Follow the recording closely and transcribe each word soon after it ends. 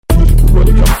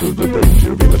to the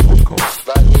Dangerous Podcast.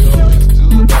 Like we always do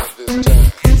about this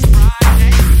time. It's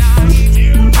Friday night.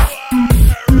 You are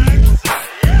correct.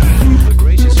 The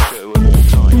greatest show of all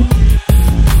time.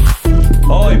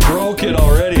 Oh, he broke it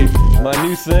already. My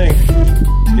new thing.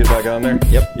 Get it back on there?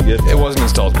 Yep. You good? It wasn't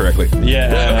installed correctly.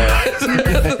 Yeah.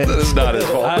 It's not his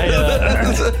fault. I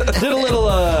did a little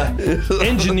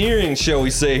engineering, shall we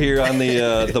say, here on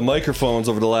the microphones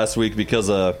over the last week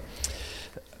because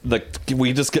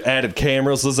we just added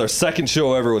cameras. This is our second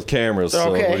show ever with cameras, so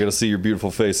Okay. we're gonna see your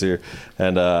beautiful face here.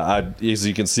 And as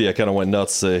you can see, I kind of went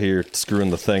nuts here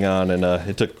screwing the thing on, and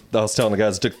it took. I was telling the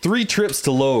guys it took 3 trips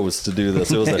to Lowe's to do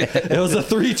this. It was a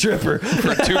 3-tripper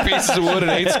For 2 pieces of wood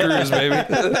and 8 screws, baby.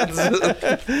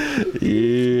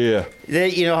 Yeah.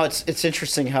 You know, it's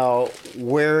interesting how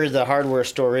where the hardware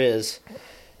store is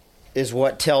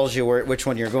what tells you which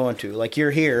one you're going to. Like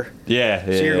you're here, Yeah.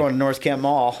 so you're going to North Kent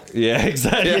Mall. Yeah,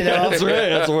 exactly. You know? That's right.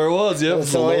 That's where it was. Yep.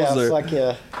 So Lowe's yeah, there. it's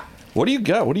like What do you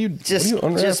got? What do you just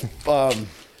unwrapping?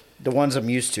 the ones I'm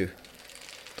used to.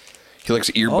 He likes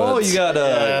earbuds. Oh, you got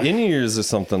Yeah. in-ears or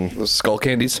something. those skull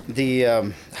candies. The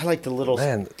I like the little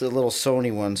Man.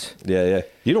 Sony ones. Yeah.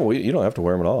 You don't have to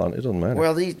wear them at all. It doesn't matter.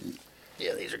 Well, these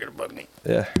are gonna bug me.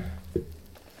 Yeah.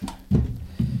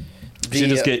 You should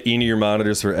just get in-ear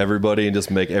monitors for everybody and just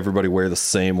make everybody wear the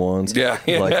same ones. Yeah.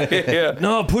 Like, Yeah.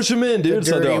 no, push them in, dude. The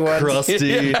So they're dirty all ones. crusty.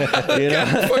 You know?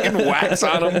 Fucking wax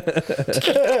on them.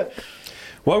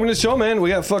 Welcome to the show, man. We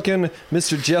got fucking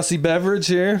Mr. Jessie Beveridge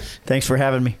here. Thanks for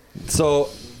having me. So,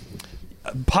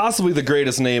 possibly the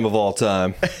greatest name of all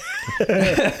time.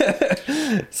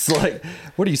 It's like,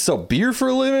 what do you sell beer for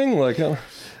a living? Like,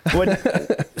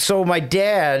 So my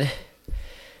dad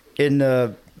in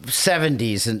the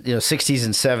 70s and 60s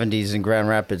and 70s in Grand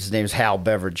Rapids, his name's Hal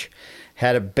Beveridge,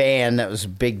 had a band that was a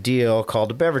big deal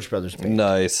called the Beveridge Brothers Band.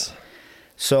 nice.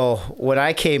 So when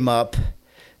I came up,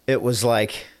 it was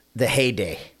like the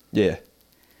heyday, Yeah.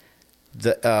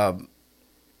 the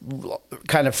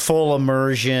kind of full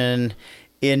immersion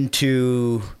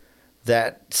into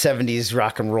that 70s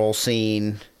rock and roll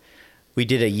scene. We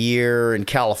did a year in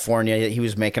California. He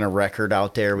was making a record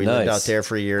out there. We lived Nice. out there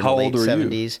for a year in How the old late were you?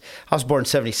 70s. I was born in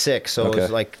 76, so it Okay.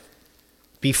 was like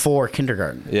before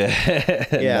kindergarten. Yeah.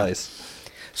 Yeah. Nice.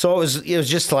 So it was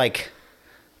just like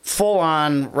full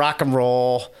on rock and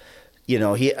roll. You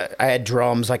know, I had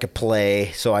drums I could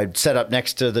play, so I'd set up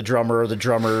next to the drummer or the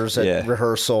drummers at Yeah.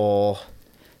 rehearsal.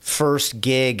 First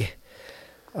gig,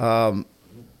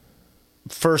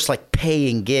 first like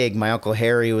paying gig. My Uncle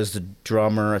Harry was the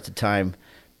drummer at the time,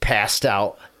 passed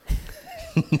out,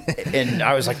 and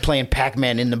I was like playing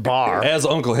Pac-Man in the bar. As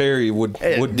Uncle Harry would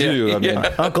do. I mean,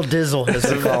 Uncle Dizzle, as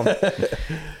they call him.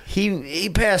 He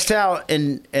passed out,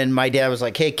 and my dad was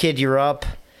like, "Hey, kid, you're up."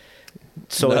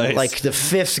 So Nice. in like the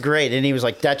 5th grade, and he was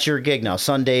like, "That's your gig now.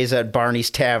 Sundays at Barney's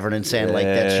Tavern in Sand Lake.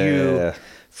 That's Yeah. you.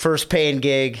 First paying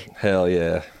gig." hell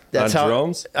yeah. That's On how,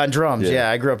 drums? On drums, Yeah. yeah.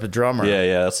 I grew up a drummer.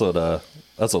 Yeah. That's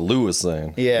what Lou was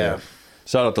saying. Yeah.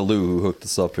 Shout out to Lou who hooked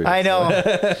us up here. I know.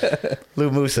 Lou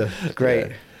Musa, great.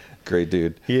 Yeah. Great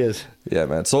dude. He is. Yeah,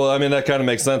 man. So, I mean, that kind of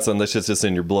makes sense, and this shit's just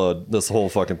in your blood. This whole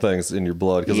fucking thing's in your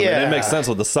blood. Because Yeah. it makes sense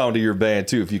with the sound of your band,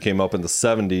 too, if you came up in the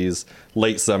 70s,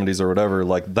 late 70s or whatever,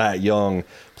 like that young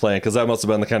playing. Because that must have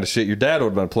been the kind of shit your dad would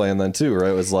have been playing then, too, right?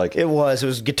 It was like... It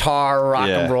was guitar, rock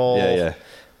and roll. Yeah.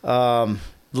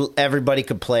 Everybody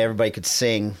could play. Everybody could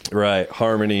sing. Right.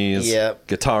 Harmonies. Yep.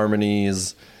 Guitar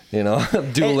harmonies. You know,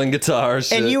 dueling guitars.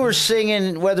 Shit. And you were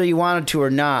singing whether you wanted to or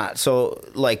not. So,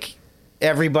 like,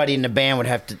 everybody in the band would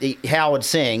have to... Hal would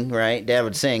sing, right? Dad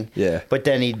would sing. Yeah. But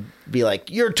then he'd be like,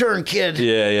 "Your turn, kid."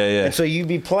 Yeah. And so you'd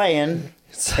be playing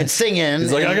and singing.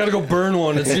 He's like, I gotta go burn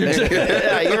one. It's your turn.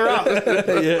 Yeah, you're up.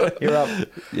 Yeah. You're up.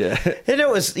 Yeah. And it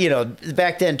was,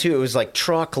 back then, too, it was like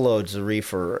truckloads of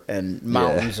reefer and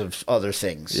mountains of other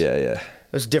things. Yeah. It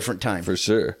was a different time. For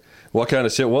sure. What kind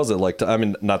of shit was it? Like, I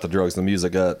mean, not the drugs, the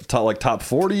music. Top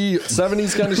 40,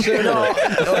 70s kind of shit?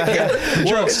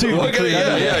 Drugs, too.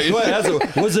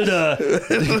 Was it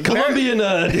Colombian?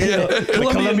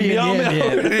 Colombian meow meow?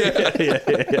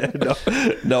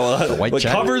 Yeah. No, white like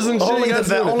jacket. covers and shit.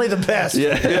 Only the best.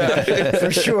 Yeah.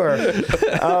 For sure.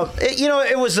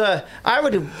 It was I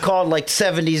would have called like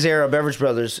 70s era Beveridge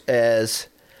Brothers as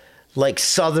like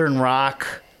Southern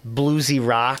rock, bluesy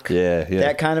rock. Yeah.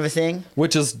 That kind of a thing.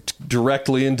 Which is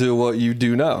directly into what you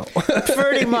do now.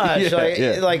 Pretty much.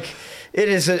 Like it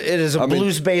is a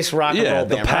blues-based rock and roll Yeah,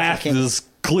 band. the path is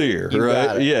clear, You right?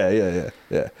 got it.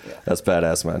 Yeah. That's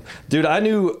badass, man. Dude, I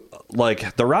knew,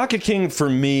 like, the Rockit King for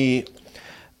me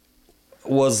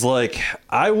was like,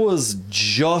 I was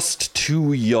just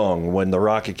too young when the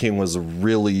Rockit King was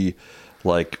really,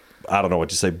 like, I don't know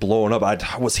what you say, blowing up. I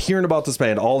was hearing about this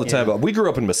band all the time, but we grew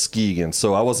up in Muskegon,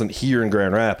 so I wasn't here in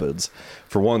Grand Rapids,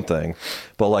 for one thing.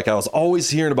 But like I was always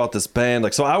hearing about this band.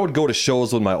 Like, so I would go to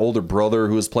shows with my older brother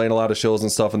who was playing a lot of shows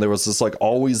and stuff, and there was this like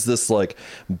always this like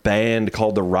band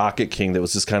called the Rockit King that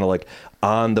was just kind of like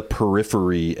on the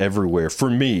periphery everywhere for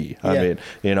me. I mean,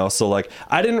 you know, so like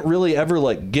I didn't really ever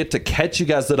like get to catch you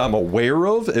guys that I'm aware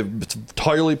of. It's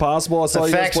entirely possible I saw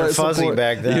you guys facts play are at some fuzzy point.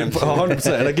 back then. Yeah,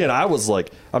 100%. And again, I was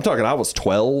like, I'm talking, I was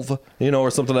 12, you know, or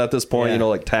something at this point, you know,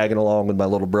 like tagging along with my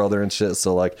little brother and shit.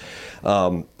 So like,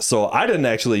 so I didn't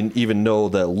actually even know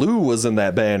that Lou was in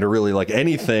that band or really like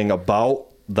anything about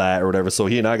that or whatever. So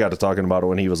he and I got to talking about it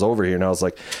when he was over here, and I was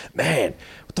like, man,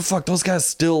 what the fuck, those guys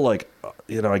still like,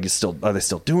 you know, are they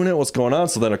still doing it? What's going on?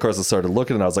 So then of course I started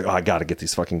looking, and I was like, oh, I got to get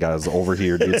these fucking guys over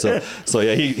here, dude. So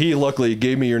yeah, he luckily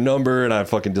gave me your number, and I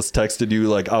fucking just texted you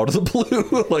like out of the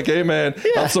blue, like, hey man,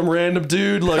 I'm some random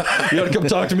dude, like you gotta come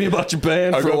talk to me about your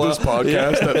band. I for a got while. this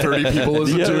podcast that 30 people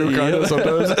listen to kind of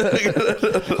sometimes.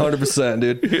 100%,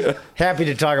 dude. Yeah. Happy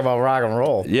to talk about rock and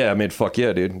roll. Yeah, I mean, fuck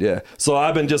yeah, dude. Yeah. So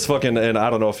I've been just fucking, and I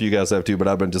don't know if you guys have too, but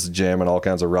I've been just jamming all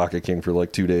kinds of Rockit King for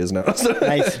like 2 days now.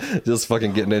 Nice. Just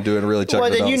fucking getting into it and really checking Well,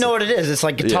 it then out. you know what it is. It's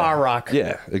like guitar rock.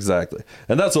 Yeah, exactly.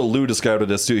 And that's what Lou described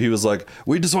it as too. He was like,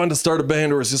 we just wanted to start a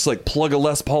band where it's just like plug a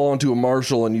Les Paul onto a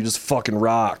Marshall and you just fucking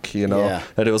rock, you know? Yeah.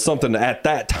 And it was something that at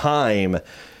that time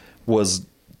was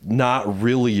not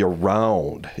really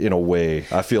around in a way.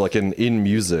 I feel like in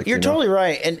music. You're you know? totally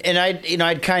right. And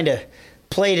I'd kind of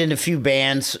played in a few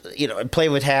bands. You know, I played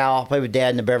with Hal, played with Dad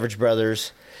and the Beveridge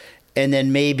Brothers. And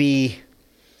then maybe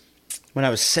when I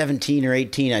was 17 or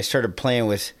 18, I started playing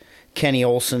with Kenny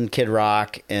Olson, Kid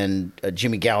Rock, and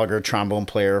Jimmy Gallagher, trombone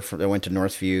player that went to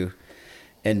Northview,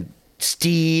 and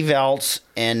Steve Eltz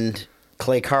and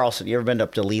Clay Carlson. You ever been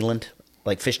up to Leland,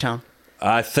 like Fishtown?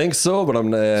 I think so, but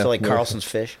I'm not. So like Carlson's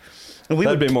Fish. And we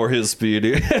That'd would, be more his speed.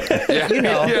 you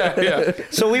know. Yeah.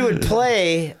 So we would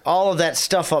play all of that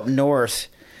stuff up north.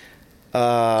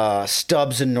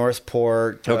 Stubbs in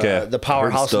Northport, Okay. the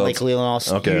Powerhouse in Stubbs. Lake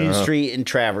Leelanau, Okay, Union uh-huh. Street in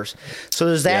Traverse. So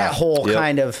there's that whole Yep.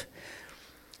 kind of,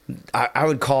 I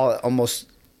would call it almost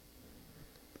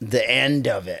the end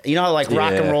of it. You know, how like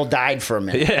rock and Yeah. roll died for a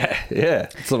minute. Yeah.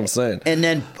 That's what I'm saying. And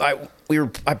then I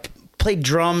played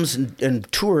drums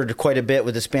and toured quite a bit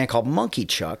with this band called Monkey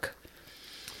Chuck.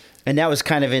 And that was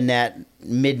kind of in that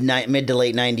mid to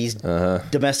late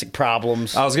 90s Domestic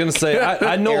Problems. I was gonna say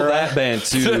I know Era. that band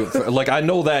too. Like I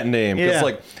know that name because Yeah.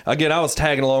 like again I was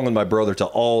tagging along with my brother to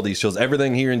all these shows.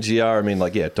 Everything here in GR. I mean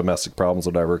like Domestic Problems,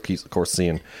 whatever. Keeps of course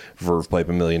seeing Verve Pipe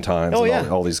a million times. Oh, and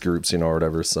yeah. all these groups, you know, or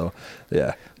whatever. So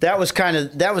yeah. That was kind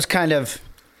of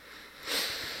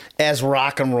as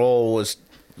rock and roll was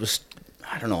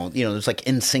I don't know, you know, there's like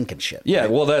NSYNC and shit. Yeah,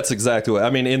 well, that's exactly what I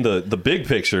mean. In the big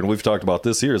picture, and we've talked about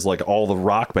this here, is like all the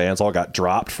rock bands all got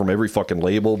dropped from every fucking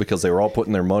label because they were all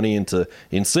putting their money into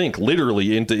NSYNC,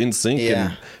 literally into NSYNC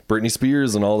and Britney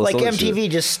Spears and all this. Like other MTV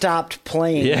shit. just stopped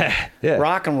playing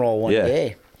rock and roll one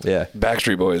day. Yeah.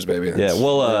 Backstreet Boys, baby. Yeah,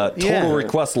 well, Total Yeah.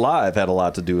 Request Live had a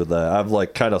lot to do with that. I've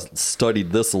like kind of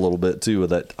studied this a little bit too,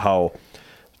 that how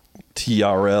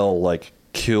TRL like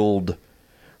killed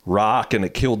rock and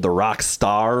it killed the rock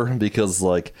star because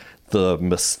like the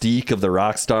mystique of the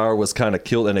rock star was kind of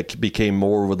killed and it became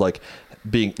more with like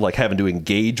being like having to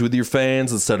engage with your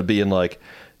fans instead of being like,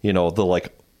 you know, the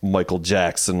like Michael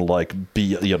Jackson, like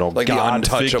be, you know, Like the God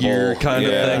untouchable. figure kind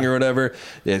of Yeah. thing or whatever.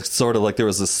 It's sort of like there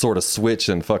was this sort of switch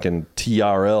and fucking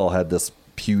TRL had this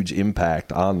huge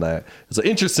impact on that. It's an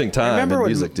interesting time Remember in when,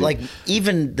 music, dude. like,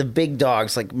 even the big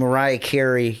dogs, like Mariah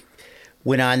Carey,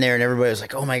 went on there and everybody was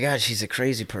like, "Oh my God, she's a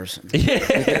crazy person."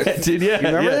 Yeah, dude. Yeah,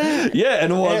 remember yeah. that? Yeah,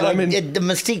 and well, Yeah, I like, mean, the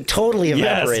mystique totally yes,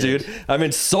 evaporated. dude. I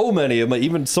mean, so many of my,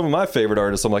 even some of my favorite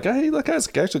artists. I'm like, hey, that guy's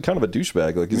actually kind of a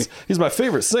douchebag. Like, he's my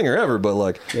favorite singer ever, but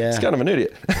like, he's kind of an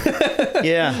idiot.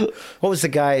 Yeah. What was the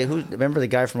guy? Remember the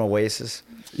guy from Oasis?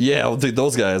 Yeah, well, dude,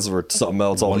 those guys were something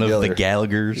else One altogether. of the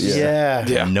Gallaghers.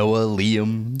 Yeah. Noah,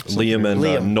 Liam. Liam and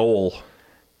Liam. Noel.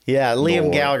 Yeah, Liam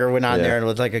Lord. Gallagher went on Yeah. there and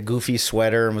with like a goofy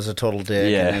sweater and was a total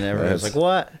dick. Yeah, And then everybody was that's- like,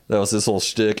 "What?" That was his whole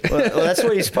shtick. Well, that's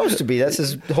what he's supposed to be. That's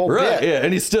his whole Right, bit. yeah,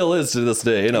 and he still is to this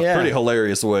day in a Yeah. pretty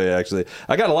hilarious way, actually.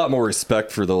 I got a lot more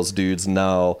respect for those dudes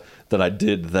now than I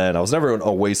did then. I was never an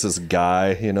Oasis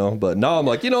guy, you know, but now I'm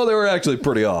like, you know, they were actually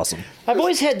pretty awesome. I've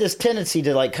always had this tendency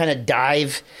to like kind of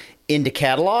dive into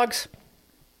catalogs,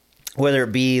 whether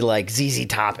it be like ZZ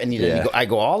Top, and Yeah. I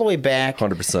go all the way back,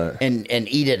 100%. and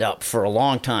eat it up for a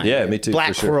long time. Yeah, me too, Black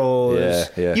for sure. Crows,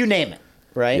 Yeah. you name it,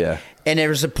 right? Yeah. And there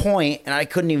was a point, and I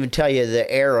couldn't even tell you the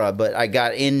era, but I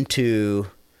got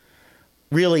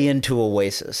really into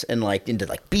Oasis and like into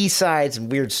like B-sides and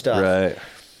weird stuff. Right.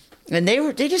 And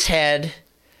they just had,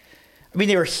 I mean,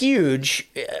 they were huge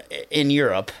in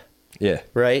Europe, Yeah.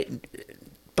 right?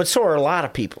 But so are a lot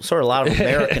of people. So are a lot of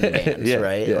American bands, Yeah,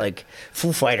 right? yeah. Like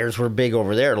Foo Fighters were big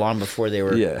over there long before they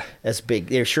were Yeah. as big.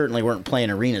 They certainly weren't playing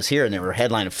arenas here, and they were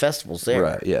headlining festivals there.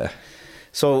 Right. Yeah.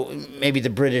 So maybe the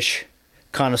British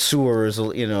connoisseurs,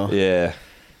 you know. Yeah.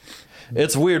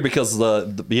 It's weird because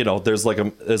there's there's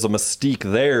a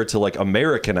mystique there to like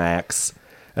American acts,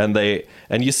 and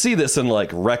you see this in like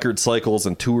record cycles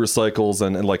and tour cycles,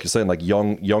 and like you're saying, like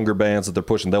younger bands that they're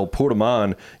pushing, they'll put them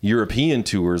on European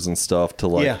tours and stuff to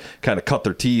like kind of cut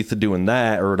their teeth doing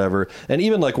that or whatever. And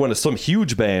even like when some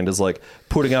huge band is like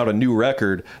putting out a new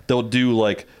record, they'll do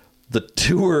like the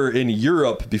tour in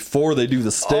Europe before they do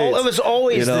the States. Oh, it was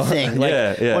always the thing.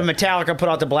 Like when Metallica put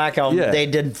out the Black Album, they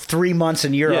did 3 months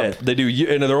in Europe. Yeah, they do,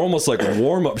 and they're almost like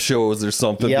warm-up shows or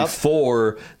something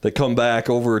before they come back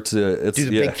over to do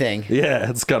the big thing. Yeah,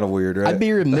 it's kind of weird, right? I'd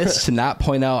be remiss to not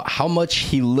point out how much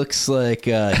he looks like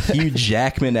Hugh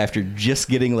Jackman after just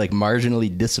getting like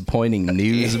marginally disappointing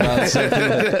news about something.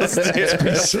 It's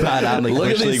pretty spot on. Like,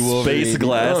 look at these space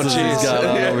glasses he's got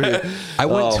on over here. I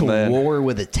went to war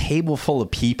with a table full of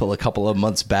people a couple of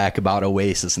months back about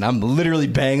Oasis, and I'm literally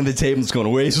banging the table and just going,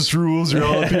 Oasis rules, you're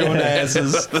all up your own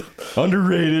asses.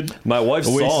 Underrated. My wife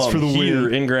Oasis saw for them the here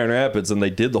win. in Grand Rapids, and they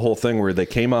did the whole thing where they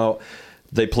came out,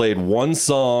 they played one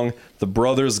song, the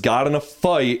brothers got in a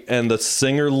fight, and the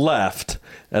singer left,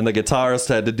 and the guitarist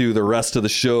had to do the rest of the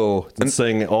show and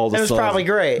sing all the It was songs. probably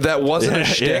great. That wasn't a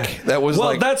shtick. That was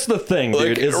that's the thing,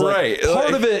 dude. Is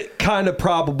part of it kind of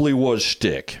probably was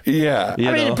shtick. Yeah. You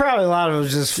I mean, know? probably a lot of it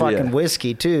was just fucking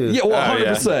whiskey, too. Yeah, well,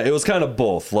 100%. It was kind of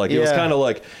both. Like, it was kind of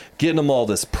like getting them all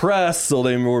this press, so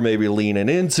they were maybe leaning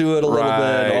into it a little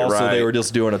bit. And also, they were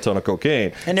just doing a ton of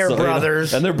cocaine. And they were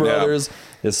brothers. And they're brothers.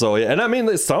 And so, and I mean,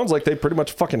 it sounds like they pretty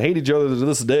much fucking hate each other to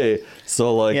this day.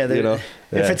 So, like, if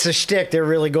it's a shtick, they're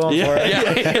really going for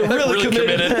it. They're really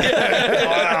committed.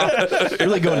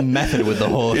 Really going method with the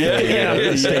whole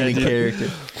thing. Staying in character.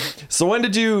 So when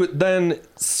did you then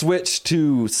switch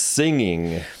to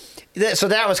singing? So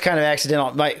that was kind of accidental.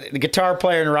 The guitar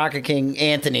player in Rocket King,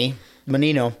 Anthony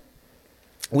Menino,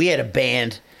 we had a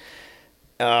band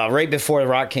right before the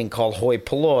Rock King called Hoi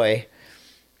Polloi.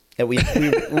 That we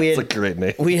It's had, a great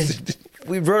name.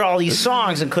 we wrote all these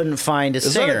songs and couldn't find a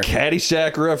singer. Is that a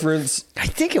Caddyshack reference? I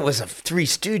think it was a Three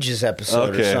Stooges episode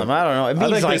or Okay. something. I don't know. It means I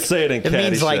think they like say it in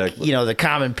means like Caddyshack, the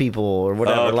common people or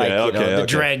whatever, the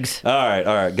dregs. All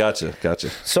right, gotcha.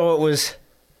 So it was.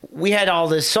 We had all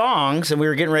these songs and we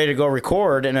were getting ready to go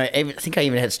record, and I think I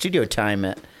even had studio time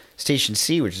at Station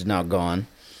C, which is now gone,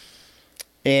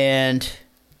 and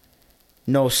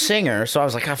no singer. So I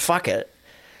was like, fuck it.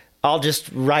 I'll just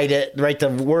write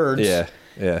the words,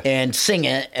 and sing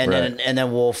it, and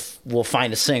then we'll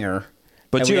find a singer.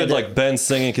 But and you we had like been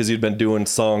singing because you'd been doing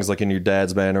songs like in your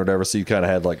dad's band or whatever, so you kind of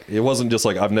had like, it wasn't just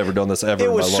like I've never done this ever. It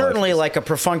in was my life. certainly like a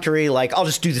perfunctory, like I'll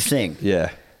just do the thing.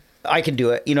 Yeah. I can do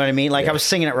it. You know what I mean? Like I was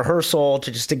singing at rehearsal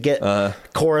to get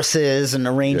choruses and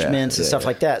arrangements and stuff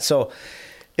like that. So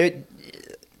when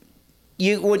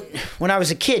I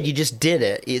was a kid, you just did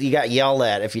it. You got yelled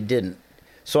at if you didn't.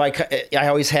 So I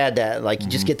always had that, like, you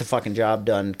just get the fucking job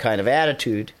done kind of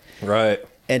attitude. Right.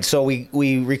 And so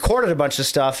we recorded a bunch of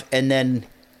stuff and then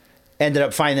ended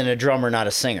up finding a drummer, not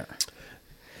a singer.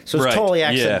 So it's totally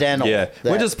accidental. Yeah.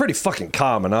 Which is pretty fucking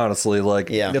common, honestly. Like,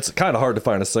 it's kind of hard to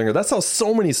find a singer. That's how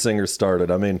so many singers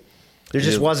started. I mean, there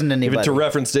just wasn't anybody. Even to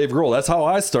reference Dave Grohl, that's how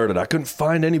I started. I couldn't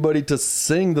find anybody to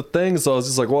sing the thing, so I was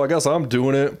just like, well, I guess I'm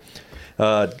doing it.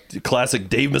 Classic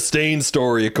Dave Mustaine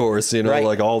story, of course,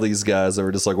 like all these guys that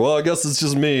were just like, well, I guess it's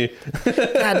just me.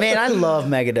 God, man, I love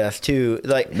Megadeth too.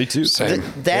 Like, me too. Same.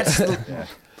 That's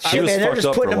they're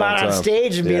just putting them out on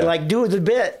stage and being like, do the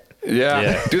bit.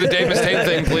 Yeah. Do the Dave Mustaine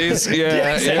thing, please.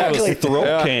 Yeah. Exactly. It was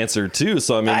throat cancer too,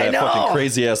 so I mean that fucking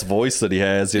crazy ass voice that he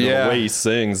has, the way he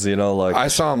sings, like I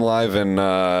saw him live in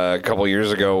a couple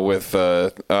years ago with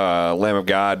Lamb of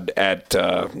God at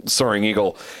Soaring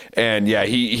Eagle, and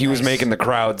he was making the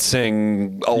crowd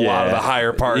sing a lot of the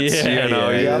higher parts,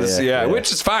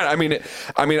 which is fine. I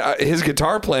mean his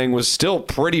guitar playing was still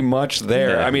pretty much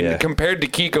there. I mean compared to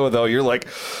Kiko though, you're like,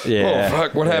 oh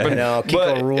fuck, what happened? No,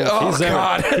 Kiko rules. Oh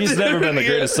God. He's never been the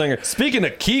greatest singer. Speaking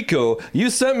of Kiko, you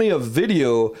sent me a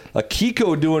video of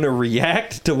Kiko doing a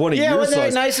react to one of your songs. Wasn't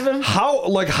that nice of him?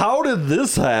 How did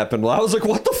this happen? Well, I was like,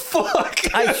 what the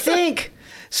fuck? I think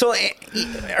so.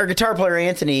 Our guitar player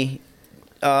Anthony,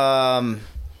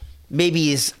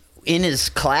 maybe in his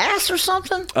class or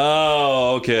something.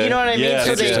 Oh, okay. You know what I mean? Yeah,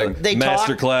 So interesting. they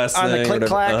master talk class on the thing, click whatever.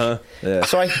 clack. Uh-huh. Yeah.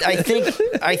 So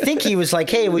I think he was like,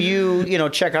 hey, will you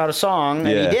check out a song? And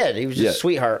he did. He was just a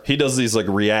sweetheart. He does these like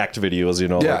react videos,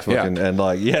 Yeah, like fucking, and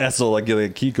like so like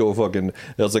Kiko fucking,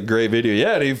 it was a great video.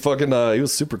 Yeah, and he fucking he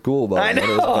was super cool about I it. It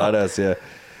was know. badass. Yeah,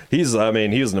 he was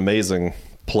an amazing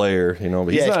player,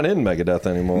 but he's Yeah. not in Megadeth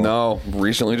anymore. No,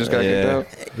 recently just got kicked out.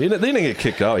 They didn't get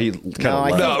kicked out. He kind of I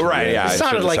left. think- No, right, yeah. It I sounded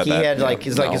should've like said he that. had like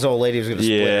his No. his old lady was going to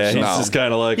split. Yeah, or he's something. just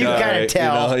kind of like, You can all kinda right,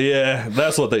 tell. yeah,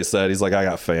 that's what they said. He's like, I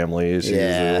got family issues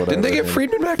Yeah. or whatever. Didn't they get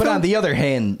Friedman back But then? on the other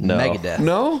hand, No. Megadeth.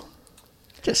 No?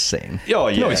 Just saying. Oh,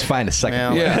 You can yeah. always find a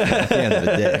second. Yeah. player at the end of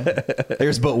the day.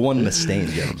 There's but one Mustaine,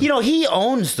 gentlemen.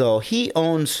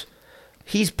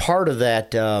 He's part of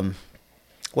that.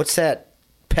 What's that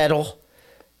pedal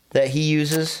that he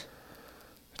uses?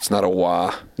 It's not a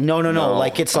wah. No.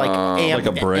 Like it's like amp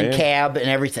like a brand? and cab and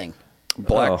everything.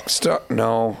 Black Oh. Star?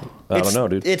 No. I don't know,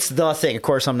 dude. It's the thing. Of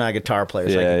course, I'm not a guitar player,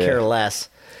 so I Yeah, can yeah. care less.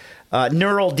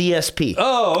 Neural DSP.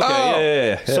 Oh, okay, Oh.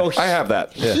 yeah. So I have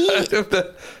that.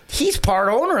 he's part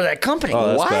owner of that company. Oh,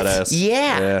 that's what? badass.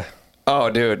 Yeah. Oh,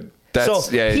 dude. That's,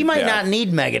 So he might yeah. not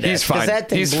need Megadeth. He's fine. 'cause that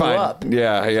thing He's blew fine. up.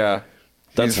 Yeah.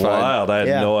 That's He's fine. wild. I had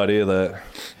Yeah. no idea that.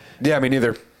 Yeah, me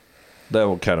neither. That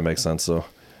would kind of make sense, though.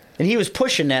 And he was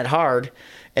pushing that hard.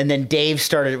 And then Dave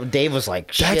was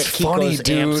like, shit, That's funny, Kiko's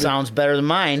amp dude. sounds better than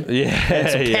mine. Yeah, And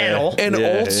it's a pedal. An Yeah,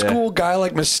 old yeah. school guy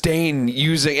like Mustaine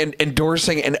using and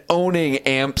endorsing and owning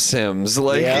amp sims.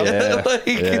 Like, Yeah.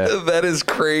 Yeah. that is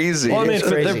crazy. Well, I mean, It's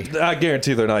crazy. I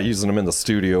guarantee they're not using them in the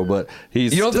studio, but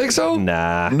he's. You don't think so?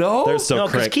 Nah. No? They're still No,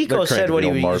 because crank- they're Kiko said cranking what he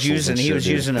the old was Marshalls using. and He shit, was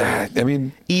dude. using a I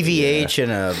mean, EVH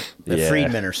and a Yeah.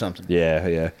 Friedman or something.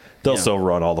 Yeah. They'll still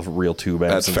run all the real tube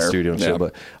amps That's in the fair. studio and Yeah. shit,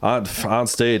 but on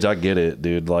stage, I get it,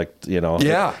 dude. Like,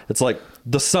 Yeah. it's like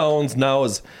the sounds now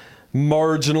is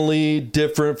marginally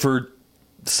different for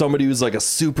somebody who's like a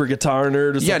super guitar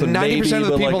nerd or Yeah, something. 90%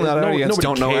 of the maybe, but, people in that audience nobody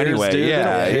don't know cares, anyway. dude. They Yeah,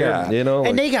 don't care, yeah. like,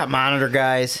 And they got monitor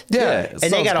guys. yeah. it And they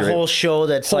sounds got a great. whole show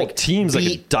that's whole like teams that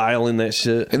beat. can dial in that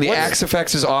shit. And the Axe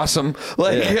effects is awesome.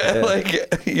 Like, Yeah.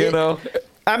 like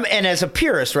And as a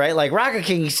purist, right? Like Rocket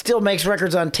King still makes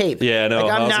records on tape. Yeah, I know.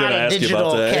 Like I I'm was not gonna a ask you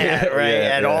digital about that. cat, right?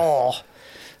 Yeah, at yeah. all.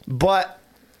 But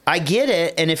I get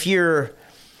it. And if you're,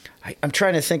 I'm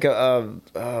trying to think of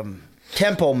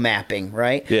tempo mapping,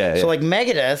 right? Yeah, So yeah. like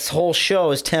Megadeth's whole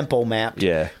show is tempo mapped.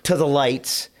 Yeah. To the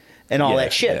lights and all Yeah,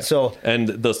 that shit. yeah. So and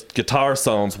the guitar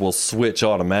sounds will switch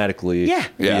automatically Yeah.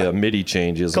 Yeah. via MIDI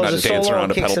changes. Goes not the dance solo,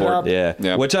 around a kicks pedal it board. up. Yeah.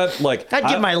 Yeah. Which I like. I'd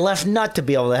give my left nut to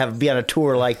be able to be on a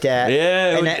tour like that.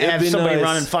 Yeah, and it'd have be somebody nice.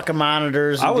 running fucking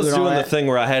monitors. And I was all doing the that. thing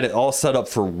where I had it all set up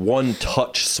for one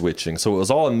touch switching. So it was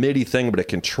all a MIDI thing, but it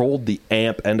controlled the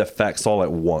amp and effects all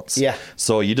at once. Yeah.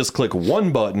 So you just click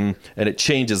one button and it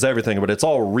changes everything, but it's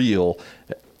all real.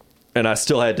 And I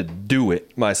still had to do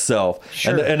it myself.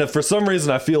 Sure. And if for some reason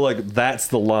I feel like that's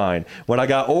the line. When I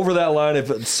got over that line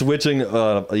of switching,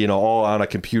 all on a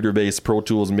computer-based Pro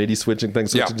Tools MIDI switching thing,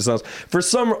 switching Yeah. to sounds, for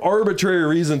some arbitrary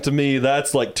reason to me,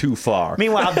 that's like too far.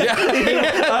 Meanwhile,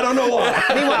 I don't know why.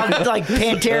 Meanwhile, like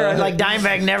Pantera, like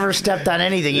Dimebag never stepped on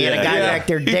anything. He had a guy Yeah. back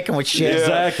there dicking with shit.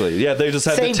 Exactly. Yeah, they just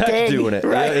had Same the tech thing, doing it.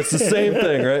 right? Yeah, it's the same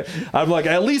thing, right? I'm like,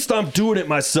 at least I'm doing it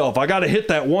myself. I got to hit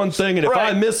that one thing, and if I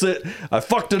Right. miss it, I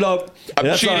fucked it up. I'm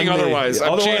That's cheating on me. otherwise.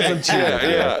 I'm cheating. I'm cheating.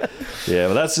 Yeah. Yeah,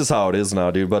 but that's just how it is now,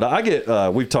 dude. But I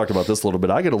get, we've talked about this a little bit.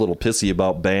 I get a little pissy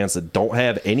about bands that don't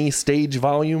have any stage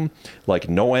volume, like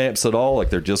no amps at all.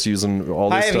 Like they're just using all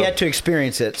this I have stuff. yet to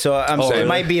experience it, so really? it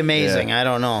might be amazing. Yeah. I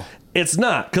don't know. It's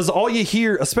not, because all you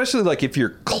hear, especially like if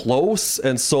you're close,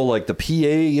 and so like the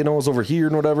PA, is over here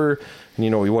and whatever,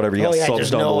 and whatever, you got yeah, subs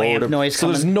there's down no below. amp whatever. noise so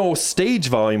there's coming. no stage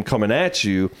volume coming at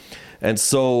you, and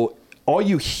so all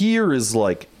you hear is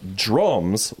like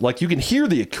drums, like you can hear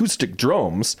the acoustic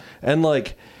drums, and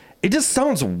like it just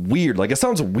sounds weird. Like it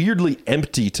sounds weirdly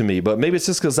empty to me, but maybe it's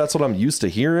just because that's what I'm used to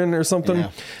hearing or something. Yeah.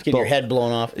 Get your But- head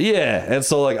blown off. yeah, and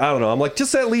so like I don't know, I'm like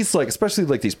just at least like especially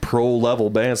like these pro level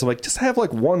bands, I'm like just have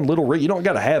like one little rig. You don't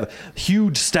got to have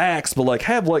huge stacks, but like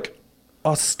have like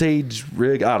a stage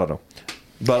rig. I don't know,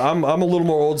 but I'm a little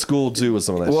more old school too with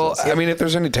some of that. Well, shit. I mean, if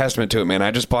there's any testament to it, man,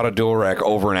 I just bought a dual rack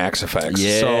over an Axe Effects.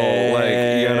 Yeah.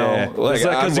 So, like, Is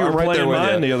that 'cause you were right playing there with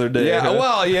mine you. the other day? Yeah,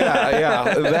 well,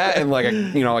 yeah. That and like,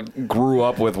 I grew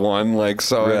up with one, like,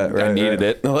 so I needed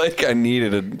it. Like, I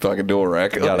needed a fucking dual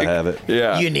rack. Gotta Like, have it.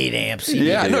 Yeah. You need amps.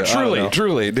 yeah, no, I don't know.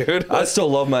 truly, dude. I still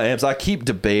love my amps. I keep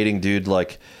debating, dude,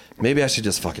 like maybe I should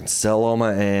just fucking sell all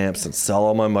my amps and sell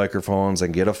all my microphones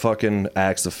and get a fucking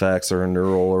Axe Effects or a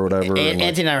Neural or whatever. and, like,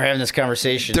 Anthony and I were having this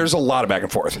conversation. There's a lot of back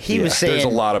and forth. He was saying, there's a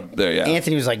lot of there. Yeah.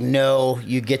 Anthony was like, no,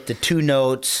 you get the two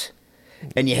notes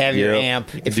and you have your Yep. amp.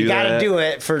 If Do you got to that. do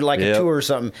it for like a Yep. tour or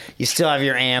something, you still have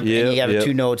your amp Yep, and you have yep.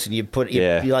 2 notes and you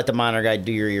you let the monitor guy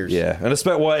do your ears. Yeah, and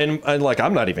especially and like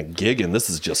I'm not even gigging. This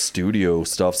is just studio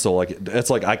stuff. So like it's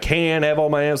like I can have all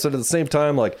my amps, but at the same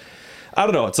time, like I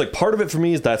don't know. It's like part of it for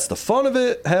me is that's the fun of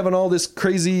it, having all this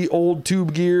crazy old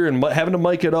tube gear and having to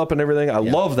mic it up and everything. I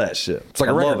love that shit. It's like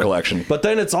a I love record it. collection. But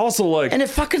then it's also like And it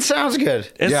fucking sounds good.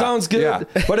 it Yeah, sounds good,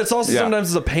 yeah. but it's also Yeah. sometimes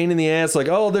it's a pain in the ass. Like,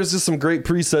 oh, there's just some great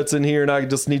presets in here, and I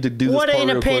just need to do this. What part ain't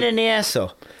a real pain quick. in the ass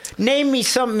though? Name me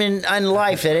something in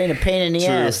life that ain't a pain in the True,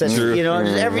 ass. That's true. you know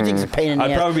everything's a pain in the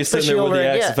ass. I'd probably be sitting there especially with the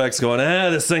over- X yeah. effects going,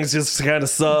 this thing's just kind of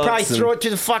sucks. Probably and- throw it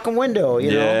through the fucking window.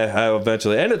 You know. Yeah, I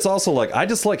eventually. And it's also like I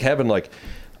just like having like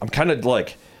I'm kind of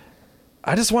like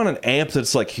I just want an amp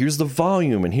that's like here's the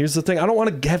volume and here's the thing. I don't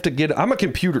want to have to get I'm a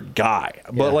computer guy,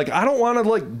 but Yeah. like I don't want to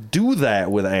like do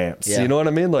that with amps. Yeah. You know what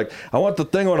I mean? Like I want the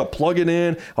thing, I want to plug it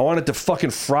in. I want it to fucking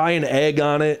fry an egg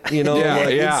on it, you know? Yeah,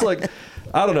 like, yeah. It's like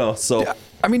I don't know. So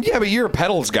I mean, yeah, but you're a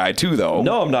pedals guy too, though.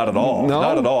 no, I'm not at all. No?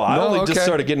 Not at all. I No, only just okay.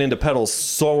 started getting into pedals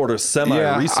sort of semi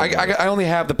Yeah, recently. I only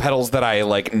have the pedals that I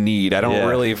like need. I don't Yeah.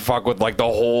 really fuck with like the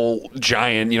whole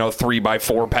giant,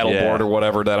 3x4 pedal Yeah. board or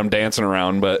whatever that I'm dancing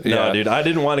around. But yeah, No, dude, I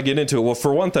didn't want to get into it. Well,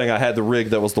 for one thing, I had the rig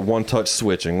that was the one-touch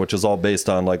switching, which is all based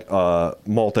on like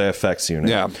multi-effects unit.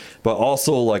 Yeah. But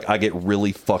also, like, I get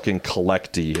really fucking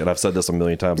collecty, and I've said this a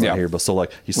million times Yeah. on here. But so,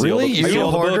 like, you see Really? all the, You see a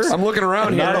all the hoarder? books? I'm looking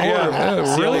around here. Not a hoarder. Yeah. See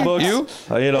all the Really? books? You?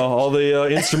 All the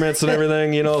instruments and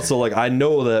everything. So like, I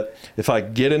know that if I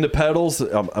get into pedals,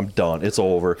 I'm done. It's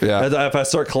over. Yeah. And if I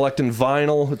start collecting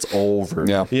vinyl, it's over.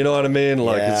 Yeah. You know what I mean?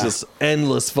 Like, it's Yeah. just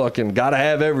endless fucking. Gotta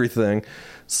have everything.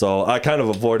 So I kind of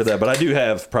avoided that, but I do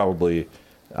have probably,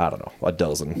 I don't know, a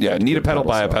dozen. Yeah, need a pedal,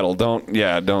 buy a so. pedal. Don't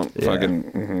fucking.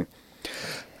 Mhm.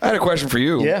 I had a question for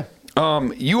you. Yeah.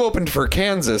 You opened for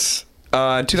Kansas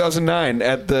in 2009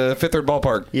 at the Fifth Third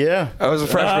Ballpark. Yeah. I was a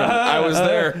freshman. I was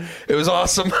there. It was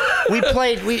awesome. We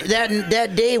played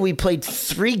that day. We played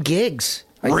 3 gigs.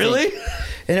 I Really? think.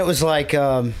 And it was like,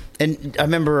 and I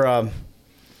remember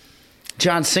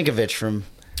John Sinkovich from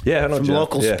Yeah, I know John.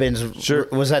 Local Yeah. Spins Sure.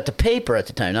 was at the paper at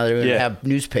the time. Now they didn't Yeah. have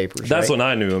newspapers. That's right? when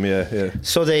I knew him. Yeah, yeah,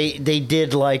 So they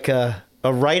did like a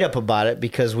write up about it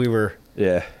because we were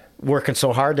yeah. working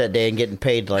so hard that day and getting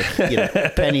paid like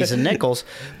pennies and nickels.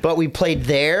 But we played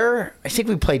there. I think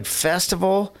we played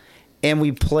Festival, and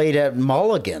we played at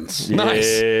Mulligan's. Nice.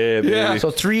 Yeah, baby. Yeah. So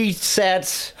 3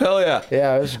 sets. Hell yeah.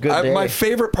 Yeah, it was a good day. My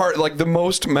favorite part, like the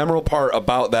most memorable part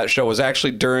about that show was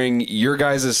actually during your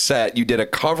guys' set, you did a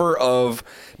cover of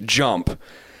Jump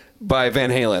by Van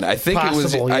Halen. I think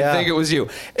Possible, yeah. I think it was you.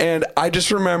 And I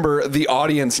just remember the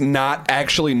audience not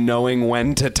actually knowing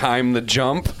when to time the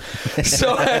jump.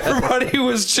 So everybody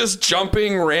was just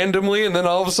jumping randomly, and then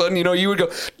all of a sudden, you would go,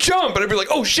 jump, and I'd be like,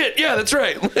 oh shit, yeah, that's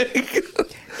right.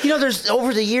 There's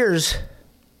over the years,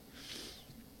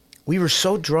 we were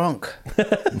so drunk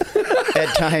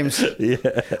at times. Yeah.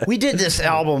 We did this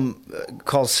album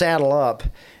called Saddle Up,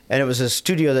 and it was a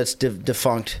studio that's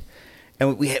defunct.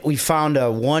 And we found a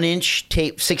 1-inch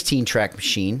tape 16-track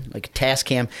machine, like a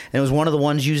Tascam, and it was one of the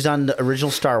ones used on the original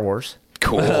Star Wars.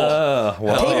 Cool. Wow.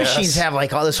 Tape machines have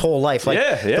like all this whole life. Like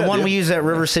Yeah, the one dude. we use at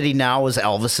River City now was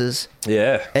Elvis's.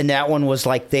 Yeah. And that one was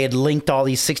like they had linked all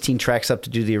these 16 tracks up to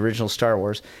do the original Star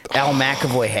Wars. Al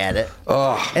McAvoy had it.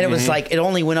 And it was like, it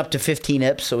only went up to 15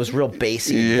 ips, so it was real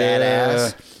bassy,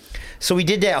 badass. So we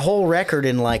did that whole record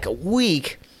in like a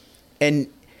week. And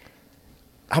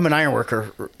I'm an iron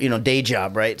worker, day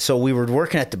job, right? So we were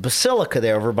working at the Basilica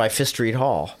there over by Fifth Street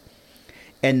Hall.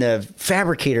 And the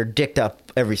fabricator dicked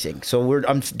up everything. So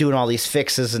I'm doing all these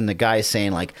fixes, and the guy's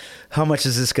saying, like, how much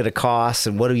is this going to cost?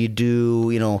 And what do you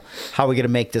do? How are we going to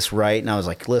make this right? And I was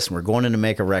like, listen, we're going in to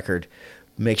make a record.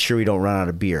 Make sure we don't run out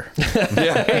of beer.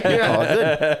 All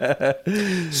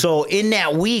good. So in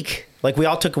that week, like, we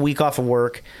all took a week off of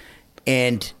work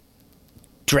and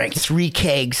drank 3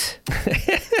 kegs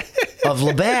of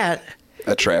Labatt.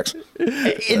 That tracks.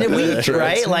 In a week,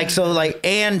 right?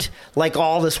 And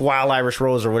all this Wild Irish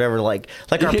Rose or whatever, like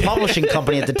our publishing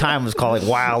company at the time was called like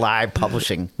Wild Eye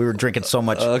Publishing. We were drinking so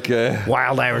much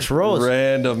Wild Irish Rose.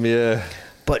 Random, yeah.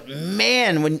 But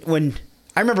man, when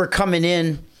I remember coming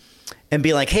in and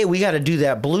being like, hey, we got to do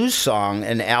that blues song,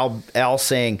 and Al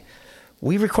saying,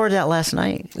 we recorded that last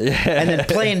night. Yeah. And then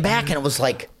playing back, and it was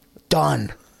like,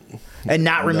 done. And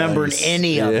not remembering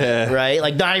any of it, right?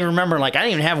 Like, not even remembering, like, I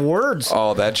didn't even have words.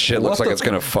 Oh, that shit looks like it's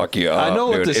going to fuck you up. I know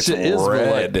what dude. this It's shit is, but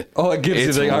red. like, it gives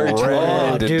you the red,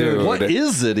 Oh, dude. What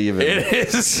is it even? It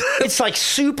is. It's like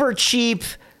super cheap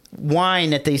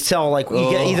wine that they sell. Like, you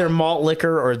get either malt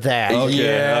liquor or that.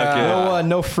 Okay, okay.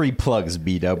 No free plugs,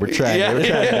 B-Dub. We're trying. We're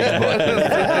trying to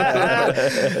make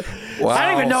Wow. I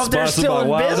don't even know if they're Sponsored still by in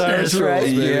Wild business, Irish right? Rolls,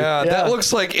 baby. Yeah, that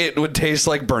looks like it would taste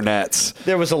like Burnett's.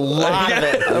 There was a lot of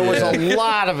it. There was a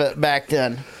lot of it back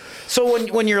then. So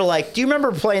when you're like, do you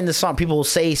remember playing this song? People will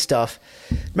say stuff.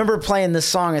 Remember playing this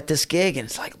song at this gig, and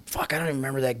it's like, fuck, I don't even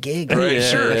remember that gig. Right? Yeah,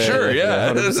 Sure,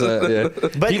 yeah. 100%, yeah.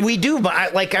 But we do. But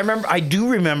I do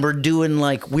remember doing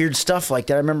like weird stuff like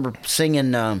that. I remember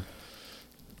singing 9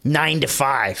 to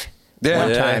 5 Yeah. one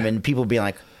Yeah. time, and people being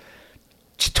like,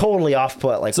 totally off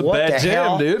put. Like, It's a what bad the jam,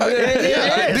 hell? dude.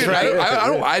 It is, Dude,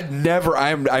 right?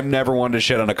 I've never wanted to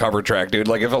shit on a cover track, dude.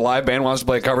 Like if a live band wants to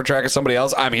play a cover track of somebody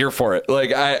else, I'm here for it.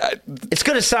 Like It's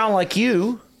gonna sound like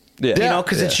you. Yeah. You know,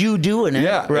 because it's you doing it,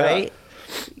 Yeah, right?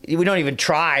 We don't even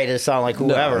try to sound like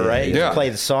whoever, yeah, right? You yeah. just play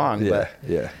the song, Yeah, but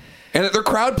yeah. and they're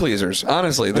crowd pleasers,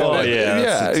 honestly. Oh, yeah. yeah,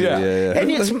 That's it, yeah. yeah. and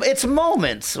it's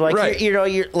moments like Right.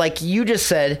 you're like you just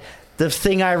said the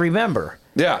thing I remember.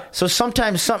 Yeah. So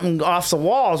sometimes something off the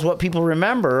wall is what people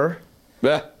remember.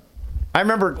 Yeah. I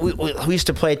remember we used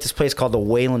to play at this place called the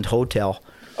Wayland Hotel.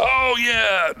 Oh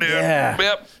yeah, dude. Yeah.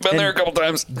 Yep. Been there a couple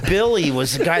times. Billy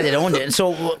was the guy that owned it. And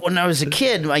so when I was a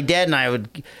kid, my dad and I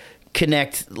would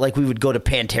connect, like we would go to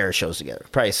Pantera shows together.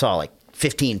 Probably saw like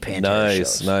 15 Pantera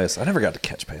shows. Nice. I never got to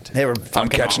catch Pantera. They were I'm fucking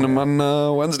catching them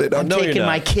on Wednesday. I'm No, you're taking not.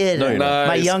 my kid, No, you're not.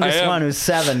 my Nice. youngest I am. one who's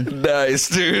 7. Nice,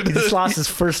 dude. He just lost his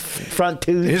first front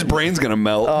tooth. His brain's gonna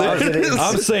melt.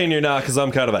 I'm saying you're not because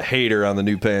I'm kind of a hater on the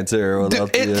new Pantera.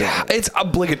 It's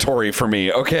obligatory for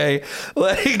me, okay?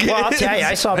 Like, Well, I'll tell you,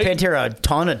 I saw Pantera a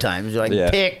ton of times, like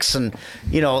Yeah. picks and,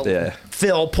 you know, Yeah.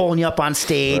 Phil pulling you up on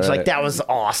stage. Right. Like, that was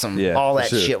awesome. Yeah, All for that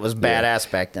sure. shit was badass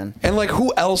back then. And like,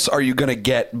 who else are you gonna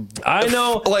get? I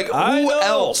know. Like, who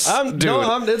else, dude?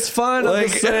 It's fine. I'm Like,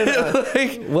 just saying,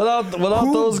 like, without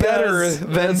who those better guys,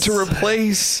 than to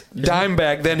replace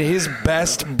Dimebag than his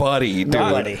best buddy, dude?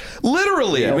 Nobody.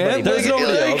 Literally, man. There's Like,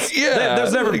 nobody like, else. Yeah,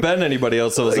 There's never Like, been anybody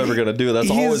else that was ever going to do it. That's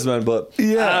he's- always been. But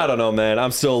Yeah. I don't know, man.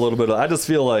 I'm still a little bit. I just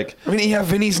feel like I mean, yeah,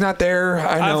 Vinny's not there.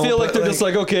 I know. feel like but, they're just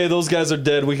like, okay, those guys are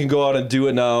dead. We can go out and do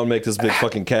it now and make this big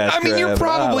fucking cash. I mean, you're grab.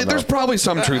 probably I don't there's know. probably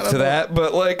some truth to that,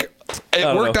 but like, it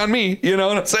don't worked know. on me. You know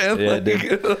what I'm saying? Yeah, Like,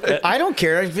 dude. I don't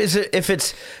care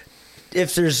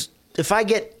if I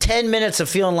get 10 minutes of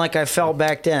feeling like I felt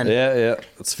back then. Yeah.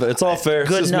 It's all fair.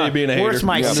 Good it's just enough. me being a hater. Where's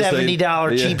my I'm just saying-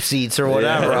 $70 Yeah. cheap seats or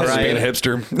whatever, Yeah. just being a right?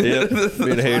 hipster. Yeah,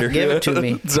 being a hater. Give it to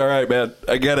me. It's all right, man.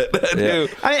 I get it. I do.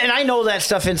 And I know that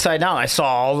stuff inside out. I saw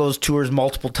all those tours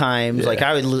multiple times. Like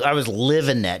I was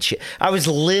living that shit. I was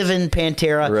living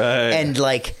Pantera Right. and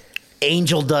like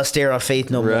Angel Dust era Faith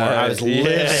No More. I was living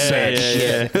that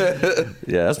shit.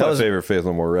 Yeah, that's my was- favorite Faith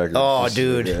No More record. Oh,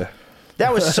 dude. Yeah.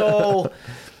 That was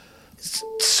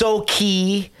so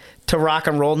key to rock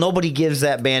and roll. Nobody gives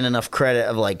that band enough credit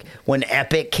of like when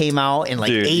Epic came out in like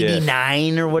Dude, yeah.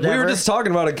 89 or whatever. We were just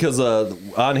talking about it because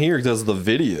on here does the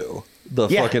video. The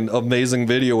Yeah. fucking amazing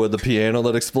video with the piano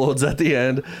that explodes at the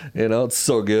end. You know, it's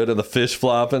so good. And the fish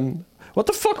flopping. What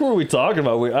the fuck were we talking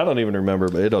about? I don't even remember,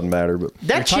 but it doesn't matter. But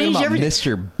that We're talking changed about everything.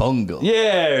 Mr. Bungle.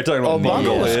 yeah, you're talking about Oh,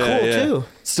 Bungle Bungle. was Yeah, cool, yeah. too.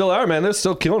 Still are, man. They're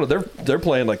still killing it. They're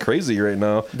playing like crazy right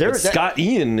now. And Scott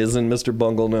Ian is in Mr.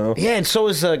 Bungle now. Yeah, and so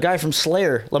is a guy from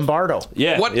Slayer, Lombardo.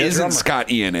 Yeah. What yeah, isn't drummer.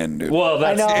 Scott Ian in, dude? Well,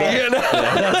 that's I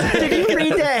know. Did you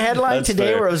read that headline That's today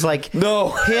fair. where it was like No.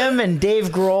 him and Dave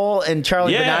Grohl and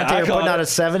Charlie Yeah, Benante I are caught putting out it. a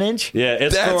 7-inch? Yeah,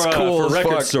 it's That's for, cool for as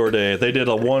Record fuck. Store Day. They did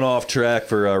a one-off track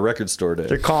for Record Store Day.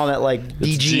 They're calling it like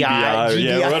DGI.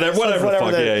 yeah, whatever the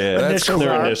fuck, their yeah. That's initials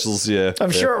their are. initials, yeah.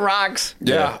 I'm yeah. sure it rocks.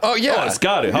 Yeah. Oh, yeah. Oh, it's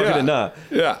got it. How Yeah. could it not?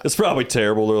 Yeah. It's probably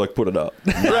terrible. They're like, put it up.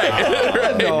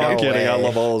 Right. No I'm kidding. way. I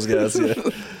love all those guys. Yeah.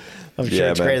 I'm sure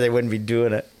Yeah, it's man. great they wouldn't be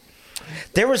doing it.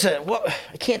 There was I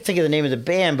can't think of the name of the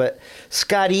band, but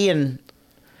Scott Ian.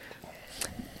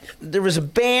 There was a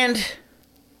band,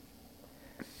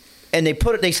 and they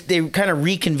kind of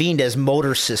reconvened as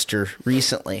Motor Sister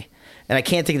recently, and I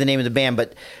can't think of the name of the band,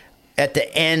 but at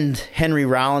the end, Henry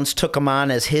Rollins took them on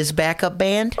as his backup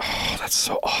band. Oh, that's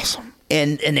so awesome.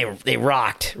 And they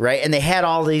rocked, right? And they had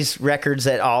all these records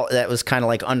that was kind of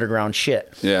like underground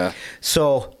shit. Yeah.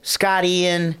 So Scott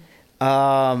Ian,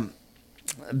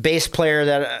 bass player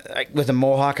that with a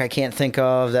mohawk I can't think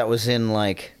of, that was in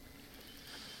like,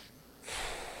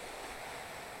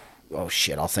 oh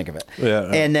shit, I'll think of it. Yeah.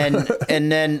 And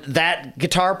then that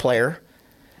guitar player,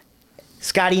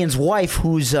 Scott Ian's wife,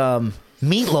 who's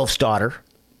Meatloaf's daughter.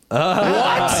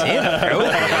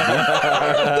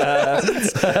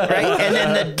 right? And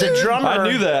then the drummer.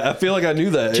 I knew that. I feel like I knew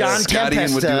that. John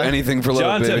Scottian would do Tempesta. anything for love,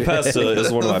 John baby. Tempesta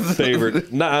is one of my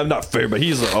favorite. I'm not favorite, but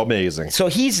he's amazing. So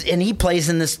he plays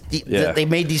in this. Yeah. They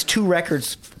made these 2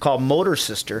 records called Motor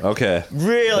Sister. Okay.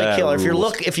 Really That killer.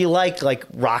 rules. If you like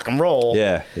rock and roll,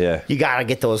 Yeah, yeah. you gotta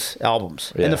get those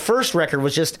albums. Yeah. And the first record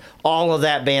was just all of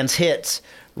that band's hits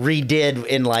redid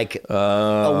in like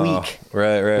a week.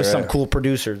 Right, With some cool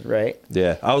producers, right?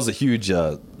 Yeah, I was a huge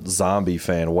zombie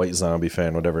fan, White Zombie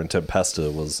fan, whatever, and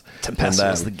Tempesta was. Tempesta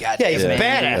was the goddamn Yeah, he's man.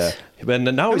 badass. And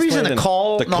now Remember he's he's in playing The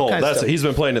Cult The and all Cult. kinds of He's stuff.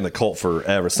 been playing in the Cult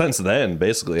forever. Since then,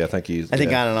 basically, I think he's. I think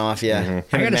yeah. on and off, yeah. Him I and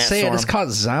gotta Matt say, I Sorum. just caught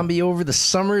Zombie over the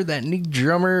summer. That new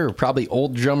drummer, or probably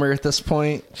old drummer at this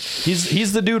point.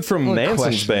 He's the dude from Only Manson's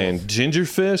questionable. band,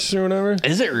 Gingerfish or whatever.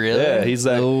 Is it really? Yeah, he's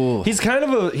that. Oh. He's kind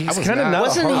of a. He's was kind of not- not.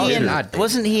 Wasn't a hard he in? hitter.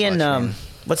 Wasn't he in?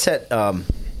 What's that?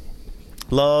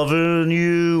 Loving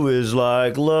you is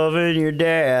like loving your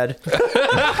dad.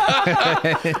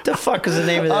 What the fuck is the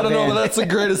name of that I don't know, band? but that's the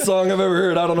greatest song I've ever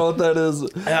heard. I don't know what that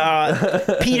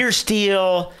is. Peter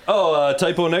Steele, Oh,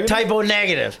 Typo Negative. Typo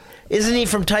Negative. Isn't he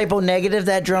from Typo Negative?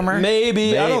 That drummer.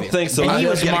 Maybe. I don't think so. And he I-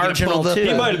 was gotta get marginal pulled up. too.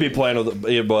 He might be playing with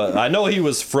it, but I know he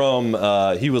was from.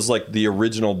 He was like the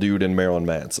original dude in Marilyn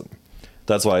Manson.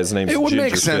 That's why his name's It would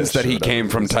make Ginger sense Fish that or he whatever came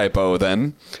it from is. Typo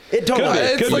then. It totally.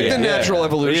 It's could like be, the yeah. natural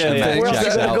evolution Yeah, thing. yeah.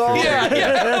 Checks out for me.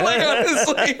 Like,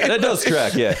 honestly. That does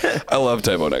track, yeah. I love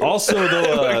Typo Negative. Also,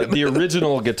 though, the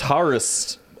original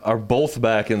guitarists are both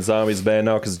back in Zombie's band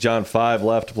now because John Five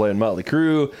left to play in Motley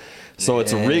Crue. So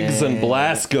it's Riggs and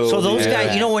Blasco. So those Yeah.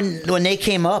 guys, you know, when they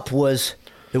came up, it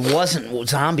wasn't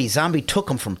Zombie. Zombie took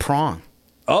them from Prong.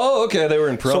 Oh, okay. They were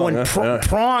in Prong. So when huh?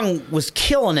 Prong was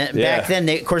killing it Yeah. back then,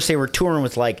 of course they were touring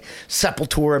with like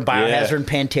Sepultura and Biohazard and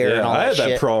Pantera Yeah, and all I that had shit.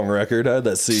 that Prong record. I had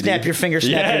that CD. Snap your finger,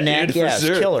 snap your neck. Dude, Yeah, for it's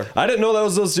sure. killer. I didn't know that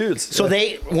was those dudes. So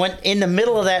they went in the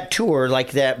middle of that tour,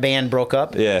 like that band broke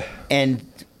up. Yeah. And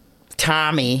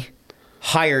Tommy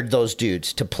hired those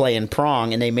dudes to play in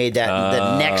Prong, and they made that.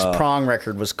 The next Prong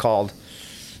record was called.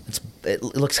 It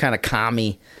looks kind of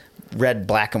commie, red,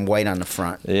 black, and white on the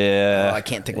front. Yeah. Oh, I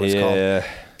can't think what it's Yeah. called.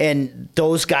 And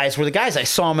those guys were the guys. I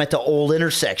saw them at the old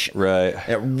intersection. Right.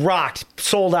 It rocked,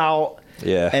 sold out.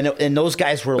 Yeah. And those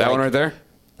guys were That like, one right there?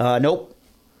 Nope.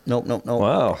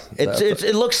 Wow.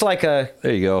 It looks like a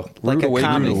There you go. Like Rude a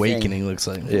Awakening. comedy Rude Awakening looks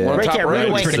like. Yeah. right top there. right.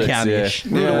 Rude Pretty Awakening. commie-ish.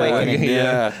 Rude Awakening.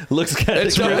 Yeah. Looks kind of.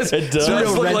 It does. It does.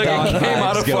 Does look Red like Dawn it came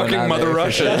out of vibes going fucking on Mother there for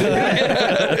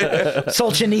Russia.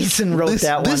 Solzhenitsyn wrote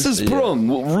that one. This is Prong,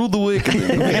 Rude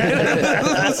Awakening.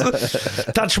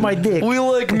 Touch my dick. We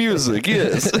like music,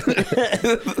 yes.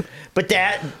 But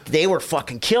they were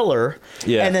fucking killer.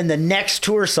 Yeah. And then the next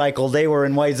tour cycle, they were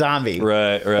in White Zombie.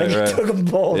 Right. Like he took them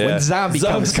both. Yeah. When Zombie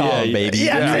comes Zombie- calling, yeah, baby.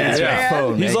 yeah, you yeah, answer yeah. the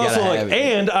phone, He's man. also Gotta like, have it.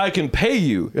 and I can pay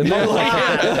you. And they're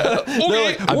like,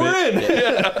 they're like, we're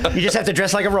in. You just have to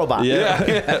dress like a robot.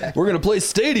 Yeah. We're going to play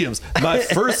stadiums. My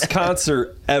first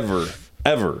concert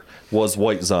ever was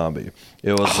White Zombie.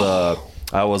 It was,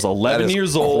 I was 11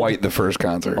 years old. Quite the first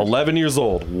concert. 11 years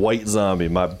old, White Zombie.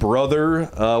 My brother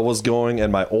was going,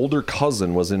 and my older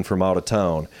cousin was in from out of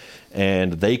town.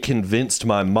 And they convinced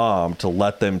my mom to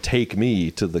let them take me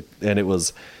to the, and it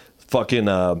was fucking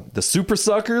the Super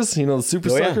Suckers. You know the Super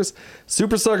Oh, yeah. Suckers?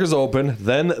 Super Suckers open,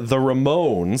 then the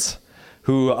Ramones.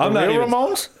 Who I'm not real even.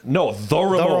 Ramones? No, the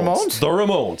Ramones. Ramones? The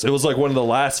Ramones. It was like one of the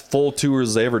last full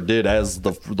tours they ever did as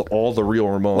all the real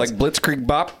Ramones. Like Blitzkrieg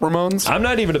Bop Ramones? I'm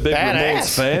not even a big Badass.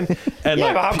 Ramones fan. And Yeah,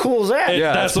 like, but how cool is that?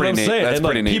 Yeah, that's that's what I'm pretty neat. saying. That's and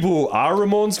like pretty neat. people who are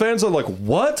Ramones fans are like,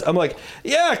 "What?" I'm like,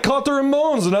 "Yeah, I caught the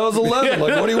Ramones when I was 11.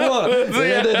 Like, what do you want?" And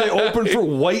then they opened for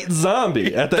White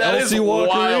Zombie at the That LC is Walker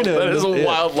wild. Arena. That is a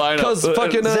wild lineup. Because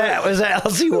fucking Was that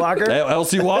L.C. Walker?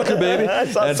 LC Walker, baby. I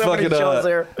saw so many shows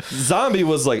there. Zombie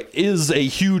is a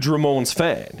huge Ramones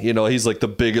fan. You know, he's like the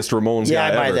biggest Ramones Yeah,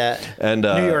 guy I buy ever. that. And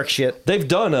New York shit. They've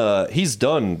done he's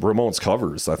done Ramones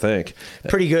covers, I think.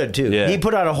 Pretty good, too. Yeah. He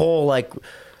put out a whole, like,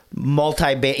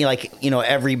 multi-band, like, you know,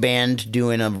 every band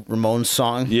doing a Ramones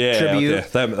song Yeah, tribute. okay.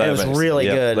 That And it was makes- really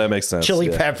yeah, good. that makes sense, Chili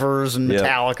yeah. Peppers and Yeah.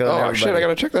 Metallica. Oh, and shit, I everybody.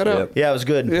 gotta check that out. Yeah, it was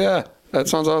good. Yeah, that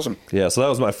sounds awesome. Yeah, so that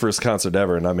was my first concert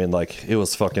ever, and I mean, like, it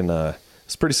was fucking,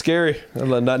 it's pretty scary.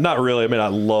 Not really. I mean, I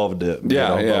loved it.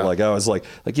 Yeah, yeah. But like, I was like,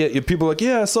 yeah, people were like,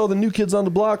 yeah, I saw the New Kids on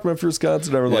the Block my first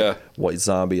concert ever. Yeah. Like, White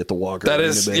Zombie at the Walker. That Arena,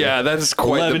 is, baby. yeah, that is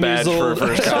quite the 11 badge years for a old.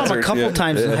 first I saw concert. him a couple Yeah.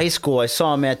 times in high school. I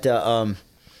saw him at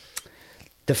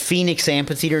the Phoenix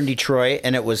Amphitheater in Detroit,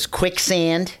 and it was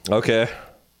Quicksand, Okay.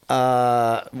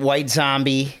 White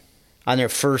Zombie on their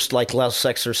first like Los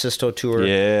Exorcisto tour.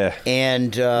 Yeah.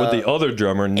 and With the other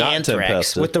drummer, not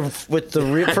Anthrax Tempesta. with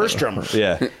the first drummer.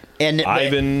 Yeah. and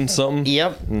Ivan something.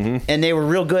 Yep. And they were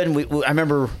real good. And I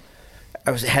remember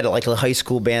had like a high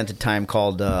school band at the time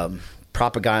called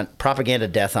Propaganda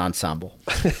Death Ensemble.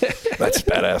 That's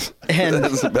badass. And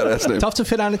That's a badass name. Tough to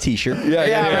fit on a T-shirt.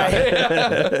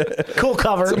 Right. Cool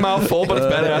cover. It's a mouthful, but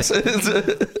it's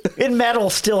badass. In metal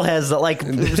still has like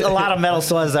a lot of metal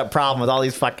still has that problem with all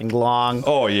these fucking long.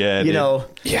 Oh yeah, you dude. know,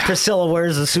 Yeah. Priscilla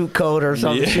wears a suit coat or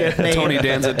some shit. Name. Tony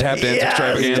Danza, Tap Dance Yes,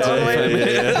 Extravaganza.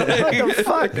 totally. What the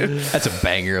fuck? That's a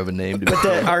banger of a name. To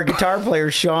But our guitar player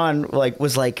Sean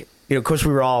was like, of course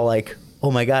we were all like,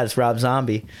 oh my God, it's Rob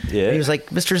Zombie. Yeah. And he was like,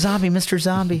 Mr. Zombie, Mr.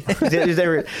 Zombie. They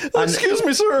were Excuse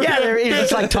me, sir. Yeah, he was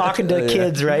just like talking to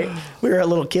kids, right? We were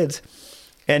little kids.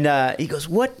 And he goes,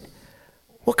 what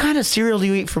kind of cereal do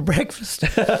you eat for breakfast?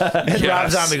 And Rob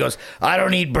Zombie goes, I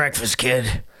don't eat breakfast,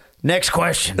 kid. Next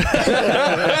question.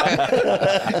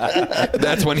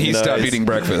 That's when he stopped eating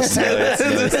breakfast.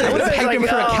 I would have pegged him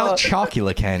for a Count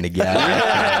Chocula kind of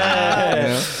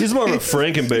guy. He's more of a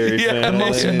Frankenberry fan. The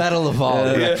most metal of all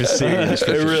the breakfast cereals.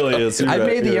 It really is. You're I've right,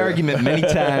 made the you're right. argument many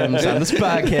times on this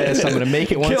podcast. I'm going to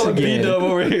make it once Killing again. B-Dub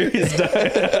over here. He's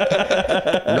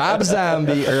dying. Rob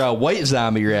Zombie, or White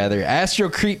Zombie rather, Astro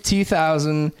Creep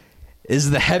 2000 is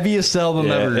the heaviest album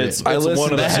Yeah, ever. it's I listened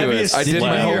one of to the it. heaviest. I did Did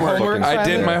my you do your homework. I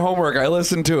did finally? my homework. I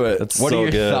listened to it. It's What so are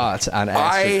your good. thoughts on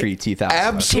Astro Creep 2000?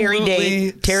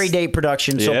 absolutely Terry Date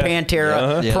production. So Yeah. Pantera,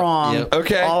 Uh-huh. Prom, Yep.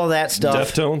 Okay. all of that stuff.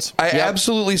 Deftones. I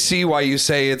absolutely see why you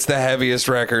say it's the heaviest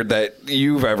record that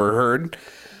you've ever heard.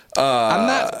 I'm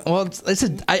not. Well,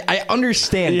 I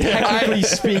understand. Technically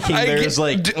speaking, I there's get-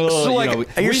 like, so like,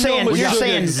 You're saying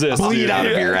bleed out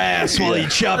of your ass while you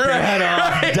chop your head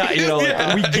off. You know,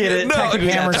 like, we get it. No, Technically,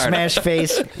 Hammer that's hard. smash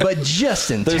face. But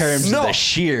just in terms of the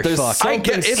sheer there's fuck.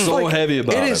 something so heavy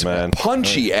about it. it, Is man.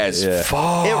 punchy as Yeah.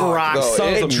 fuck. It rocks. though.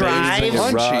 Sounds It amazing. Drives. It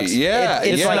punchy. rocks. Yeah, It's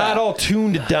It's yeah. not all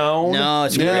tuned down. No,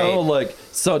 it's you great. know, like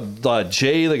so.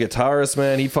 Jay, the guitarist,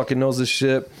 man, he fucking knows his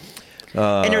shit.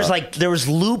 And there was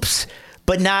loops,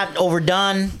 but not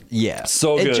overdone. Yeah,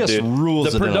 So it good, just dude.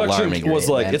 rules. The at an production alarming was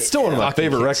rate, like man. it's still one of my fucking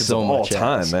favorite kicks records so of all much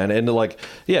time, ass. man. And like,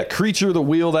 yeah, Creature, the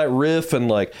Wheel, that riff, and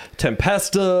like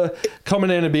Tempesta coming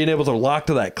in and being able to lock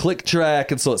to that click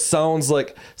track, and so it sounds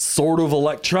like sort of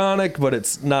electronic, but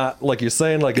it's not like you're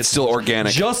saying. Like it's still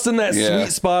organic. just in that Yeah.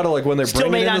 sweet spot of like when they're Still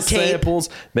bringing made in on the tape. samples,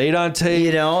 made on tape.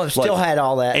 You know, still had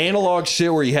all that. analog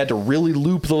shit where you had to really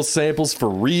loop those samples for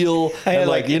real. And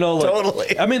like, you know, like,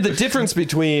 totally. I mean, the difference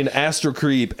between Astro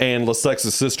Creep and La Sexy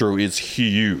Sistro is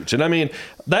huge. And I mean,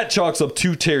 that chalks up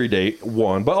to Terry Date,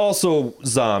 one, but also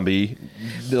Zombie,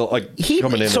 like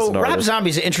coming in as an Rob artist.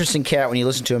 Zombie's an interesting cat when you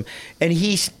listen to him, and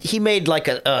he made like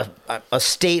a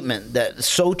statement that's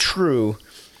so true,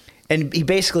 and he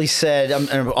basically said,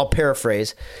 I'll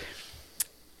paraphrase,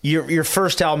 your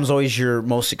first album is always your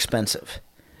most expensive.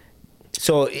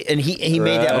 So, and he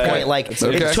made that point, like, That's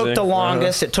it interesting. took the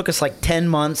longest. It took us like 10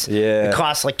 months. Yeah. It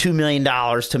cost like $2 million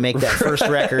to make that first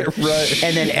record. Right.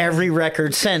 And then every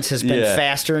record since has been Yeah.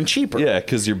 faster and cheaper. Yeah,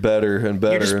 because you're better and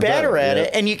better. You're just and better at yeah.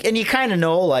 it. And you kind of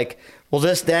know, like, well,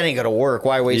 that ain't going to work.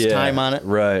 Why waste Yeah, time on it?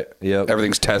 Right. Yep.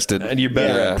 Everything's tested. And you're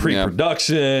better Yeah, at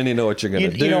pre-production. You know what you're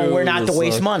going to do. You know where not to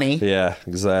waste So- money. Yeah,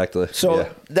 exactly. So yeah.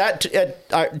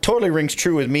 that totally rings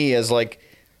true with me as like,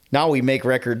 now we make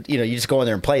record, you just go in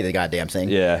there and play the goddamn thing.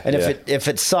 Yeah, And yeah. if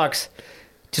it sucks,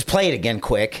 just play it again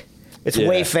quick. It's Yeah.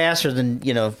 way faster than,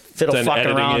 fiddle Than fucking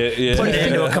editing around, it, yeah. putting it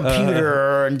into a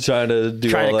computer and Trying to do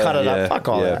trying all to cut that, it yeah, up. Fuck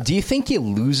all yeah. that. Do you think you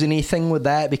lose anything with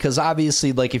that? Because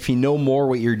obviously, like, if you know more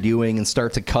what you're doing and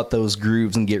start to cut those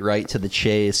grooves and get right to the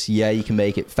chase, yeah, you can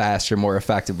make it faster, more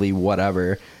effectively,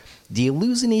 whatever. Do you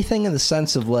lose anything in the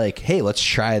sense of like, hey, let's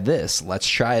try this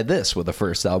with the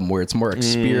first album where it's more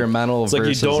experimental? It's like you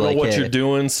versus don't know like, what hey, you're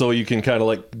doing, so you can kind of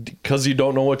like, because you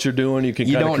don't know what you're doing, you can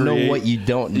You kind of don't know create. what you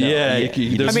don't know. Yeah, Yeah,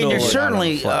 you there's I mean, no, there's like,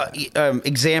 certainly on the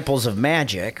examples of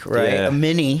magic, right? Yeah. A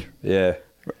mini yeah.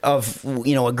 of,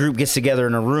 a group gets together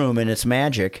in a room and it's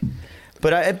magic.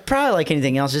 But probably like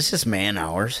anything else, it's just man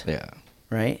hours. Yeah.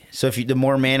 Right? So the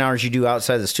more man hours you do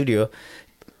outside the studio,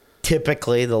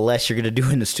 typically the less you're going to do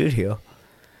in the studio.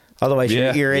 Otherwise,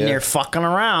 Yeah, you're in yeah. there fucking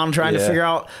around trying to Yeah. figure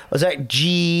out, was that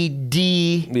G,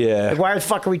 D? Yeah. Like, why the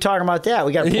fuck are we talking about that?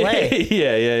 We got to play.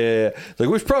 yeah. Like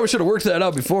we probably should have worked that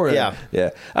out before. Yeah. yeah.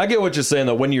 I get what you're saying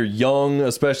though. When you're young,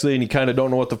 especially, and you kind of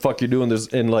don't know what the fuck you're doing,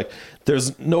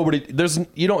 there's nobody.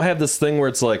 You don't have this thing where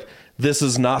it's like, this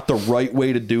is not the right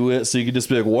way to do it. So you can just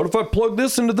be like, what if I plug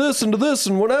this into this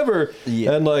and whatever?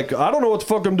 Yeah. And like, I don't know what the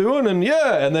fuck I'm doing. And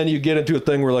yeah. And then you get into a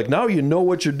thing where like, now you know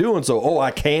what you're doing. So,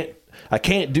 I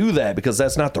can't do that because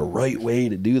that's not the right way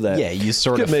to do that. Yeah, you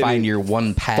sort could of maybe find your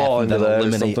one path fall and into then that or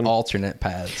eliminate something. alternate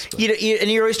paths. But-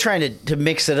 And you're always trying to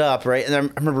mix it up, right? And I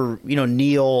remember,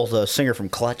 Neil, the singer from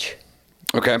Clutch,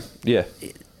 Okay. Yeah.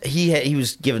 he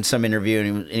was giving some interview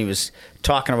and he was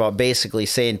talking about basically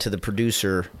saying to the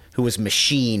producer who was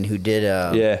Machine, who did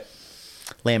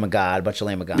Lamb of God, a bunch of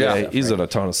Lamb of God. Yeah, stuff, he's right? done a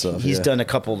ton of stuff. He's yeah. done a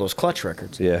couple of those Clutch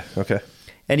records. Yeah. Okay.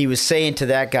 And he was saying to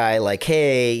that guy, like,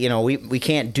 hey, you know, we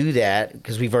can't do that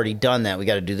because we've already done that. We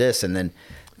got to do this. And then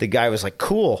the guy was like,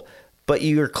 cool, but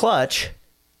you're Clutch,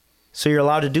 so you're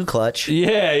allowed to do Clutch.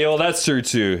 Yeah, yo, that's true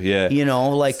too. Yeah. You know,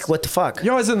 like, what the fuck?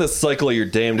 You're always in this cycle of you're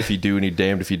damned if you do and you're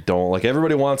damned if you don't. Like,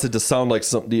 everybody wants it to sound like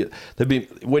something.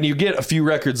 When you get a few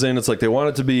records in, it's like they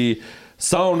want it to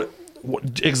sound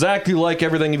exactly like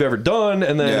everything you've ever done,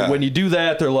 and then when you do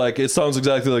that, they're like, it sounds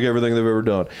exactly like everything they've ever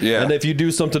done. Yeah. And if you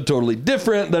do something totally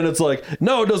different, then it's like,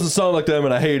 no, it doesn't sound like them,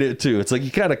 and I hate it too. It's like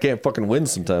you kind of can't fucking win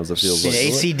sometimes. It feels like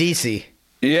AC/DC.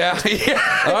 Yeah.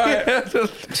 all right,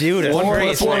 Judas. One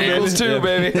Great, plus one man. equals two,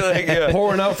 baby. Like, yeah.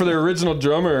 pouring out for the original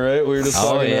drummer, right? We were just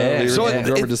talking about the So original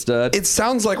drummer just died. it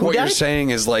sounds like what you're died?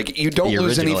 saying is like you don't The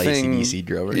lose original anything. AC/DC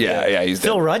drummer. Yeah, he's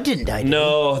Phil dead. Rudd didn't die. did he?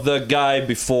 No, the guy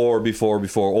before old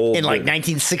In like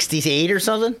 1968 or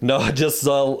something? No, just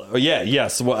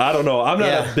yes. Well, I don't know. I'm not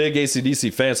Yeah. a big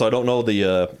AC/DC fan, so I don't know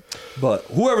but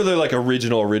whoever the like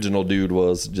original dude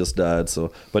was just died.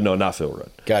 So, but no, not Phil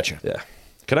Rudd. Gotcha. Yeah.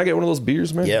 Can I get one of those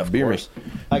beers, man? Yeah, of beer course.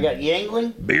 I got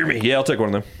Yangling. Beer me. Yeah, I'll take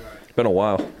one of them. It's been a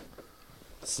while.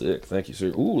 Sick. Thank you, sir.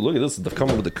 Ooh, look at this. They're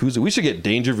coming with the koozie. We should get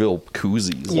Dangerville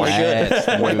koozies.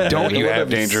 Why don't you have That'd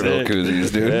be Dangerville sick.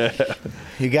 koozies, dude? Yeah.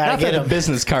 You gotta Not get that the them.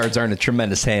 business cards aren't a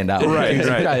tremendous handout. Right, You're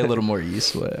right. probably a little more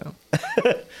useful. I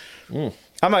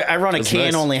run a That's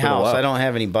can-only nice. Been a house. while. I don't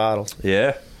have any bottles.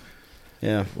 Yeah.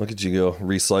 Yeah. Look at you go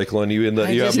recycling. You in the I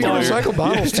you just have don't Meyer. recycle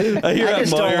bottles, too. I hear I that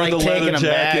just don't Meyer in like the taking leather them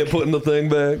jacket, back. putting the thing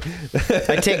back.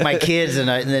 I take my kids and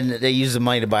then they use the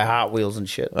money to buy Hot Wheels and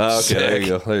shit. Okay, Sick. there you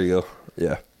go. There you go.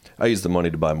 Yeah. I use the money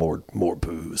to buy more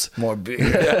booze. More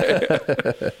beer.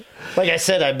 Like I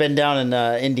said, I've been down in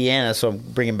Indiana, so I'm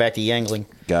bringing back the Yangling.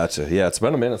 Gotcha. Yeah, it's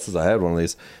been a minute since I had one of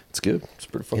these. It's good. It's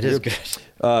pretty fucking It is good.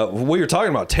 good. We were talking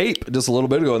about tape just a little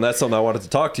bit ago, and that's something I wanted to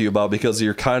talk to you about because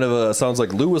you're kind of a, sounds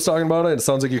like Lou was talking about it, and it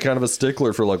sounds like you're kind of a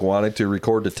stickler for like wanting to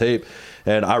record the tape.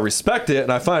 And I respect it,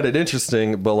 and I find it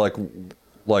interesting, but like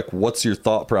what's your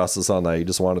thought process on that? You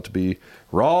just want it to be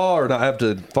raw or not have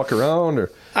to fuck around? Or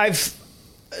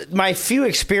My few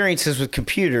experiences with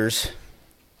computers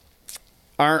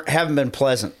haven't been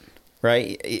pleasant,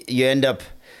 right? You end up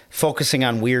focusing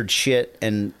on weird shit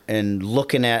and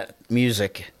looking at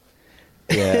music.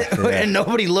 Yeah. And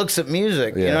nobody looks at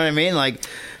music. You Yeah. know what I mean? Like,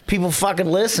 people fucking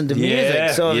listen to music.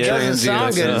 So if it yeah. doesn't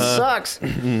sound good, Uh-huh. it sucks.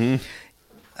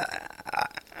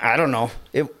 I don't know.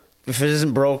 If it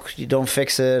isn't broke, you don't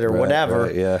fix it or Right, whatever.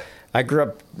 right, yeah. I grew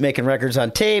up making records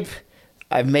on tape.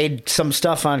 I've made some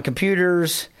stuff on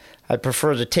computers. I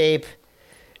prefer the tape.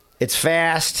 It's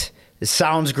fast. It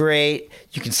sounds great.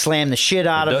 You can slam the shit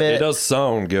out of it. It does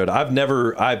sound good. I've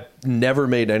never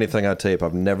made anything on tape.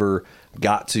 I've never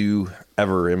got to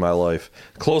ever in my life.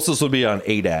 Closest would be on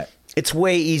ADAT. It's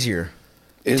way easier.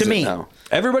 Is to it me. now?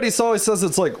 Everybody always says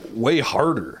it's like way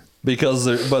harder because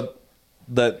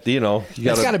that you know you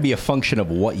It's got gotta to be a function of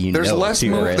what you There's know. less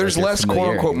too, right? there's Like your less quote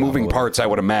unquote familiarity moving level. parts, I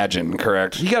would imagine,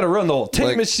 correct? you got to run the whole tape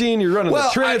Like- machine. You're running the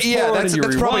transport. that's, and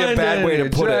you're that's probably a bad rewinding, way to you're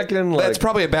put tracking, it. like- That's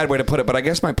probably a bad way to put it. But I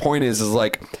guess my point is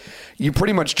like you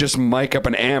pretty much just mic up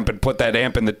an amp and put that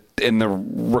amp in the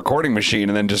recording machine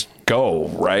and then just go,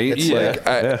 right? It's like,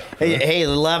 yeah. Hey,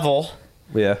 level,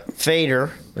 Yeah.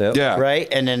 fader, Yep. Yeah. right?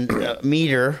 And then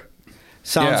meter.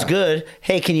 Sounds Yeah. good.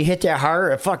 Hey, can you hit that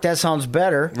harder? Fuck, that sounds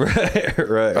better.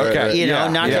 Right. Okay. You know,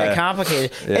 Yeah, not yeah. that complicated.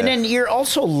 Yeah. And then you're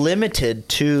also limited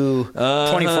to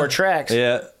 24 tracks.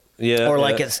 Yeah. Yeah. Or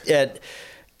like yeah. it's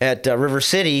at River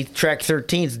City, track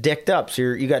 13's dicked up. So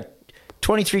you got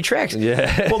 23 tracks.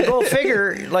 Yeah. Well, go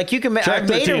figure. Like you can I Track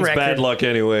made a 13's record. bad luck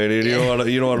anyway, dude. You don't want to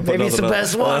put Maybe it's the nothing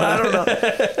best up. one. I don't know.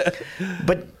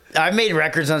 But I made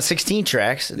records on 16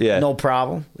 tracks. Yeah. No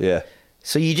problem. Yeah.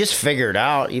 So you just figure it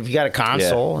out. If you got a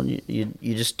console, and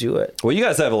you just do it. Well, you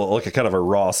guys have like a kind of a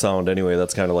raw sound anyway.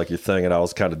 That's kind of like your thing, and I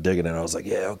was kind of digging it. I was like,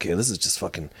 yeah, okay, this is just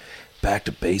fucking back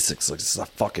to basics. Like this is a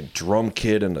fucking drum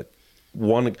kit and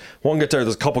one guitar.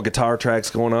 There's a couple guitar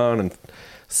tracks going on and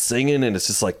singing, and it's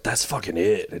just like that's fucking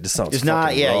it. It just sounds It's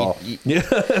fucking not. Yeah.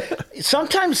 raw.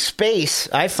 Sometimes space.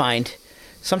 I find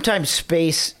sometimes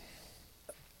space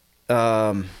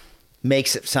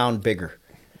makes it sound bigger.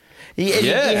 You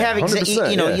have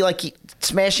 100%, you know, yeah.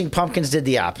 Smashing Pumpkins did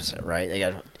the opposite, right? They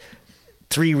got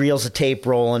 3 reels of tape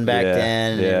rolling back Yeah,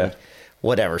 then, yeah. and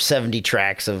whatever, 70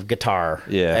 tracks of guitar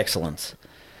Yeah. excellence.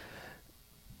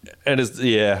 And it's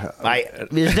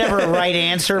There's never a right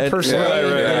answer per se.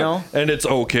 You know. And it's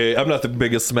okay. I'm not the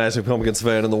biggest Smashing Pumpkins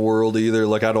fan in the world either.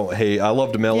 Like I don't hate. I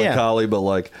loved Melancholy, but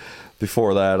like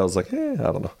before that, I was like, I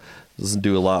don't know. Doesn't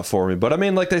do a lot for me. But I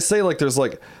mean, like they say, like there's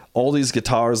like all these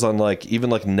guitars on like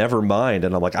even like Nevermind,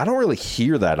 and I'm like, I don't really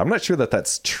hear that. I'm not sure that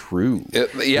that's true. I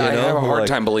have a hard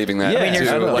time believing that. I mean,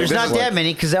 there's not that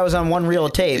many because that was on one reel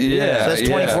of tape. Yeah, so that's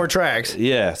 24 tracks.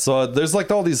 Yeah, so there's like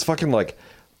all these fucking like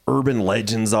urban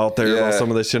legends out there about some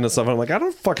of this shit and stuff. I'm like, I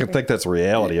don't fucking think that's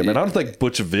reality. I mean, I don't think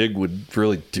Butch Vig would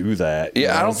really do that.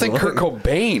 Yeah, I don't think Kurt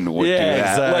Cobain would do that.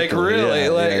 Exactly. Like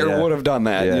really, or would have done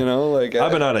that. Yeah. You know, like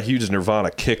I've been on a huge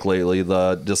Nirvana kick lately.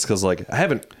 Just because like I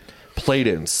haven't played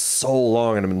it in so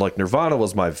long, and I mean, like Nirvana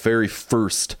was my very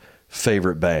first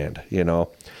favorite band. You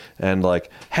know. And like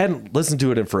hadn't listened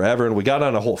to it in forever, and we got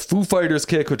on a whole Foo Fighters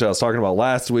kick, which I was talking about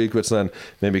last week, which then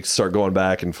made me start going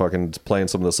back and fucking playing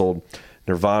some of this old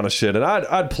Nirvana shit. And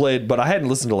I'd played, but I hadn't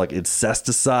listened to like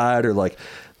Incesticide or like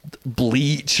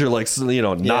Bleach or like, you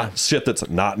know, not shit that's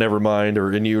not Nevermind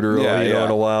or In Utero,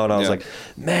 in a while. And I was like,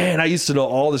 man, I used to know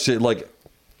all this shit. Like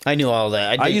I knew all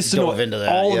that. I used to know into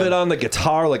that, all of it on the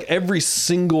guitar, like every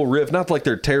single riff. Not like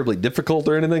they're terribly difficult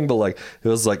or anything, but like it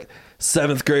was like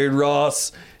 7th grade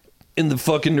Ross in the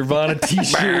fucking Nirvana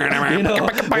t-shirt, you know,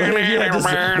 just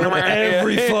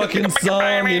every fucking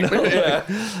song, you know,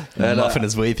 and muffing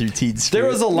his way through Teed Street. There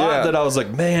was a lot that I was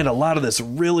like, man, a lot of this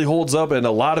really holds up, and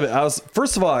a lot of it,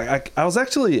 first of all, I was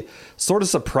actually sort of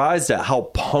surprised at how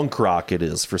punk rock it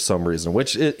is for some reason,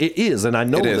 which it is, and I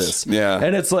know this,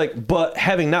 and it's like, but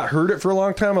having not heard it for a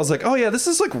long time, I was like, oh yeah, this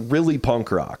is like really punk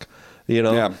rock, you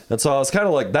know, and so I was kind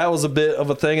of like, that was a bit of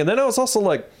a thing, and then I was also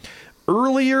like, a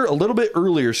little bit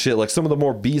earlier shit, like some of the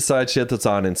more B-side shit that's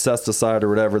on Incesticide or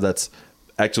whatever, that's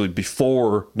actually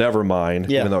before Nevermind,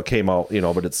 even though it came out, you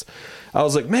know, but I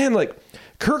was like, man, like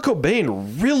Kurt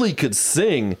Cobain really could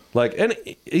sing, like, and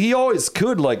he always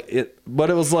could, like it, but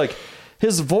it was like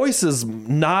his voice is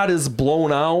not as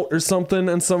blown out or something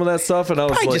and some of that stuff, and I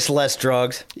was probably like, just less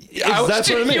drugs. That's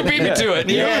what I mean. You beat me to it.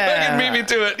 Yeah. You beat me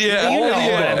to it. Yeah. You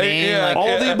know what I mean. Like,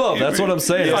 all the above. That's what I'm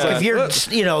saying. Like if you're,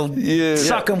 you know,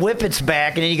 sucking Whippets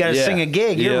back and then you got to sing a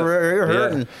gig, you're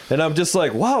hurting. And I'm just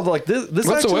like, wow, like this What's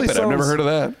actually a Whippet? sounds... I've never heard of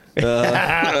that.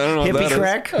 I don't know. Hippie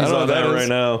crack? He's on that right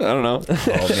now. I don't know.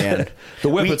 Oh man, the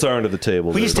Whippets are under the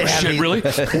table. We used to have really. I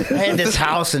had this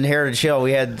house in Heritage Hill.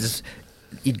 We had this.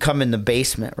 You'd come in the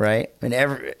basement, right? And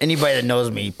anybody that knows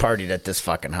me partied at this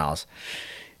fucking house.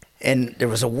 And there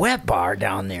was a wet bar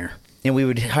down there. And we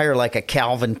would hire like a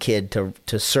Calvin kid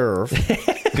to serve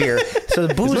beer. So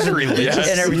the booze and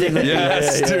everything would be.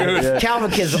 Dude. Calvin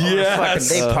kids, fucking,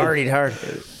 they partied hard.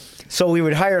 So we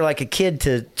would hire like a kid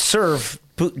to serve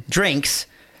drinks.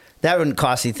 That wouldn't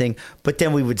cost anything. But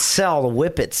then we would sell the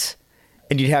Whippets.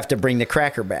 And you'd have to bring the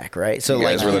cracker back, right? So you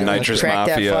guys were the Nitrous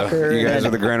Mafia. You guys were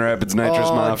the Grand Rapids Nitrous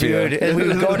Mafia. Dude. And we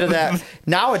would go to that.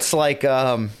 Now it's like,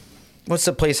 what's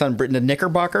the place on Britain? The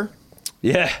Knickerbocker?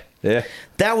 Yeah.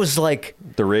 That was like...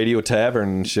 The Radio Tavern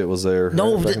and shit was there.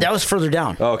 No, that was further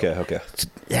down. Oh, okay.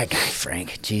 That guy,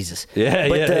 Frank. Jesus.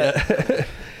 Yeah.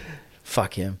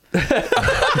 Fuck him.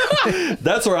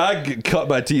 That's where I cut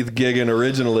my teeth gigging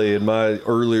originally in my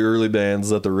early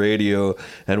bands at the radio,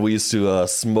 and we used to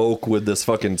smoke with this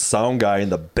fucking sound guy in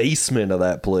the basement of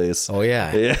that place. Oh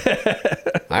yeah.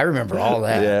 I remember all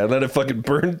that. Yeah, and then it fucking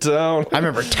burned down. I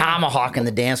remember tomahawking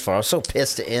the dance floor. I was so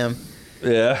pissed at him.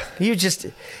 Yeah. You just,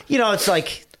 it's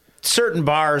like certain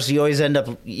bars, you always end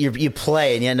up, you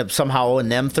play and you end up somehow owing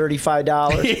them $35.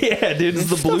 Yeah, dude, it's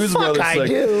the Blues Brothers thing.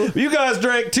 Do. You guys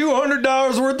drank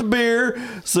 $200 worth of beer,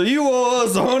 so you owe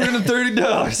us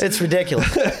 $130. It's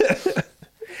ridiculous.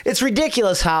 It's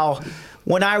ridiculous how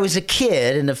when I was a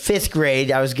kid in the 5th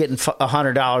grade, I was getting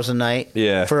 $100 a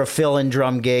night for a fill-in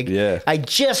drum gig. Yeah. I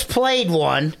just played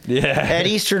one at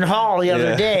Eastern Hall the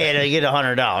other day, and I get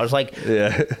 $100. Like,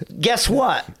 guess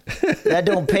what? That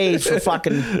don't pay for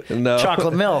fucking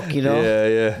chocolate milk,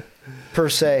 Yeah. Per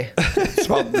se. It's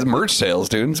about the merch sales,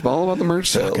 dude. It's all about the merch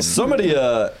sales. Somebody,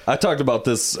 I talked about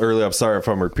this earlier. I'm sorry if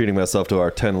I'm repeating myself to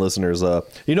our 10 listeners.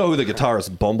 You know who the guitarist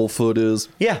Bumblefoot is?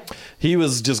 Yeah. He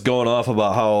was just going off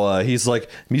about how he's like,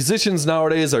 musicians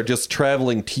nowadays are just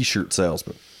traveling T-shirt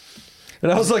salesmen.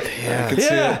 And I was like, I can see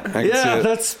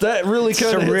it. That really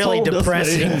kind of really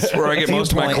depressing. That's where I get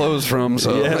most of my clothes from.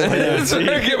 So that's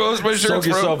where I get most of my shirts Soak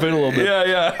yourself from. in a little bit.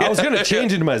 Yeah. I was gonna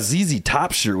change into my ZZ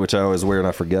Top shirt, which I always wear and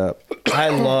I forgot. I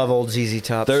love old ZZ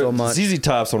Top so much. ZZ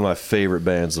Top's one of my favorite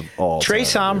bands of all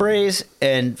Tres time. Hombres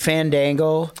and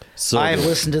Fandango. So I've good.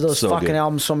 listened to those So fucking good.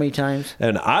 albums so many times.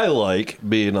 And I like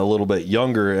being a little bit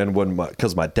younger, and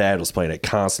because my dad was playing it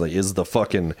constantly, is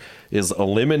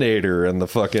Eliminator and the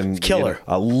fucking Killer.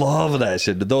 I love that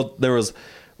shit. There was,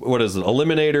 what is it?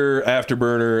 Eliminator,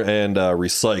 Afterburner, and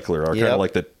Recycler are kind Yep. of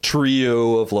like the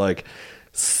trio of like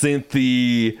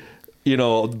synthy,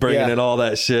 bringing in all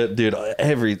that shit, dude. I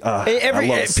love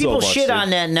it so People much, shit dude. on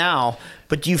that now,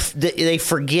 but they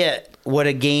forget what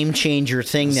a game changer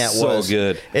thing that So was.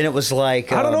 good. And it was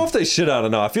like I don't know if they shit on it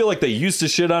now. I feel like they used to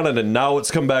shit on it, and now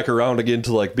it's come back around again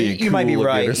to like being. you cool might be again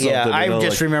right. Or something, Yeah, I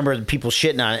just like, remember people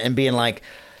shitting on it and being like,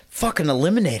 "Fucking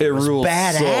Eliminator it was rules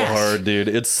badass." so hard, dude.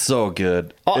 It's so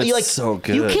good. It's so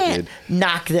good. You can't dude.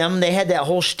 knock them. They had that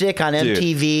whole shtick on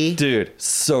MTV. Dude,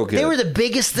 so good. They were the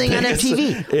biggest thing on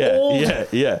MTV. Yeah, Old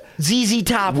yeah. ZZ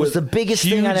Top was With the biggest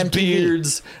thing on huge MTV.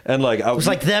 beards and like It was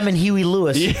like them and Huey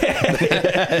Lewis.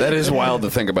 That is wild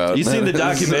to think about. You seen the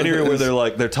documentary where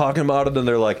they're talking about it, and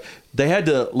they're like, they had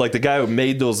to, like, the guy who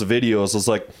made those videos was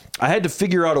like, I had to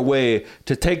figure out a way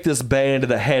to take this band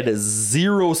that had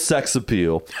zero sex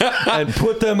appeal and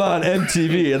put them on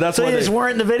MTV, and that's So why they they just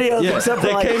weren't in the videos. Yeah, except for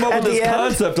they like, came up at with the this end.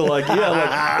 concept of like,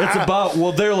 it's about,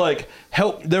 well, they're like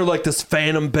they're like this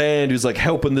phantom band who's like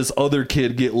helping this other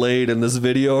kid get laid in this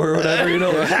video or whatever,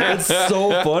 It's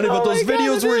so funny, but Oh those my God,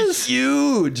 videos it were is.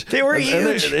 huge. They were And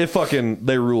huge.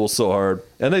 they rule so hard,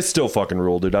 and they still fucking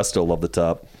rule, dude. I still love the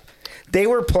Top. They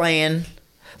were playing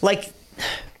like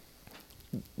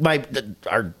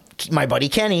my buddy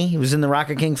Kenny, who was in the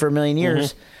Rocket King for a million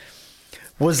years,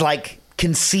 was like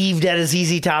conceived at a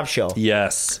ZZ Top show.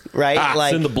 Yes, Right?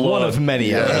 it's in the blood. One of many.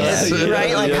 Yes.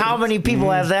 Right? Like how many people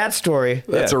have that story?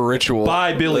 That's a ritual.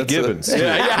 by Billy That's a- Gibbons.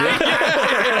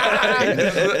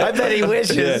 I bet he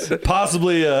wishes. Yeah,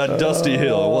 possibly Dusty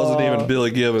Hill. It wasn't even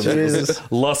Billy Gibbons. It was Jesus.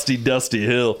 Lusty Dusty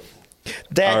Hill.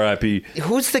 That R.I.P.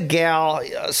 Who's the gal?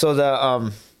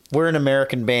 So we're an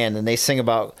American band, and they sing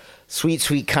about Sweet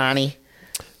Sweet Connie.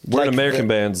 We're Like an American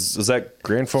the- bands. Is that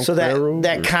Grand Funk So Railroad,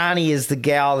 that or- Connie is the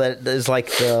gal that is like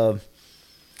the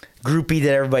groupie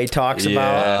that everybody talks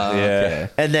about. Yeah.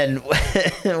 And then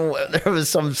there was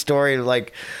some story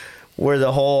like where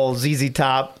the whole ZZ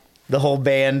Top, the whole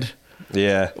band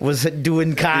Yeah. was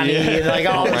doing Connie Yeah. and like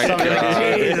all of a my sudden,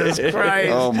 God. Jesus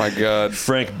Christ. Oh my God.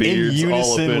 Frank In Beard's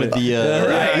all up unison in with it. the.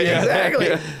 Right, exactly.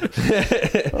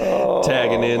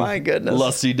 Tagging in. my goodness.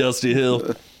 Lusty Dusty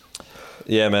Hill.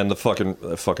 Yeah, man, the fucking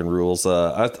rules.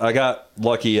 I got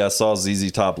lucky. I saw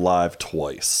ZZ Top live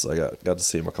twice. I got to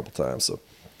see him a couple times. So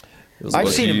it was I've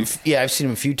lucky. seen him. Yeah, I've seen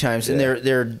him a few times, and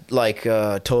they're like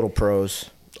total pros.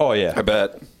 Oh yeah, I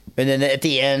bet. And then at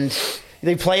the end,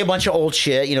 they play a bunch of old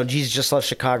shit. Jesus Just Left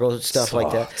Chicago, stuff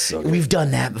like that. so good. We've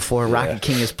done that before. Rocket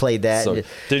King has played that. So,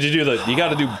 did you do the? You got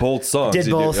to do both songs. Did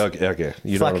You do- both. okay.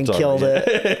 You know what I'm fucking talking killed about.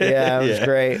 it. Yeah, it was Yeah.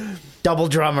 great. Double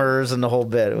drummers and the whole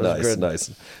bit. It was Nice, good.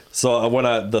 nice. So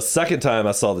the second time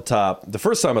I saw the Top, the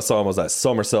first time I saw him was at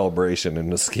Summer Celebration in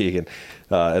Muskegon,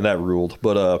 and that ruled.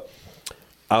 But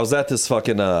I was at this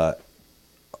fucking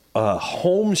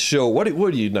home show. What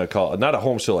do you not call it? Not a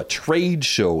home show, a trade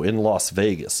show in Las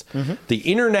Vegas. The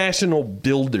International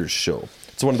Builders Show.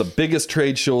 It's one of the biggest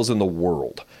trade shows in the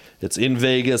world. It's in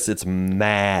Vegas. It's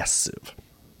massive.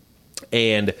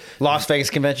 And Las Vegas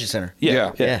Convention Center.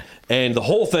 Yeah. And the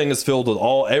whole thing is filled with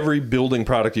every building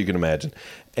product you can imagine.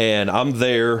 And I'm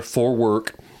there for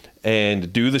work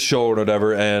and do the show or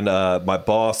whatever. And my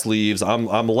boss leaves. I'm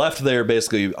left there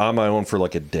basically on my own for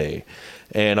like a day.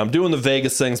 And I'm doing the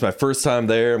Vegas things. My first time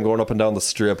there. I'm going up and down the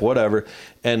strip, whatever.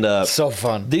 And So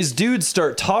fun. these dudes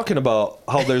start talking about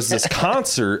how there's this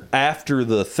concert after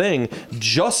the thing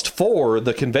just for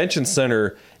the convention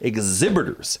center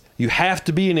exhibitors. You have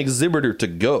to be an exhibitor to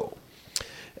go.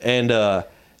 And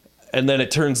then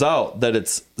it turns out that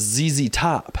it's ZZ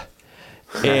Top.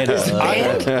 And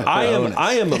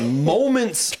I am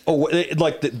moments away.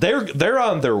 Like they're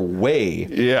on their way.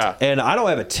 Yeah. And I don't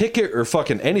have a ticket or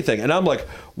fucking anything. And I'm like,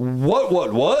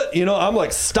 what? I'm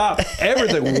like, stop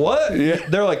everything. What?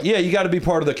 They're like, yeah, you got to be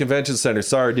part of the convention center.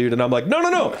 Sorry, dude. And I'm like, no.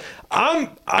 I'm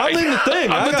in the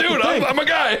thing. I'm I the got dude. thing. I'm a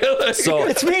guy. So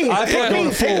It's me. I Pick fucking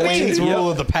me. Pick me. Wayne's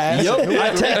rule of the past. Yep.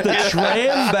 I take the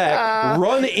tram back,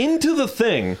 run into the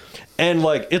thing, and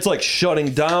like it's like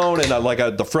shutting down. And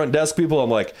the front desk people, I'm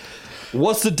like,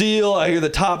 "What's the deal?" I hear the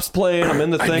Tops playing. I'm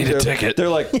in the thing. need a ticket. They're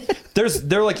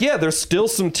like, yeah, there's still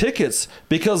some tickets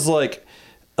because like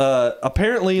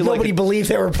apparently Nobody like believed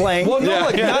they were playing. well, no,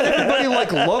 like not everybody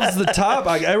like loves the Top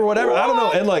or whatever. I don't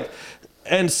know. And like,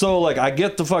 and so like I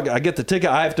get the ticket.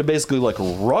 I have to basically like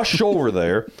rush over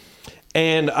there.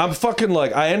 And I'm fucking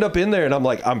like, I end up in there and I'm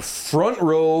like, I'm front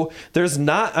row. There's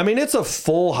not, I mean, it's a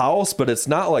full house, but it's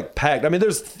not like packed. I mean,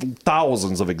 there's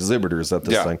thousands of exhibitors at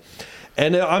this thing.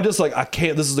 And I'm just like, I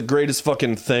can't, this is the greatest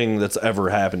fucking thing that's ever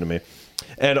happened to me.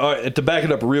 And to back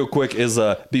it up real quick is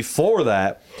before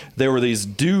that, there were these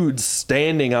dudes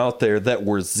standing out there that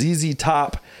were ZZ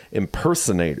Top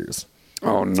impersonators.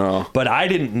 Oh no! But I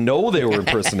didn't know they were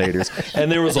impersonators,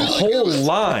 and there was a whole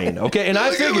line. Okay, and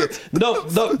I figured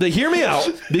hear me out,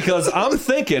 because I'm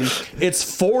thinking it's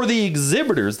for the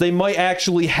exhibitors. They might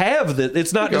actually have that.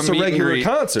 It's not just a regular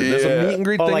concert. There's a meet and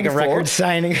greet thing like a for record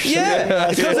signing. Or something. Yeah,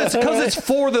 because it's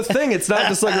for the thing. It's not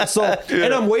just like so.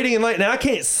 And I'm waiting in line, and I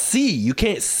can't see. You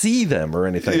can't see them or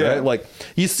anything, right? Like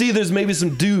you see, there's maybe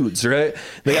some dudes, right?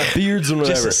 They got beards and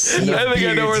whatever. I think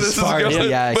I know where this is going.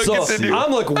 Yeah, But So continue.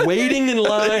 I'm like waiting in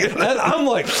line, and I'm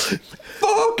like,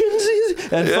 fucking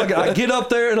Jesus. And fucking, I get up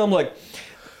there, and I'm like,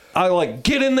 I like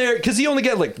get in there, because you only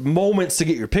get like moments to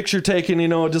get your picture taken, you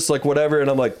know, just like whatever. And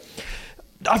I'm like,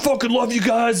 I fucking love you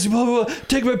guys. Blah, blah, blah.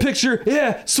 Take my picture.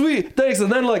 Yeah, sweet. Thanks.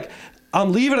 And then like,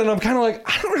 I'm leaving, and I'm kind of like,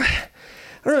 I don't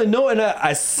really know. And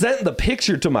I sent the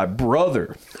picture to my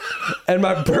brother, and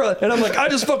my brother, and I'm like, I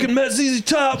just fucking met ZZ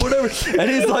Top, whatever. And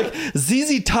he's like,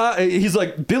 ZZ Top, he's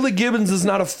like, Billy Gibbons is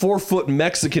not a 4-foot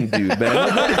Mexican dude, man.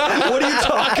 What are you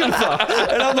talking about?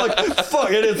 And I'm like, fuck.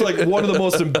 And it's like one of the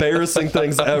most embarrassing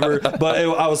things ever. But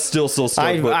I was still so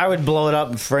stoked. I would blow it up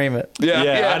and frame it.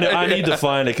 I need to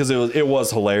find it, because it was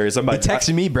hilarious. He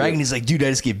texted me bragging. He's like, dude, I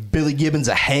just gave Billy Gibbons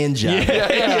a hand job.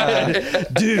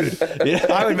 Dude. Yeah.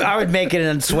 I would make it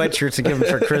in sweatshirts and give them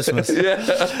for Christmas.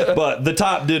 But the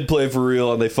Top did play for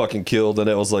real, and they fucking killed, and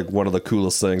it was like one of the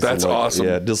coolest things. That's like, awesome.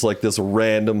 Yeah, just like this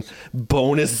random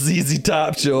bonus ZZ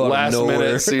Top show out Last of nowhere.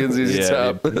 minute seeing ZZ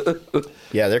Top.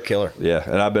 Yeah, they're killer. Yeah,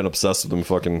 and I've been obsessed with them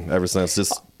fucking ever since.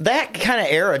 Just That kind of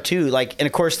era too, like, and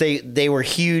of course they were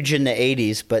huge in the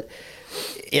 '80s, but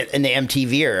in the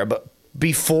MTV era. But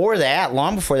before that,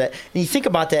 long before that, and you think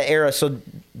about that era. So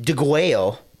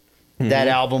DeGuello, that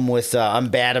album with I'm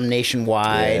Bad 'Em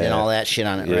Nationwide and all that shit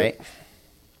on it,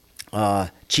 right?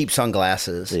 Cheap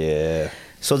Sunglasses. yeah.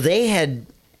 So they had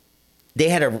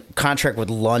a contract with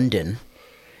London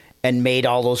and made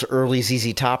all those early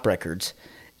ZZ Top records.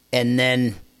 And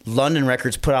then London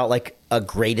Records put out like a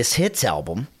greatest hits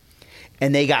album,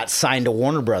 and they got signed to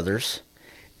Warner Brothers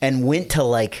and went to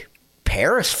like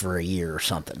Paris for a year or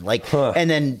something. Like, and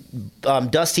then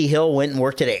Dusty Hill went and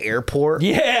worked at an airport.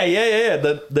 Yeah.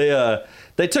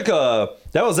 They took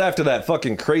that was after that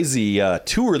fucking crazy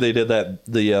tour they did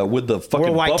with the fucking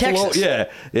Worldwide Buffalo. Texas.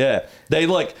 Yeah. They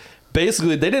like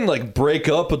basically they didn't like break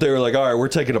up, but they were like, all right, we're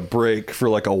taking a break for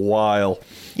like a while.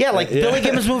 Yeah, like Billy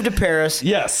Gibbons moved to Paris.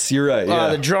 Yes, you're right. Yeah.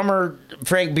 The drummer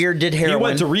Frank Beard did heroin. He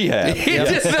went to rehab.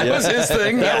 That was his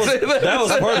thing. That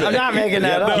was part of it. I'm not making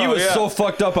that up. He was so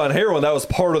fucked up on heroin. That was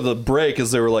part of the break,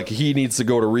 is they were like, he needs to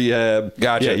go to rehab.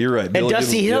 Gotcha. Yeah, you're right. And Billy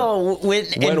Dusty Gibbons, Hill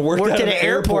went and worked at an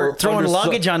airport throwing under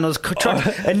luggage on those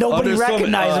trucks, and nobody under some,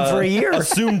 recognized him for a year.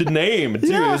 Assumed name, too.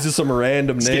 Yeah. It was just some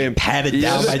random name. Patted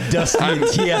down by Dusty and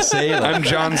TSA. I'm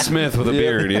John Smith with a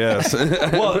beard. Yes.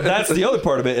 Well, that's the other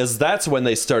part of it, is that's when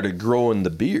they started growing the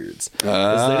beards.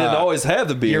 'Cause they didn't always have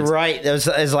the beards. You're right. It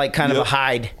was like kind of a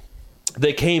hide.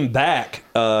 They came back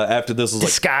after this was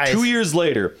like Disguise. 2 years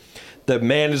later. The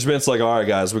management's like, all right,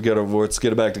 guys, let's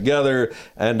get it back together.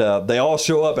 And they all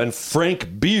show up, and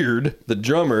Frank Beard, the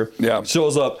drummer,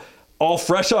 shows up all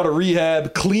fresh out of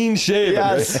rehab, clean shaven.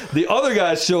 Yes. Right? The other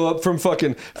guys show up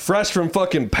fresh from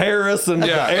fucking Paris and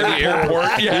the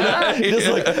airport. Yeah. Just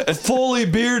like fully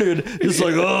bearded, just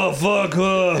like, oh fuck,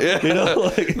 you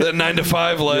know, like The 9 to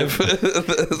 5 life.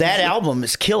 That album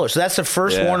is killer. So that's the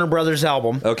first Warner Brothers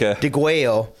album. Okay.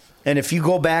 DeGuello. And if you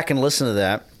go back and listen to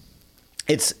that,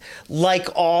 it's like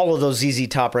all of those ZZ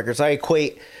Top records. I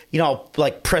equate,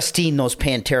 like pristine those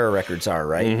Pantera records are,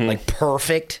 right? Mm-hmm. Like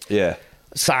perfect. Yeah.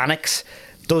 Sonics.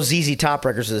 Those ZZ Top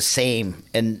records are the same,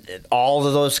 and all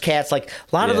of those cats, like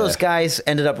a lot of those guys,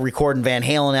 ended up recording Van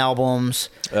Halen albums,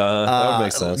 that would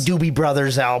make sense. Doobie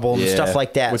Brothers albums, stuff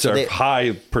like that. Which So are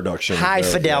high production, high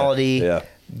fidelity, Yeah.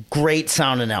 great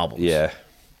sounding albums. Yeah.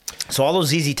 So all those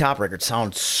ZZ Top records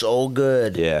sound so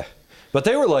good. Yeah. But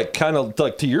they were like kind of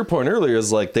like, to your point earlier,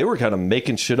 is like they were kind of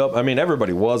making shit up. I mean,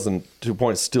 everybody was, and 2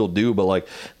 points still do, but like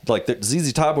the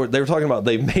ZZ Top, they were talking about,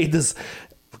 they made this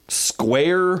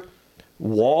square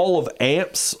wall of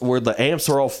amps where the amps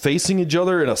are all facing each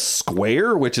other in a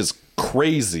square, which is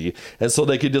crazy. And so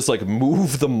they could just like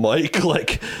move the mic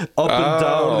like up and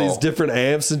down these different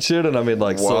amps and shit. And I mean,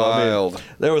 like, so I mean,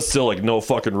 there was still like no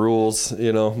fucking rules,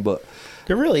 but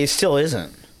There really still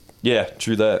isn't. yeah,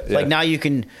 true that. Yeah. Like now you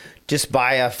can just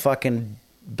buy a fucking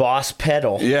Boss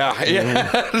pedal. Yeah.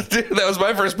 Dude, that was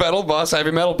my first pedal, Boss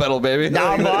heavy metal pedal, baby.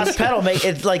 Now Boss pedal,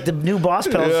 it's like the new Boss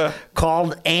pedals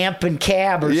called Amp and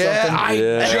Cab or something.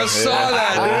 I just saw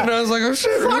that, dude, and I was like, oh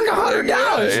shit, Fuck $100.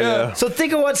 Yeah. So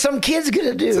think of what some kid's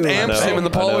gonna do. It's an amp sim in the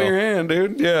palm I know. of your hand,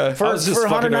 dude. Yeah. I was just for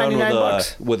fucking around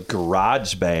 $199. with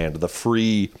GarageBand, the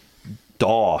free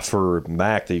DAW for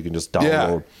Mac that you can just download.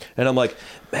 Yeah. And I'm like,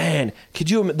 man, could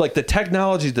you, like, the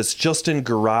technology that's just in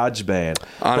GarageBand,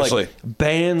 Honestly. like,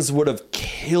 bands would have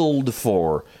killed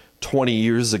for 20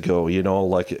 years ago, you know,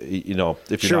 like, you know,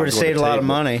 if you're Sure not would have going saved to a lot tape of it.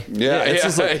 money. Yeah, it's yeah,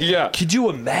 just like, yeah. Could you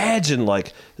imagine,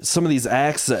 like, some of these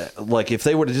access, like, if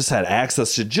they would have just had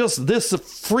access to just this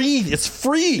free, it's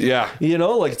free. Yeah. You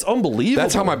know, like, it's unbelievable.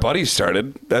 That's how my buddy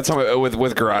started. That's how with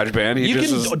GarageBand. He You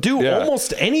just can do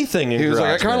almost anything in He was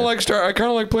like, I GarageBand. kind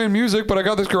of like playing music, but I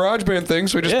got this GarageBand thing,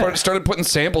 so we just started putting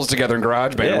samples together in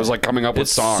GarageBand. Yeah. It was like coming up with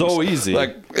It's songs. so easy.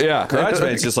 Like, yeah,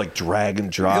 GarageBand's just like drag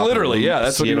and drop. Literally, yeah,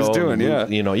 that's what he was doing, yeah.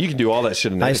 You know, you can do all that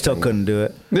shit in I still couldn't do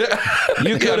it.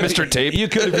 You could Mr. Tape. You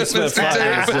could have spent Mr.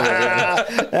 5 Tape.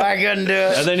 minutes. I couldn't do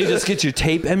it. And then you just get your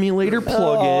tape emulator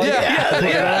plug in, put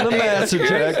it on the master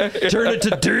track, turn it to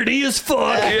dirty as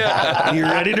fuck. Yeah. You're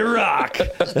ready to rock.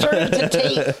 Turn it to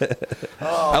tape.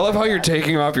 I love how you're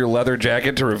taking off your leather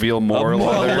jacket to reveal more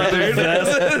leather. Leather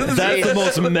vest. That's the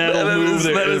most metal move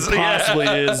that that is- it possibly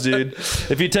is, dude.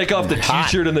 If you take off the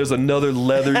t-shirt and there's another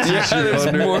leather t-shirt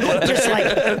under, Just like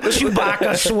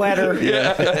Chewbacca sweater.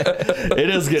 it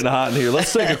is getting hot in here.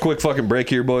 Let's take a quick fucking break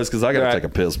here, boys, because I gotta Right. take a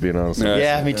piss, being honest.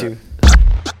 Yeah, me too.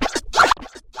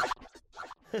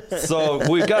 So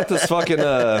we've got this fucking,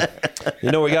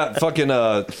 we got fucking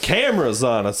cameras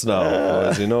on us now,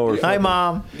 boys. You know, Hi,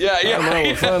 Mom. Yeah, I know,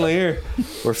 we're finally here.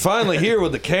 We're finally here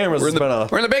with the cameras. We're It's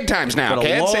in the big times now, been a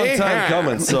kids. long See? time Yeah.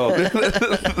 coming.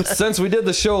 So since we did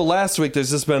the show last week,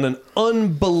 there's just been an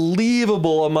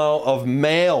unbelievable amount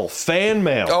of fan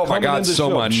mail. Oh my coming God, into the so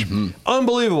show. much.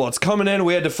 Unbelievable. It's coming in.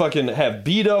 We had to fucking have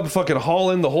B-Dub fucking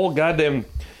haul in the whole goddamn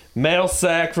mail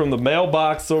sack from the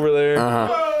mailbox over there.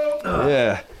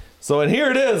 Yeah. So, and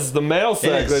here it is, the mail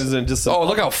sack, is. ladies and just Oh,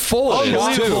 look how full it is,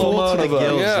 unbelievable too. amount to of the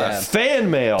gills, yeah. fan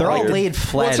mail. They're all here. laid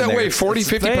flat. What's that in there. weigh? 40,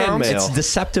 50 fan pounds? mail. It's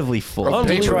deceptively full.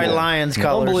 Unbelievable. Detroit Lions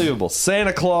colors. Unbelievable.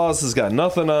 Santa Claus has got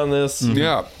nothing on this.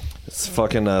 Yeah. It's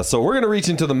fucking. So we're gonna reach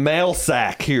into the mail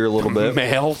sack here a little bit,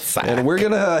 Mail sack. and we're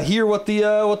gonna hear what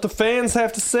the fans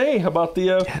have to say about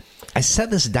the. I set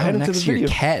this Add down it to next the to your video.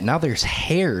 cat. Now there's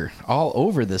hair all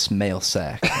over this mail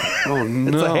sack. Oh,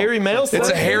 no. It's a hairy mail sack. It's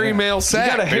a hairy mail You sack.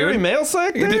 got a hairy dude. mail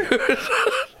sack there?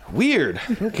 Weird.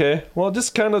 Okay. Well,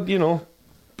 just kind of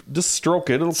just stroke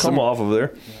it. It'll come off of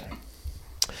there.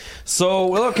 So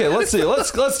well, okay. Let's see.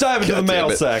 Let's dive into the God mail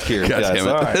damn it. sack here, God guys. damn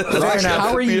it. All right. Raj,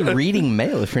 how are you reading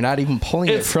mail if you're not even pulling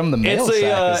it from the mail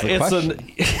sack? Is the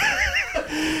question.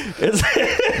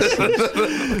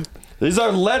 These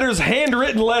are letters,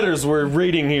 handwritten letters we're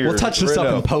reading here. We'll touch this right up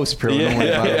now. in post, bro. Don't worry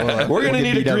about it. We're going to We'll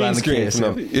need a get beat up green on the screen case.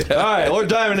 from them. All right, we're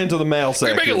diving into the mail sack.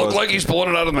 You make it here, look boys. like he's pulling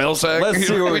it out of the mail sack. Let's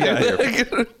see what we got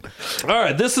here. All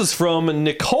right, this is from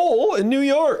Nicole in New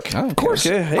York. Oh, of course.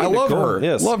 Okay, hey, I love Nicole. her.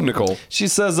 Yes. Love Nicole. She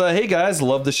says, hey guys,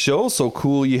 love the show. So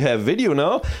cool you have video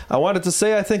now. I wanted to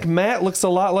say I think Matt looks a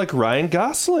lot like Ryan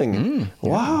Gosling.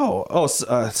 Wow. Oh,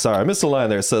 sorry. I missed a line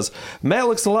there. It says, Matt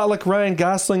looks a lot like Ryan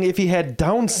Gosling if he had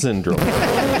Down syndrome.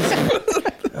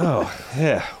 Oh,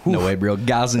 yeah. No way, bro.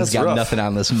 Gosling's That's got rough. nothing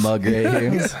on this mug right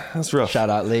here. That's rough. Shout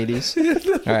out, ladies. All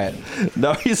right.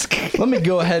 No, he's... Let me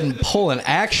go ahead and pull an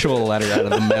actual letter out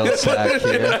of the mail sack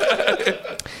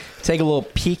here. Take a little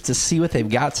peek to see what they've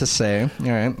got to say. All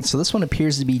right. So this one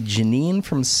appears to be Janine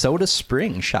from Soda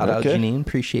Springs. Shout out, Okay. Janine.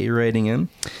 Appreciate you writing in.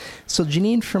 So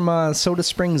Janine from Soda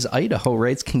Springs, Idaho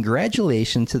writes,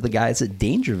 congratulations to the guys at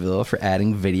Dangerville for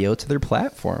adding video to their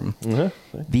platform.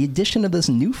 The addition of this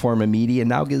new form of media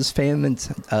now gives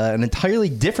fans an entirely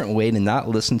different way to not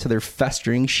listen to their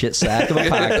festering shit sack of a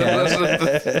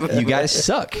podcast. You guys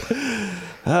suck.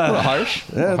 A little harsh.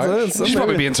 She's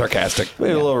probably being sarcastic.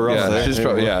 Maybe a little rough Yeah, there. she's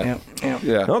probably, yeah.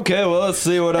 Yeah. Okay, well, let's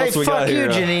see what Hey, else we fuck got you, here.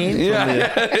 Janine.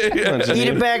 Yeah. Eat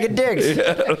a bag of dicks.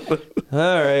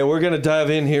 All right, we're going to dive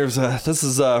in here. This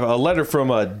is a letter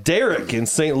from Derek in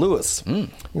St. Louis.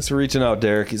 Thanks for reaching out,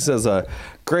 Derek. He says,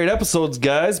 great episodes,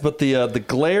 guys, but the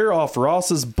glare off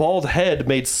Ross's bald head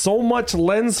made so much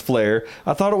lens flare,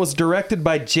 I thought it was directed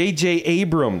by J.J.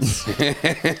 Abrams.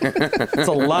 It's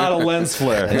a lot of lens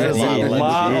flare. There's a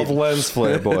lot of lens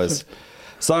flare, boys.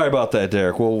 Sorry about that,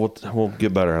 Derek. We'll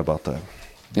get better about that.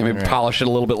 Yeah, maybe polish it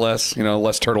a little bit less.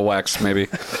 Less turtle wax, maybe.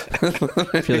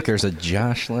 I feel like there's a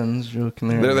Josh Lenz joke in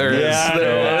there. There is.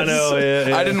 Yeah, I know.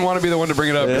 Yeah. I didn't want to be the one to bring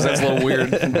it up because that's a little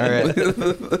weird. All right.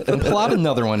 And pull out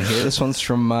another one here. This one's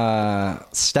from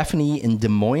Stephanie in Des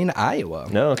Moines, Iowa.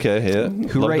 Okay, yeah.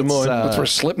 Who Love writes, Des Moines. That's where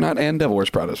Slipknot and Devil Wears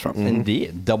Prada is from.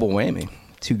 Indeed. Double whammy.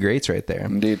 Two greats right there.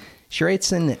 Indeed. She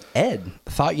writes in, Ed,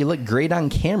 thought you looked great on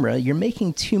camera. You're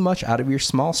making too much out of your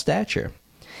small stature.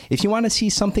 If you want to see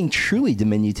something truly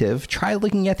diminutive, try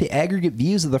looking at the aggregate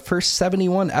views of the first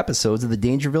 71 episodes of the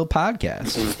Dangerville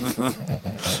podcast.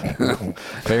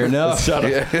 Fair enough. Shout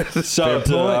out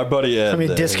to our buddy Ed. I mean,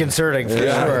 there. disconcerting for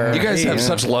sure. You guys have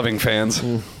such loving fans. All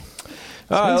right, These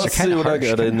are let's see kinda what I harsh,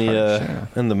 got in kinda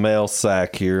the in the mail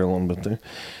sack here a little bit there.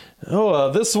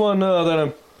 This one that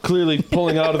I'm clearly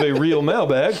pulling out of a real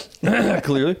mailbag.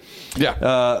 Clearly.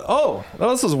 Yeah.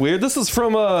 This is weird. This is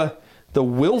from the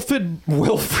Wilfred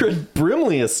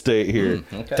Brimley estate here.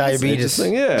 Diabetes.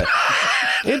 Interesting, yeah.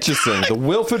 Interesting. The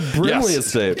Wilfred Brimley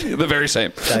estate. The very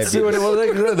same. Let's see what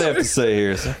they have to say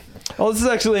here. This is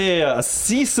actually a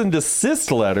cease and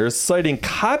desist letter citing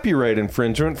copyright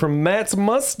infringement from Matt's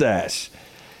mustache.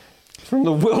 From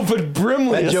the Wilfred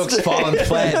Brimley That joke's estate. falling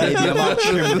flat, baby. I'm all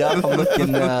trimmed up. I'm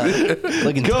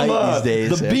looking Come tight on, these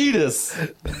days. the Beatus.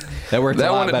 That worked a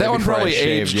lot better That one before I probably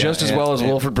shaved, aged yeah. just as well as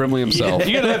Wilfred Brimley himself.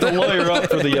 You're gonna have to lawyer up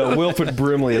for the Wilfred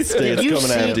Brimley estate Did you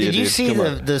coming after you. see? Did you dude. see Come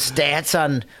on. the stats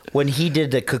on when he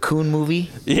did the Cocoon movie?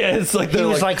 Yeah, it's like He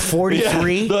was like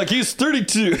 43. Yeah, like he's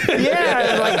 32.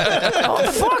 Yeah, like,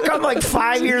 oh fuck, I'm like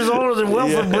 5 years older than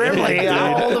Wilfred Brimley.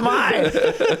 How old am I?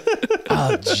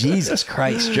 Oh, Jesus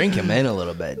Christ. Drink him in a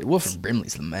little bit. Wilfred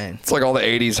Brimley's the man. It's like all the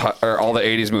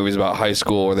 80s movies about high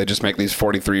school where they just make these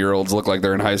 43-year-olds look like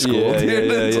they're in high school.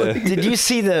 Yeah. Did you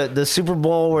see the Super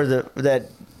Bowl where the I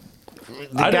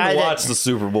guy didn't that- watch the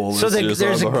Super Bowl. So this year,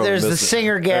 there's I the missed it.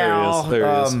 singer gal. There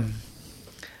he is.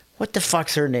 What the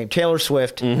fuck's her name? Taylor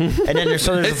Swift. And then there's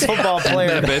a football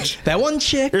player. That bitch. That one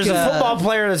chick. There's a football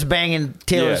player that's banging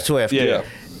Taylor Yeah. Swift. Yeah.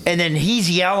 And then he's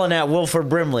yelling at Wilfred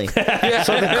Brimley. So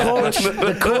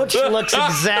the coach looks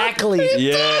exactly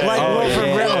like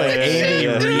Wilfred Brimley.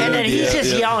 And then he's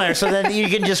just yelling at her. So then you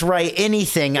can just write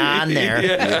anything on there.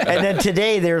 And then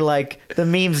today they're like, the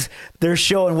memes, they're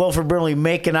showing Wilfred Brimley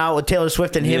making out with Taylor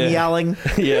Swift and him yelling.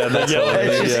 Yeah, that's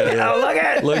It's just, oh, look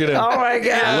at him. Oh my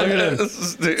God. Look at him.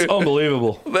 It's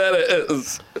unbelievable. That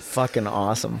is. Fucking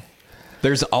awesome.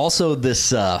 There's also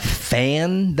this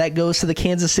fan that goes to the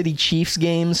Kansas City Chiefs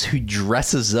games who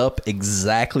dresses up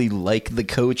exactly like the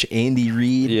coach, Andy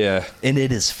Reid. Yeah. And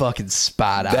it is fucking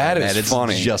spot on. That is man. It's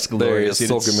funny. just There glorious. you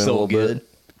dude. soak It's him in a so little good.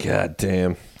 bit. God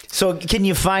damn. So can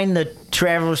you find the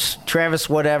Travis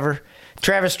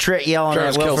Tritt yelling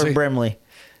Travis at Wilfred Kelce. Brimley?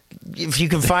 If you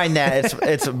can find that,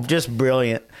 it's just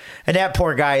brilliant. And that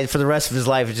poor guy, for the rest of his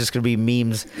life, is just going to be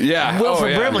memes. Yeah.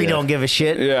 Wilfred Oh, yeah. Brimley Yeah. don't give a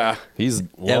shit. Yeah. He's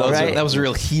Yeah, Right. that was a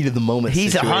real heat of the moment.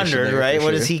 He's situation 100, there, right? for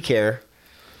What sure. does he care?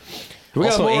 We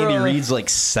got Also, more, Andy Reid's like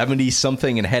 70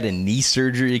 something and had a knee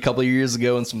surgery a couple of years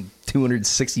ago, and some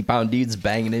 260-pound dudes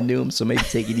banging into him. So maybe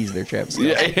take it easy there, Travis.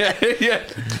 Yeah.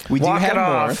 We do Walk have it more.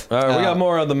 off. All right, we got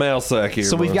more on the mail sack here.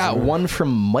 So we've boys. got one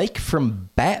from Mike from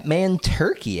Batman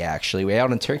Turkey. Actually, way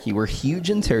out in Turkey. We're huge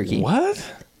in Turkey. What?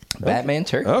 Batman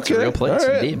Turkey. It's Okay. a real place. All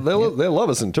right. Indeed. They, Yeah. they love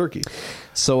us in Turkey.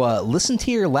 So listen to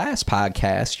your last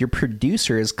podcast. Your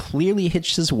producer has clearly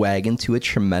hitched his wagon to a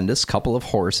tremendous couple of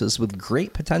horses with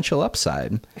great potential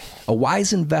upside. A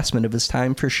wise investment of his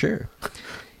time for sure.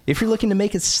 If you're looking to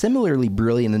make a similarly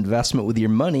brilliant investment with your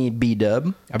money,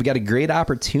 B-Dub, I've got a great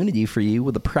opportunity for you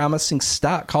with a promising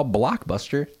stock called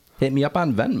Blockbuster. Hit me up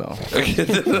on Venmo.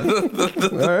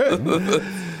 All right.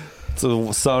 It's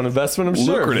a sound investment, I'm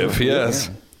sure. Lucrative, yes.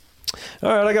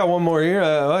 All right, I got one more here.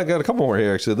 I got a couple more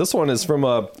here, actually. This one is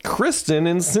from Kristen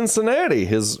in Cincinnati,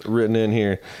 has written in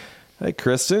here. Hey,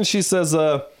 Kristen. She says,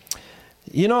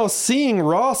 seeing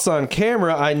Ross on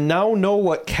camera, I now know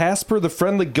what Casper the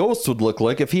Friendly Ghost would look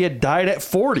like if he had died at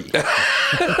 40.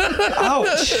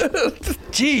 Ouch.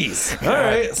 Jeez.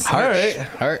 All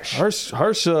right.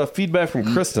 Harsh feedback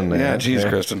from Kristen there. Yeah, geez,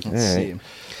 Kristen. All right.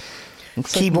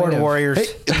 Keyboard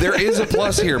warriors. There is a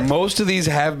plus here. Most of these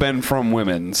have been from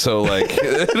women, so like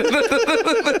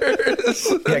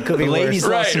That could be Ladies worse.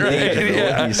 love some Right, Dangerville,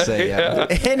 yeah. what do you say? Yeah.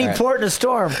 Any port in a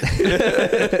storm.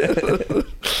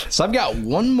 So I've got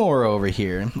one more over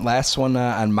here. Last one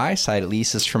on my side, at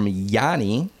least, is from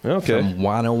Yanni Okay. from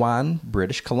Wanawan,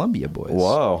 British Columbia, boys.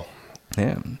 Wow.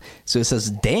 Yeah. So it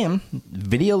says, damn,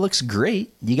 video looks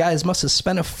great. You guys must have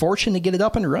spent a fortune to get it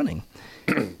up and running.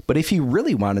 But if you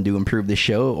really wanted to improve the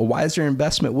show, a wiser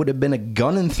investment would have been a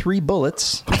gun and 3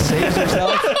 bullets. Save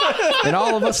yourself and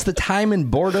all of us the time and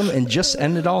boredom and just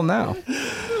end it all now.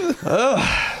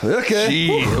 Okay.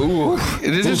 Gee, ooh.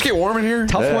 Did it just get warm in here?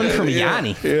 Tough one from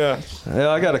Yanni. Yeah. Yeah,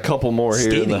 I got a couple more here.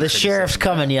 Skating. The sheriff's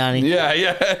coming, Yanni. Yeah.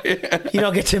 You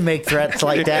don't get to make threats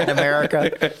like that in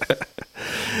America.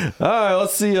 All right,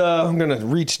 let's see. I'm going to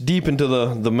reach deep into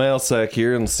the mail sack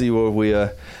here and see what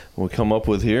we come up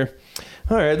with here.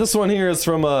 All right, this one here is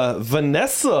from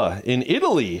Vanessa in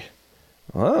Italy.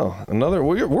 Wow,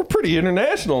 we're pretty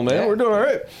international, man. Yeah. We're doing all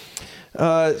right.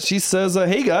 She says,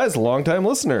 hey guys, long-time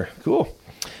listener. Cool.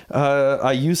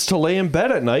 I used to lay in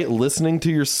bed at night listening to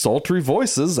your sultry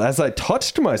voices as I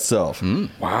touched myself.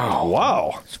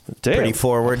 Wow. Damn. Pretty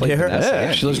forward here.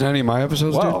 Yeah. She listened to any of my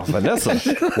episodes, Wow, dude? Vanessa.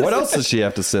 What else does she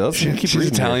have to say? Let's keep She's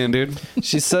reading here. Italian, dude.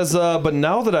 She says, but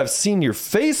now that I've seen your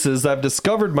faces, I've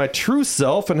discovered my true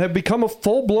self and have become a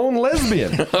full-blown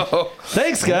lesbian.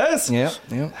 Thanks, guys. Yeah.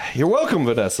 You're welcome,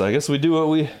 Vanessa. I guess we do what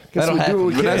we That'll can.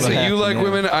 happen. Vanessa, you like Yeah.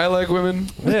 women, I like women.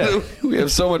 Yeah. We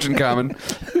have so much in common.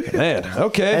 Man,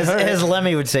 okay. all right. As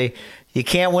Lemmy would say, you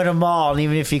can't win them all, and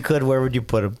even if you could, where would you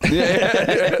put them?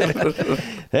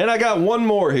 And I got one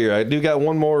more here. I do got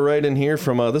one more right in here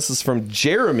from this is from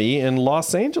Jeremy in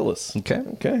Los Angeles.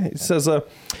 Okay. He says,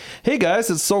 hey guys,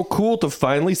 it's so cool to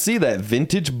finally see that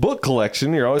vintage book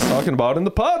collection you're always talking about in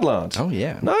the pod lounge. Oh,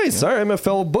 yeah. Nice. All right, I'm a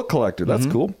fellow book collector. That's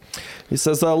cool. He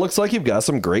says, looks like you've got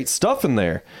some great stuff in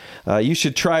there. You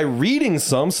should try reading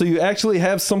some so you actually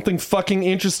have something fucking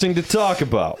interesting to talk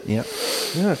about. Yep.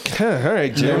 Okay. All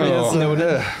right, Jeremy.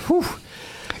 No. Whew.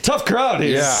 Tough crowd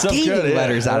here. Yeah. Tough crowd, Skating yeah.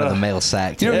 letters out of the mail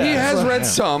sack. You know, too. he has read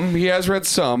some. He has read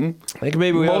some. I think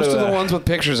maybe we Most ought to, of the ones with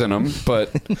pictures in them,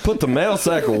 but put the mail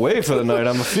sack away for the night.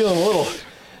 I'm feeling a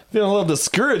little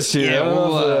discouraged here. Yeah, I don't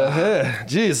know well, if,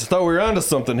 geez, I thought we were onto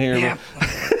something here. Yeah.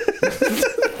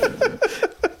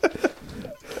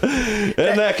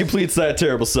 And that completes that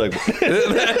terrible segment.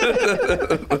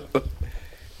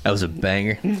 That was a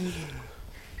banger.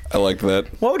 I like that.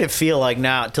 What would it feel like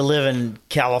now to live in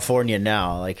California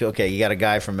now? Like, okay, you got a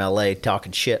guy from L.A.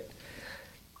 talking shit.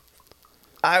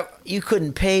 You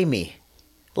couldn't pay me.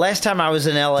 Last time I was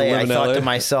in L.A., live I in thought LA? to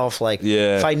myself, like,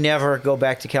 Yeah. if I never go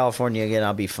back to California again,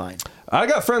 I'll be fine. I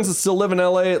got friends that still live in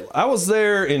LA. I was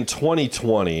there in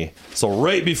 2020, so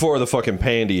right before the fucking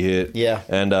pandy hit. Yeah.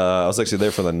 And I was actually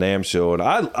there for the NAMM show, and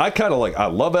I kind of like, I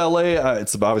love LA.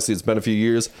 It's been a few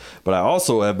years, but I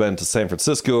also have been to San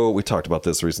Francisco. We talked about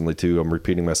this recently too. I'm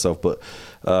repeating myself, but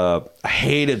I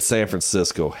hated San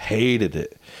Francisco. Hated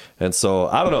it. And so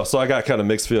I don't know. So I got kind of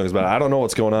mixed feelings about it. I don't know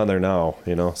what's going on there now,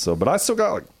 you know. So, but I still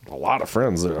got like a lot of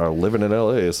friends that are living in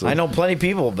LA. So I know plenty of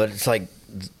people, but it's like,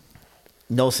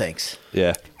 no thanks.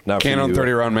 yeah, not Can't for own you.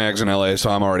 30 round mags in LA, so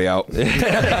I'm already out. Can't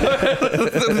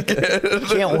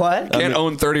what? Can't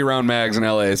own 30 round mags in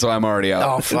LA, so I'm already out.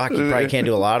 Oh, fuck. You probably can't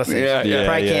do a lot of things. Yeah, You yeah,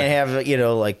 probably yeah. can't have,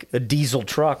 like a diesel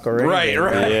truck or anything.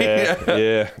 Right.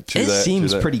 Yeah. True It that,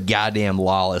 seems true that. pretty goddamn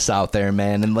lawless out there,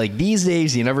 man. And like these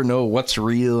days, you never know what's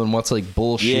real and what's like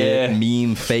bullshit, Yeah.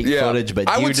 meme, fake Yeah. footage. But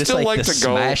I dude, would just still like like the to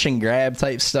go- smash and grab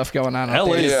type stuff going on out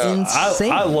LA, there. Yeah. It's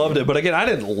insane. I loved it, but again, I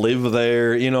didn't live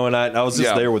there, you know, and I was just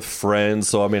Yeah. there with friends,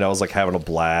 so I mean, I was like having a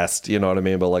blast, you know what I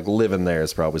mean? But like living there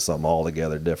is probably something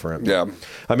altogether different. Yeah.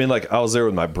 I mean, like I was there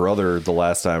with my brother the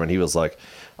last time, and he was like,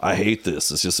 "I hate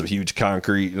this. It's just a huge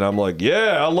concrete," and I'm like,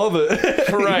 "Yeah, I love it."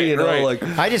 Right, you know, right. like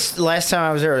Last time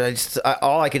I was there,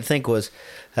 all I could think was,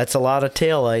 that's a lot of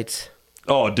taillights.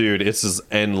 oh, dude, it's just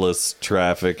endless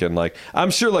traffic, and like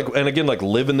I'm sure, like, and again, like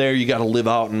living there, you got to live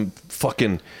out in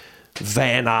fucking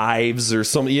Van Nuys or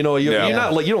something, you know. You're Yeah.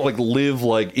 not like, you don't like live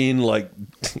like in like,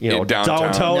 you know, In downtown.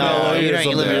 downtown No, LA you or don't. You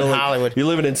something. live in You're, like, Hollywood. You're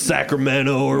living in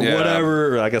Sacramento or Yeah.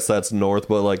 whatever. I guess that's north,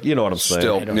 but like, you know what I'm saying.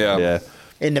 Still, yeah. Yeah.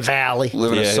 In the valley.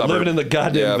 Living in a Yeah, suburb. living in the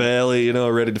goddamn Yeah. valley, you know,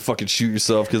 ready to fucking shoot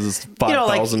yourself because it's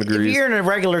 5,000 If degrees. you're in a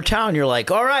regular town, you're like,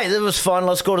 all right, that was fun.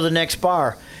 Let's go to the next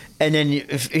bar. And then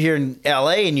if you're in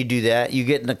L.A. and you do that, you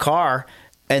get in the car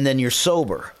and then you're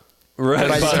sober. Right.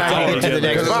 By the time you get to the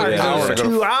next bar, Yeah. it's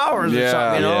 2 hours or Yeah.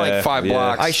 something. You know, Yeah. like, 5 Yeah.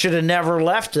 blocks. I should have never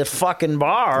left the fucking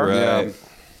bar. Right.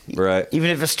 Right.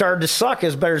 Even if it started to suck,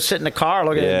 it's better to sit in the car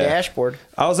looking at Yeah. the dashboard.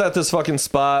 I was at this fucking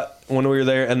spot when we were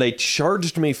there, and they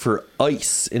charged me for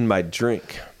ice in my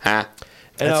drink. Huh?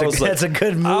 And That's a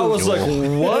good move. I was like,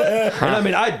 what? And I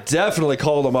mean, I definitely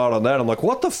called them out on that. I'm like,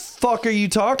 what the fuck are you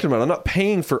talking about? I'm not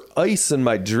paying for ice in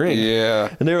my drink. Yeah.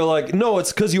 And they were like, no,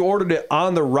 it's because you ordered it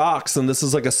on the rocks, and this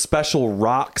is like a special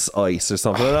rocks ice or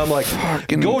something. And I'm like,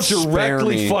 go spare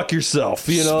directly me. fuck yourself.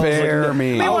 You know? I was like, Spare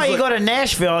me. Meanwhile, you go to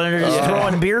Nashville and they're just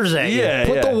throwing beers at you. Yeah.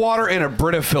 Put yeah. the water in a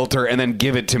Brita filter and then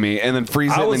give it to me, and then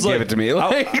freeze it and then give it to me.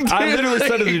 I literally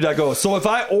said to the dude, I go, so if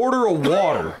I order a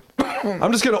water,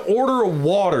 I'm just going to order a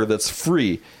water that's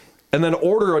free. and then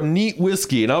order a neat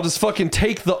whiskey, and I'll just fucking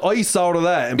take the ice out of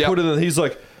that and put it in. He's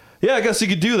like, yeah, I guess you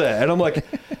could do that. And I'm like,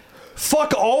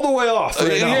 fuck all the way off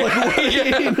right now.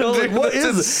 Like, what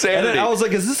is this? And then I was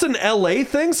like, is this an LA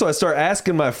thing? So I start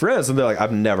asking my friends, and they're like,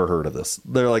 I've never heard of this.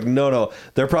 They're like, no.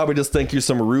 They probably just think you're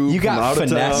some rube You from got out of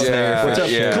finesse town. there. Which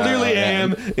I clearly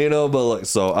am, but like,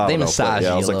 so I They don't know. massage I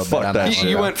you was a like, little fuck bit on that that shit.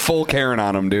 You went full Karen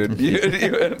on him, dude.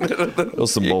 It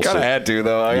was some You bullshit. kind of had to,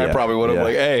 though. I probably would have, Yeah.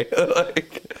 like, hey.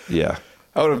 Like, Yeah.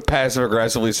 I would have passive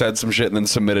aggressively said some shit and then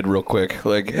submitted real quick.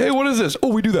 Like, hey, what is this? Oh,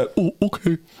 we do that. Oh,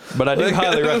 okay. But I do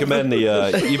highly recommend the.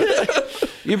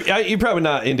 You're probably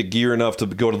not into gear enough to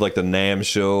go to like the NAMM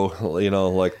show.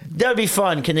 Like That'd be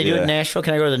fun. Can they do it Yeah. in Nashville?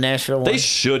 Can I go to the Nashville one? they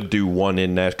should do one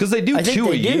in Nashville because they do I think two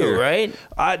they a year, do, right?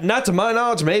 Not to my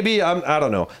knowledge. Maybe I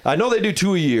don't know. I know they do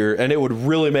 2 a year, and it would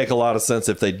really make a lot of sense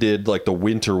if they did like the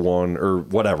winter one or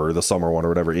whatever, the summer one or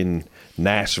whatever in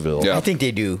Nashville. Yeah. I think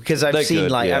they do because I've They seen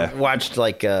could, yeah. I've watched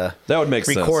like That would make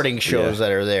sense. recording shows Yeah.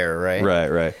 that are there, right?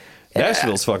 Right.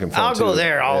 Nashville's fucking fun. I'll go too.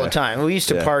 there all Yeah. the time. We used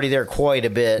to Yeah. party there quite a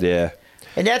bit. Yeah,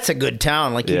 And that's a good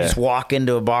town. Like you Yeah. just walk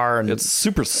into a bar and it's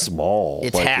super small.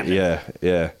 It's like, happening.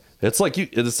 Yeah. It's like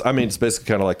it's basically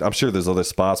kind of like, I'm sure there's other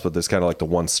spots, but there's kind of like the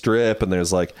one strip, and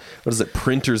there's like, what is it,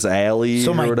 Printer's Alley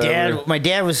so or whatever. my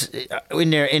dad was in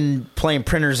there in playing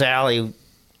Printer's Alley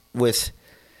with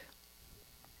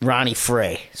Ronnie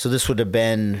Frey. So this would have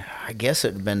been, I guess it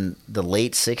would have been the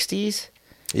late 60s.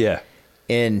 Yeah.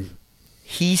 And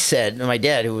he said, my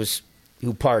dad who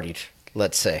partied,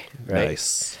 let's say, right?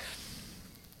 Nice.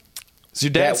 Is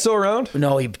your dad That- still around?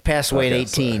 No, he passed away Okay, at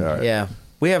 18. sorry. All right. Yeah.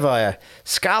 We have a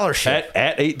scholarship.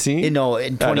 At 18? No,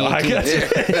 in I know, I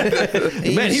 2018.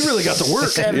 guess. Man, he really got to work.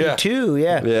 72,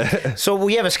 yeah. Yeah. So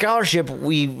we have a scholarship.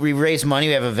 We raise money.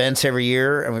 We have events every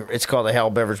year. And it's called the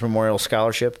Hal Beveridge Memorial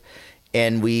Scholarship.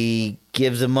 And we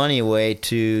give the money away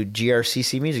to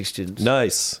GRCC music students.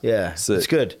 Nice. Yeah, Sick. it's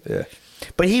good. Yeah.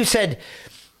 But he said,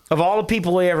 of all the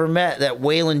people we ever met, that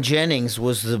Waylon Jennings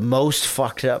was the most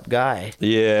fucked up guy.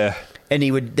 Yeah. And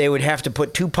they would have to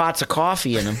put 2 pots of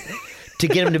coffee in him to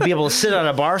get him to be able to sit on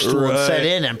a bar stool and set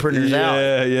in and Printer's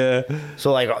Alley. Yeah.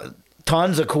 So like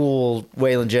tons of cool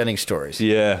Waylon Jennings stories.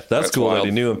 Yeah, that's cool wild. that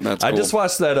he knew him. That's I cool. just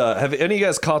watched that. Have any of you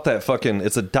guys caught that fucking?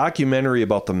 It's a documentary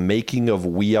about the making of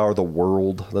We Are the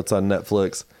World. That's on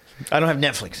Netflix. I don't have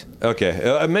Netflix.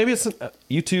 Okay, maybe it's on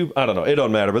YouTube. I don't know. It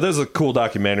don't matter. But there's a cool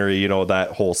documentary.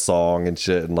 That whole song and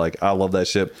shit, and like I love that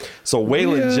shit. So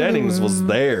Waylon Jennings was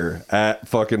there at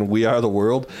fucking We Are the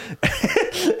World,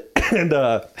 and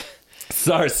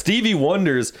sorry, Stevie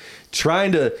Wonder's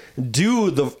trying to do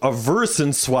a verse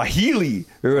in Swahili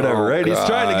or whatever, right? He's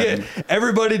trying to get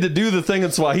everybody to do the thing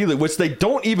in Swahili, which they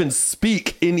don't even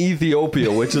speak in Ethiopia,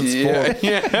 which is for.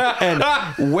 And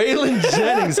Waylon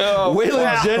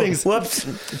Jennings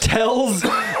Whoops. tells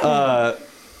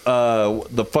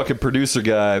the fucking producer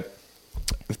guy,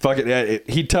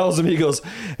 he tells him, he goes,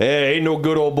 hey, ain't no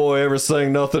good old boy ever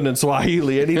sang nothing in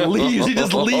Swahili, and he leaves. He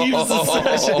just leaves the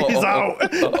session. He's out.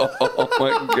 Oh,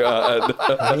 my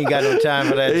God. You got no time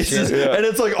for that It's shit. just- And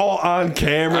it's like all on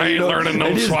camera. I ain't learning no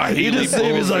And Swahili He's like, all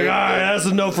bullshit. right, that's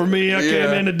enough for me. I came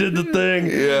in and did the thing.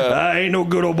 Yeah. I ain't no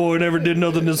good old boy, never did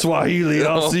nothing in Swahili.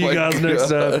 I'll see you my guys next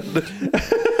God. time.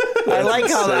 I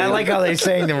like how they're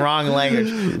saying the wrong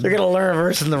language. They're gonna learn a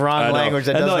verse in the I wrong know. language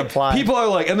that And, doesn't like, apply. People are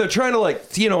like, and they're trying to like,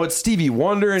 it's Stevie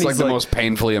Wonder, and It's like he's the like, most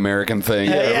painfully American thing.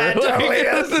 yeah, it totally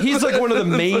is. he's like one of the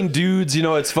main dudes,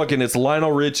 it's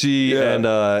Lionel Richie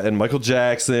and Michael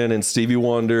Jackson and Stevie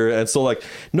Wonder, and so like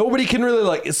nobody can really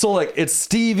it's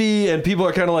Stevie, and people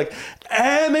are kind of like,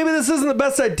 maybe this isn't the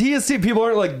best idea. Steve, people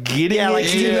aren't like getting Yeah, like it.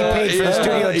 Stevie paid for the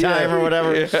studio time or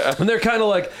whatever. And they're kind of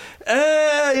like,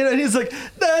 and he's like,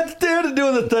 that's there to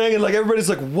doing the thing, and like everybody's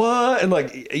like, what? And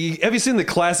like, have you seen the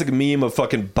classic meme of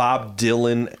fucking Bob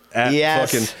Dylan at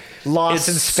Yes. fucking Lost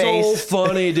in it's Space. so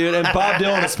funny, dude. And Bob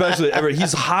Dylan especially,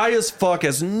 he's high as fuck,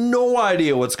 has no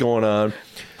idea what's going on.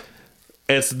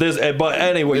 It's this, but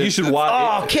anyway, you should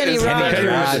watch. Oh, Kenny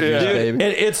Rogers. Dude, and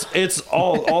it's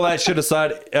all that shit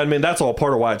aside. I mean, that's all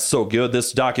part of why it's so good.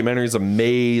 This documentary is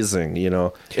amazing.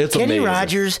 It's Kenny amazing.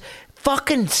 Rogers,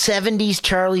 fucking 70s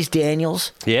Charlie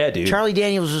Daniels. Yeah, dude. Charlie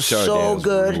Daniels was Charlie so Daniels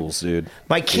good. rules, dude.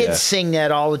 My kids Yeah. sing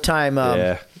that all the time.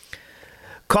 Yeah.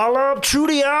 Call up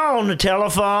Trudy on the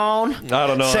telephone. I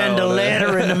don't know. Send a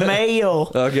letter in the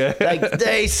mail. Okay. Like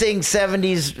they sing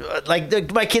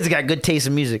 70s. My kids got good taste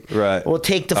in music. Right. We'll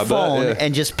take the I bet, phone yeah.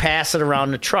 and just pass it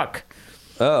around the truck.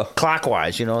 Oh.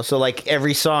 Clockwise, So like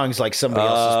every song's like somebody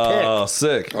else's pick. Oh,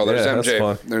 sick. Oh, there's Yeah, that's MJ.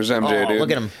 fun. There's MJ, Oh, dude.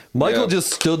 look at him. Michael Yeah.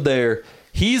 just stood there.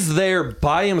 He's there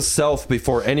by himself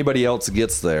before anybody else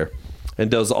gets there. and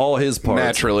does all his parts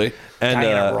Naturally. And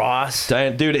Diana Ross.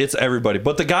 dude, it's everybody.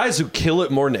 But the guys who kill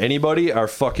it more than anybody are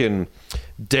fucking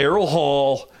Daryl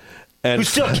Hall, and Who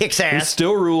still kicks who ass.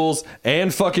 still rules,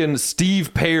 and fucking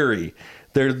Steve Perry.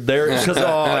 They're because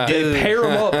they pair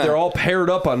them up. They're all paired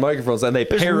up on microphones, and they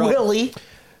There's pair up. Willie.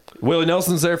 Willie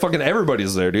Nelson's there. Fucking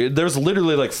everybody's there, dude. There's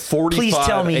literally like 45. Please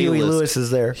tell me Huey A-list. Lewis is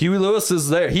there. Huey Lewis is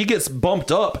there. He gets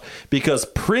bumped up because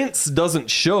Prince doesn't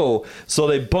show, so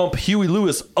they bump Huey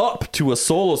Lewis up to a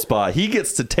solo spot. He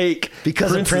gets to take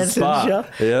Because Prince's of Prince spot. and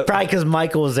show? Yep. Probably because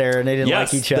Michael was there and they didn't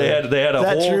Yes, like each other. they had a Is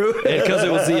that whole true? because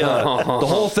it was the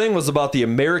whole thing was about the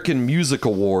American Music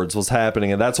Awards was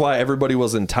happening, and that's why everybody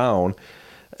was in town.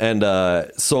 And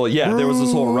so yeah, there was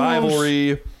this whole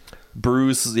rivalry.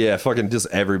 Bruce, yeah, fucking just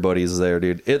everybody's there,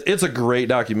 dude. It's a great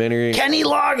documentary. Kenny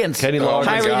Loggins.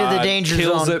 Highway to the Danger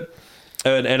kills Zone. it.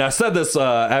 And I said this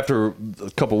after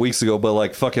a couple weeks ago, but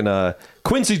like fucking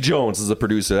Quincy Jones is the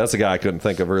producer. That's a guy I couldn't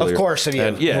think of earlier. Of course, he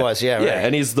was, yeah, right.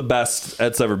 and he's the best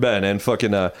that's ever been. And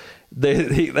fucking at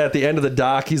the end of the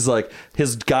doc, he's like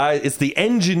it's the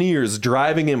engineers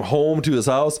driving him home to his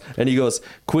house, and he goes,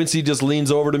 Quincy just leans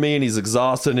over to me and he's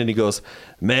exhausted, and he goes,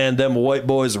 "Man, them white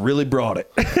boys really brought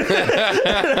it."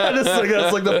 I just think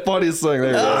that's like the funniest thing.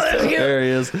 There he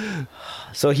is.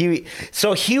 So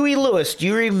Huey Lewis, do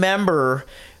you remember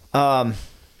what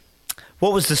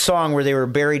was the song where they were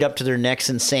buried up to their necks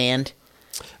in sand?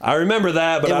 I remember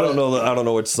that, but I don't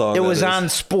know which song. It that was is. on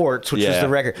Sports, which was Yeah, the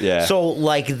record. yeah. So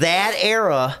like that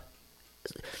era,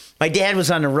 my dad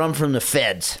was on the run from the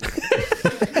feds.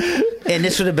 And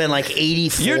this would have been like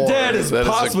 84. Your dad is That is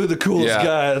possibly the coolest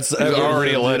guy that's ever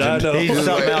already a lived, dude. legend. I know. He's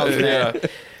something else, man.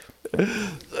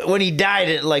 Yeah. When he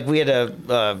died, we had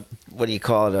a what do you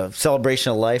call it? A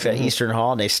celebration of life at Eastern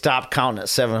Hall, and they stopped counting at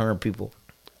 700 people.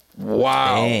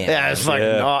 Wow. Damn. Yeah, it was fucking.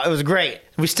 Yeah. It was great.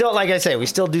 We still, like I say, we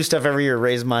still do stuff every year,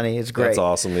 raise money. It's great. That's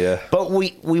awesome. Yeah. But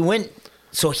we went.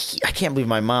 So I can't believe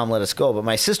my mom let us go. But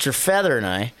my sister Feather and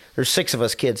I, there's 6 of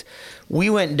us kids, we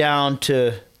went down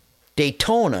to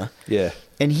Daytona. Yeah.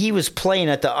 And he was playing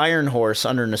at the Iron Horse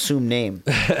under an assumed name.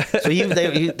 So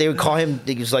they would call him,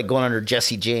 he was like going under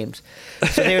Jesse James.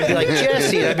 So they would be like,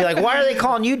 Jesse. And I'd be like, why are they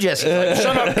calling you Jesse? He's like,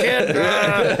 shut up, kid.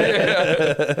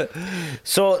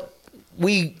 So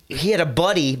he had a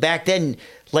buddy back then,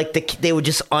 like they would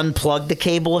just unplug the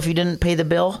cable if you didn't pay the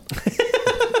bill.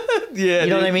 Yeah. You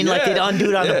know what I mean? Like they'd undo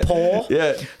it on the pole.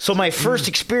 Yeah. So my first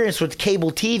experience with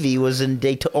cable TV was in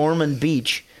Ormond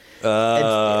Beach.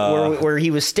 Where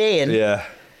he was staying. Yeah.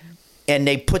 And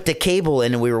they put the cable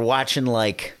in, and we were watching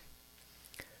like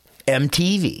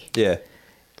MTV. Yeah.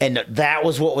 And that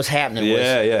was what was happening.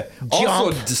 Yeah.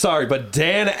 Also, Jump. sorry, but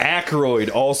Dan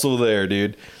Aykroyd also there,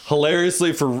 dude.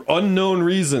 Hilariously for unknown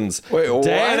reasons. Wait, what?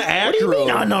 Dan What do you mean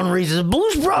Aykroyd. unknown reasons?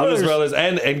 Blues Brothers. Blues Brothers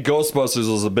and Ghostbusters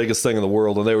was the biggest thing in the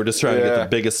world, and they were just trying to get the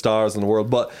biggest stars in the world.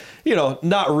 But,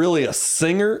 not really a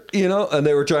singer, and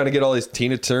they were trying to get all these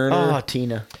Tina Turner. Oh,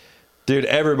 Tina. Dude,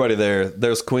 everybody there.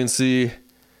 There's Quincy,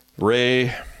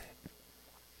 Ray,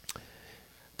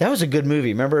 That was a good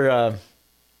movie. Remember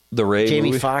the Ray Jamie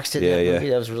movie? Foxx did Yeah, that yeah. movie?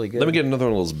 That was really good. Let me get another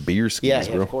one of those beer skis, yeah,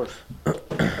 bro. of course.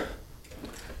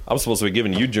 I'm supposed to be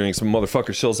giving you drinks. Some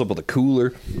motherfucker shows up with a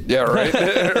cooler, Yeah, right.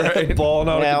 Right. balling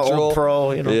out Yeah, of control. old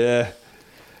pro, Yeah.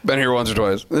 Been here once or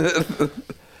twice.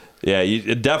 Yeah,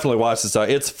 you definitely watch this out.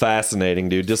 It's fascinating,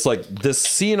 dude. Just like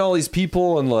seeing all these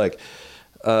people and like,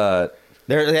 They're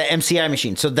the MCI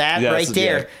machine. So that right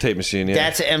there, tape machine. Yeah,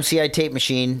 that's an MCI tape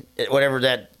machine. Whatever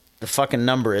the fucking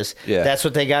number is. Yeah. That's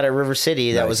what they got at River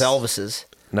City. That was Nice. Elvis's.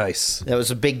 nice. That was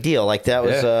a big deal. Like that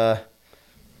was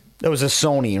that was a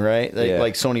Sony, right? Yeah.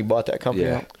 Like Sony bought that company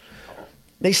Yeah. out.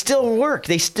 They still work.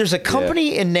 There's a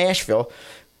company in Nashville.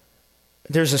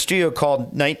 There's a studio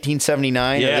called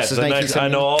 1979. Yeah, this is I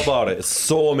 1979. know all about it. It's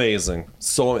so amazing.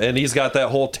 And he's got that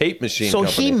whole tape machine. So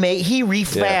company. he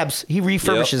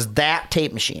refurbishes that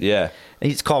tape machine. Yeah.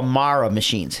 And it's called Mara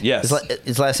Machines. Yes.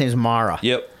 His last name's Mara.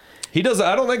 Yep. He does.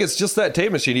 I don't think it's just that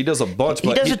tape machine. He does a bunch. He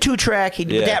but does a 2-track.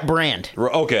 Yeah. That brand,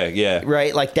 Okay. Yeah.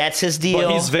 right? Like that's his deal.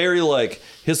 But he's very like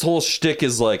his whole shtick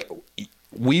is like,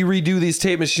 we redo these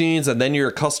tape machines and then you're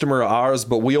a customer of ours,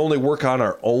 but we only work on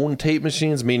our own tape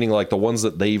machines, meaning like the ones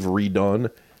that they've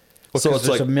redone. So it's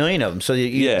there's like a million of them. So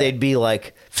Yeah. they'd be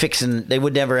like fixing. They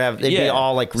would never have. They'd be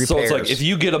all like repairs. So it's like if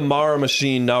you get a Mara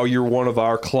machine, now you're one of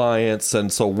our clients,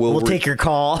 and so we'll take your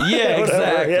call. Yeah, Whatever,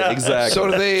 exactly, yeah. exactly. So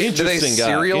do they Interesting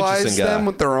guy, serialize interesting guy. them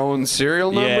with their own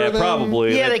serial number? Yeah, then?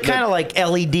 probably. Yeah, they kind of like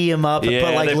LED them up and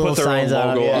put like they little put their own signs on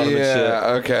logo them. on them and shit.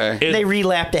 Yeah, okay. They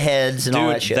relap the heads and all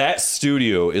that Dude, shit. that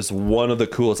studio is one of the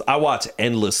coolest. I watch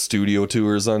endless studio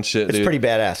tours on shit, It's dude. pretty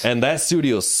badass. And that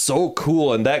studio is so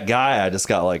cool. And that guy, I just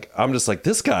got like, I'm just like,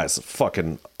 this guy's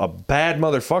fucking a bad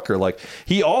motherfucker. Like,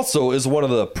 he also is one of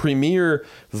the premier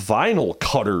vinyl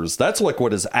cutters. That's like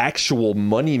what his actual real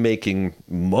money making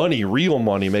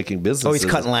business. Oh, he's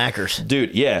cutting lacquers,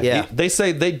 dude. Yeah. They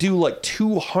say they do like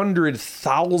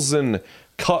 200,000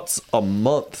 cuts a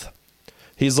month.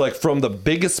 He's like, from the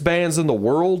biggest bands in the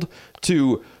world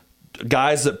to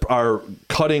guys that are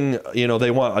cutting,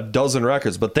 they want a dozen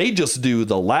records, but they just do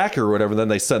the lacquer or whatever. Then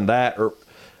they send that, or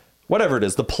whatever it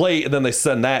is, the plate, and then they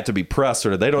send that to be pressed,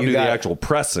 or they don't do the actual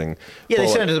pressing. Yeah, they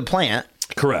send it to the plant.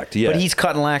 Correct. Yeah, but he's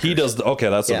cutting lacquers. He does. Okay,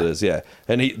 that's what it is. Yeah,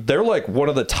 and they're like one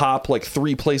of the top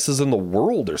 3 places in the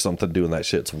world or something doing that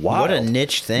shit. It's wild. What a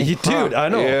niche thing, dude. I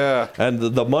know. Yeah, and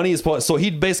the money is so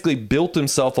he basically built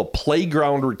himself a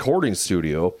playground recording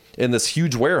studio in this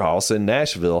huge warehouse in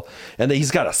Nashville, and then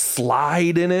he's got a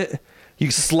slide in it. You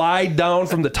slide down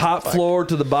from the top floor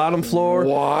to the bottom floor.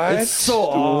 What? It's so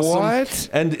awesome. What?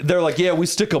 And they're like, yeah, we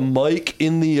stick a mic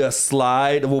in the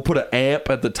slide, and we'll put an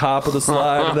amp at the top of the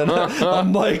slide, and then a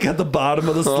mic at the bottom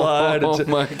of the slide. Oh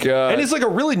my god! And he's like a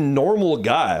really normal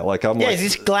guy. Like, I'm like,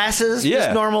 he's glasses,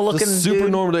 just normal looking, super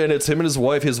dude. normal. And it's him and his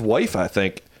wife. His wife, I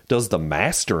think, does the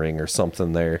mastering or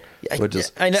something there. Which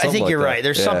is I think you're that. right.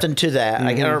 There's something to that.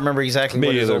 I don't remember exactly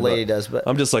what his old lady does, but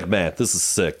I'm just like, man, this is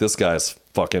sick. This guy's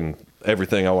fucking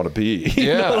everything I want to be.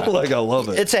 Yeah. Like, I love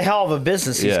it. It's a hell of a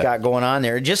business he's got going on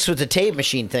there. Just with the tape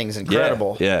machine thing's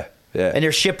incredible. Yeah. And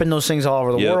they're shipping those things all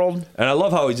over the world. And I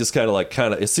love how he just kind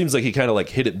of it seems like he kind of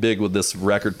hit it big with this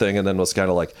record thing, and then was kind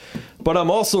of like, but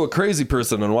I'm also a crazy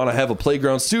person and want to have a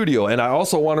playground studio, and I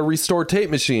also want to restore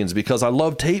tape machines because I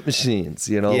love tape machines.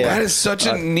 That is such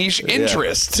a niche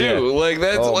interest too. Yeah. Like,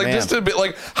 that's man. just a bit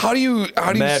like, how do you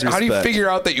figure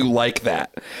out that you like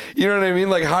that? You know what I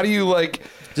mean? Like, how do you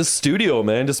just studio,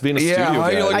 man, just being a studio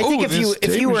guy. I think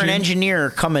if you were an engineer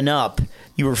coming up,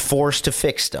 you were forced to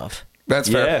fix stuff. That's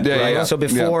fair. Yeah. So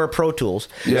before Pro Tools.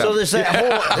 Yeah. So there's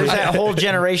that whole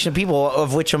generation of people,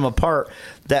 of which I'm a part,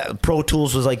 that Pro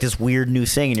Tools was like this weird new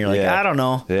thing, and you're like, I don't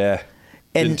know. Yeah.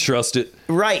 And didn't trust it.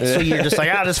 Right. So you're just like,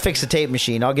 I'll just fix the tape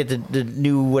machine. I'll get the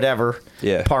new whatever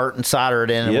part and solder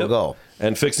it in, and we'll go.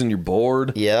 And fixing your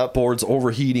board. Yep. Board's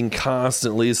overheating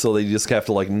constantly, so they just have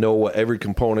to know what every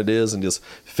component is and just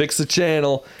fix the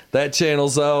channel. That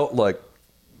channel's out.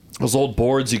 Those old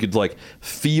boards, you could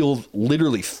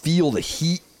literally feel the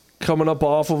heat coming up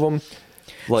off of them.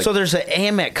 So there's an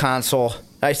AMET console.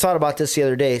 I thought about this the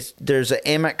other day. There's an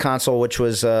AMET console, which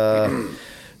was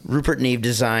Rupert Neve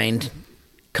designed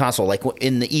console.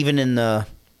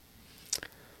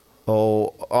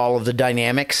 All of the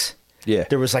dynamics. Yeah.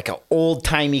 There was an old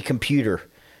timey computer.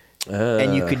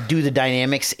 And you could do the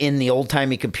dynamics in the old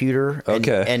timey computer. And,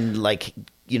 and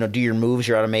do your moves,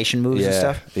 your automation moves and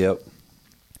stuff. Yep.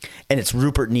 And it's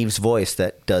Rupert Neve's voice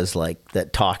that does that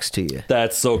talks to you.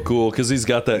 That's so cool because he's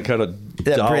got that kind of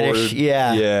British,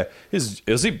 yeah.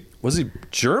 Was he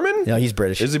German? No, he's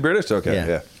British. Is he British? Okay,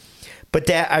 yeah. But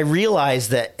I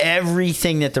realized that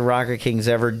everything that the Rocket King's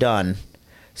ever done,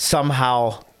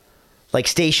 somehow,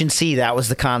 Station C, that was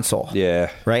the console. Yeah.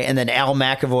 Right? And then Al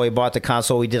McAvoy bought the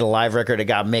console. We did a live record. It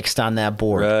got mixed on that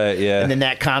board. Right, yeah. And then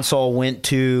that console went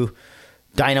to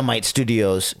Dynamite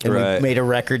Studios, and we made a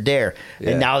record there.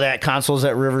 Yeah. And now that console's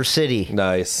at River City.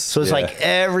 Nice. So it's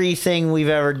everything we've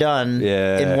ever done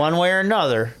in one way or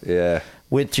another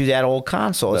went through that old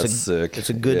console. That's sick. It's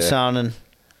a good sounding.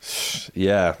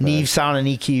 Yeah. Neve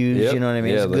sounding EQs, you know what I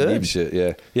mean? Yeah, it's the good. Neve shit,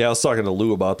 yeah. Yeah, I was talking to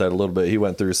Lou about that a little bit. He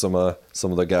went through some of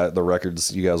the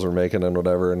records you guys were making and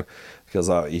whatever, and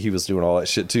because he was doing all that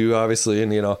shit too, obviously,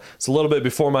 and it's a little bit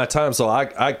before my time, so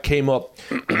I came up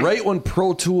right when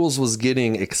Pro Tools was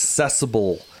getting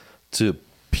accessible to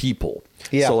people.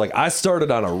 Yeah. So I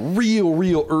started on a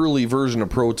real early version of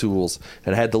Pro Tools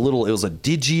and had it was a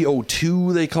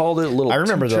Digi-02 they called it, a little I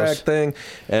remember 2-track those. thing,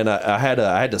 and I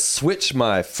had to switch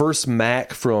my first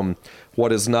Mac from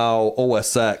what is now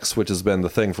OS X, which has been the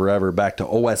thing forever, back to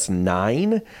OS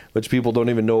 9, which people don't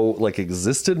even know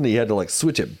existed, and you had to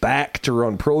switch it back to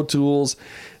run Pro Tools,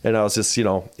 and I was just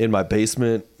in my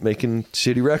basement making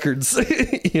shitty records.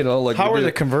 How were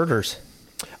the converters?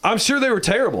 I'm sure they were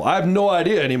terrible. I have no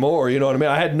idea anymore. You know what I mean?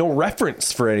 I had no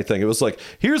reference for anything. It was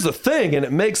here's a thing and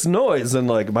it makes noise. And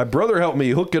my brother helped me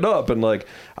hook it up. And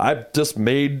I just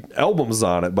made albums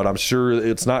on it, but I'm sure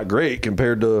it's not great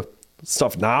compared to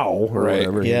stuff now or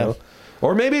whatever. Yeah.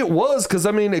 Or maybe it was because,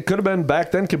 it could have been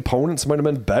back then. Components might have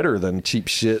been better than cheap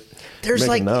shit. There's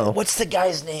now. What's the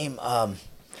guy's name?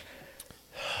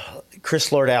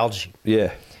 Chris Lord Alge.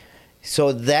 Yeah.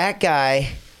 So that guy...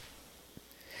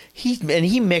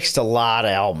 He mixed a lot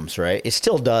of albums, right? It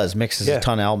still does, mixes a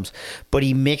ton of albums. But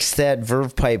he mixed that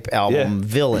Verve Pipe album,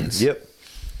 Villains. Yep.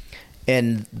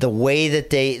 And the way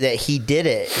that he did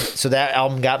it, so that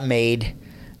album got made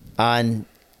on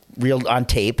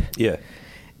tape. Yeah.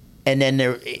 And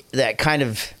then that kind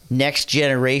of next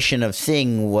generation of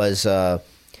thing was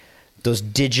those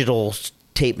digital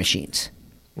tape machines.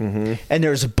 Mm-hmm. And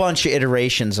there's a bunch of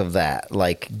iterations of that,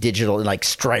 like digital, like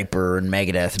Stryper and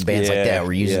Megadeth and bands like that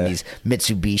were using these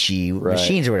Mitsubishi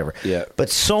machines or whatever. Yeah. But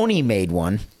Sony made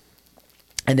one,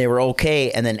 and they were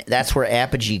okay, and then that's where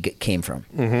Apogee came from.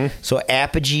 Mm-hmm. So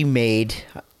Apogee made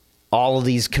all of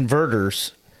these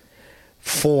converters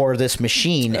for this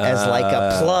machine as like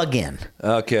a plug-in.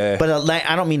 Okay. But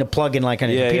I don't mean a plug-in like on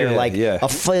a computer, like a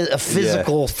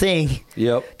physical thing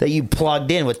that you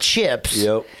plugged in with chips.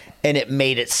 Yep. And it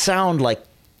made it sound like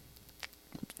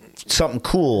something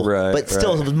cool, Right, but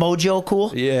still right. it was Mojo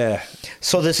cool. Yeah.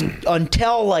 So this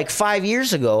until like 5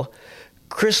 years ago,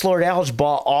 Chris Lord-Alge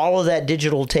bought all of that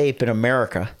digital tape in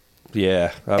America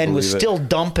Yeah. and was still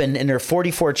dumping, and there are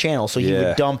 44 channels. So he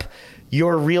would dump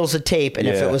your reels of tape, and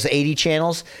if it was 80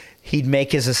 channels, he'd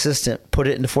make his assistant put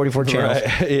it into 44 channels,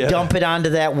 Right, dump it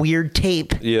onto that weird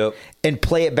tape, and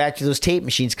play it back to those tape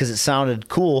machines because it sounded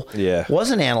cool. Yeah. It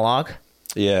wasn't analog.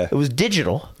 Yeah. It was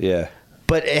digital. Yeah.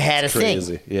 But it had a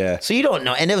Crazy. thing. Yeah. So you don't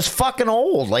know. And it was fucking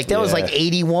old. Like, that was like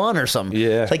 81 or something.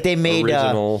 Yeah. Like, they made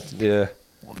original.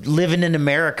 Living in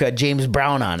America, James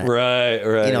Brown on it. Right.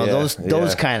 You know,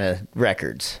 those kind of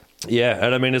records. Yeah.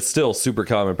 And I mean, it's still super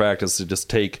common practice to just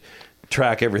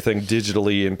track everything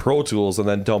digitally in Pro Tools and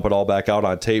then dump it all back out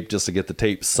on tape just to get the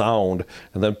tape sound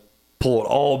and then pull it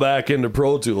all back into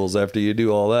Pro Tools after you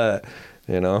do all that,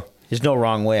 you know? There's no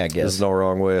wrong way, I guess. There's no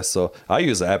wrong way. So I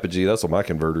use Apogee. That's what my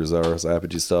converters are, is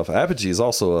Apogee stuff. Apogee is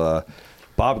also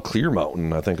Bob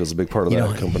Clearmountain, I think, was a big part of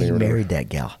that company. He or whatever. married that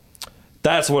gal.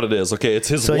 That's what it is. Okay, it's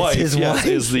his So it's wife. his wife?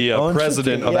 Is the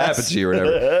president of Yes. Apogee or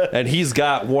whatever. And he's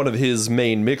got one of his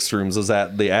main mix rooms is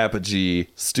at the Apogee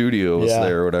studios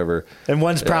there or whatever. And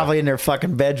one's probably in their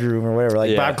fucking bedroom or whatever.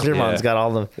 Like, Bob Clearmountain's got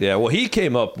all the... Yeah, well, he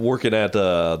came up working at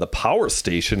the power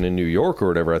station in New York or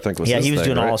whatever, I think was his he was thing,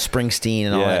 doing right? all Springsteen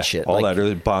and all that shit. All Like, that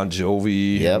early Bon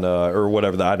Jovi and, or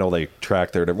whatever. I know they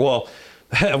tracked there. Well,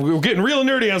 we're getting real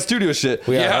nerdy on studio shit.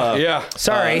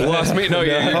 Sorry. Lost me. No,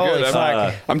 you're Holy good.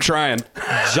 fuck. I'm trying.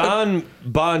 John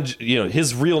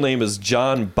his real name is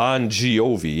John Bon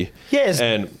Jovi. Yeah, his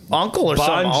and uncle or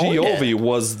Bon something owned Jovi it.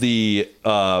 was the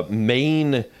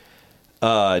main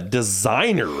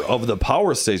designer of the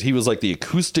power station. He was like the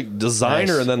acoustic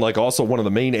designer, Nice. and then like also one of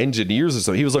the main engineers or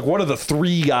so. He was like one of the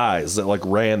three guys that like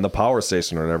ran the power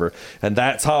station or whatever. And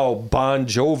that's how Bon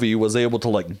Jovi was able to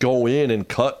like go in and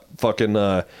cut fucking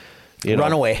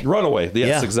Runaway. Runaway. Yes,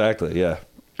 Yeah. exactly. Yeah.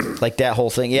 Like that whole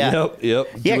thing. Yeah. Yep. Yeah,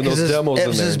 Doing because those demos it in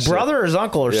was there his and shit. brother or his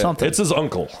uncle or Yeah, something. It's his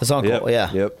uncle. His uncle, Yep,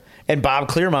 yeah. Yep. And Bob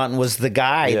Clearmountain was the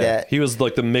guy that... He was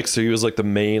like the mixer. He was like the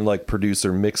main like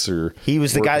producer mixer. He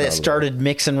was the guy working that out of started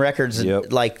mixing records and,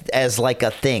 Yep. like as like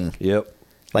a thing. Yep.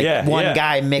 Like one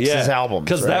guy mixes albums.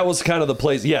 Because right? that was kind of the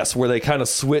place, yes, where they kind of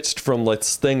switched from like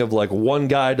this thing of like one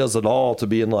guy does it all to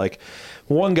being like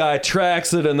one guy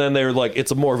tracks it and then they're like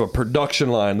it's a more of a production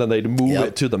line. Then they'd move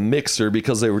it to the mixer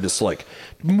because they were just like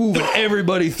moving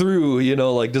everybody through, you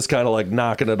know, like just kind of like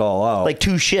knocking it all out. like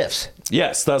two shifts.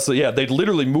 Yes, they'd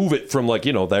literally move it from like,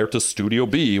 you know, there to Studio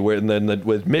B, where and then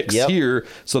with mix here,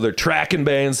 so they're tracking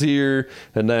bands here,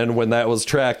 and then when that was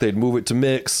tracked, they'd move it to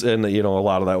mix, and you know, a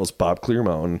lot of that was Bob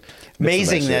Clearmountain.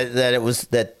 Amazing that it was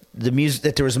that the music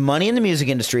that there was money in the music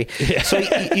industry. So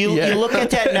you look at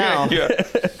that now.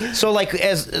 So like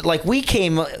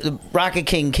Rocket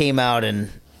King came out and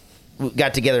we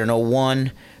got together in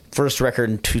 2001, first record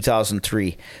in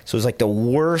 2003. So it was like the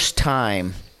worst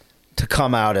time to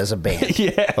come out as a band.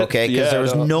 Okay, because there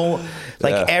was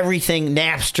everything,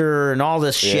 Napster and all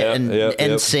this shit, and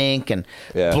NSYNC and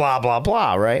blah blah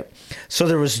blah, right? So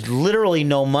there was literally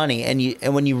no money,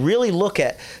 and when you really look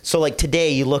at, so like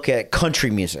today you look at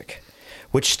country music,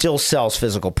 which still sells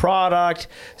physical product,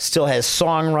 still has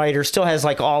songwriters, still has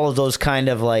like all of those kind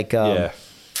of like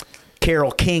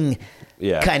Carole King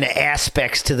kind of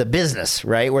aspects to the business,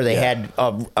 right? Where they had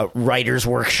a writer's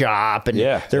workshop and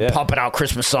they're pumping out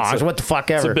Christmas songs, what the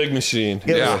fuck ever. It's a big machine.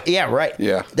 Right.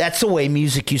 Yeah. That's the way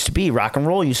music used to be. Rock and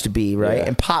roll used to be, right? Yeah.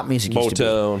 And pop music used to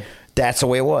Motown. be. That's the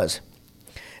way it was.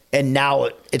 And now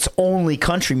it's only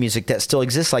country music that still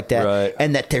exists like that, Right.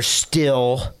 and that there's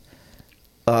still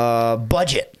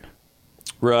budget.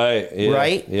 Right. Yeah.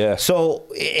 Right? Yeah. So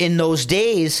in those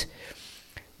days,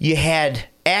 you had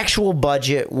actual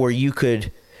budget where you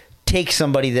could take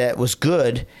somebody that was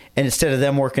good, and instead of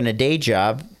them working a day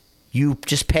job, you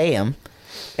just pay them.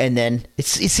 And then it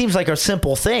seems like a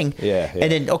simple thing. Yeah.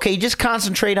 And then, okay, just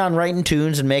concentrate on writing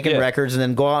tunes and making records and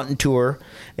then go out and tour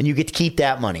and you get to keep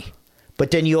that money.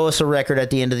 But then you owe us a record at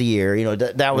the end of the year. You know,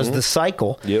 that was the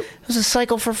cycle. Yep. It was a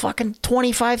cycle for fucking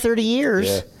 25, 30 years.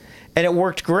 Yeah. And it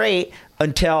worked great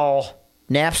until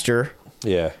Napster.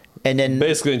 Yeah. And then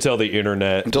basically until the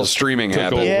internet. Until streaming took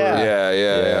happened. over.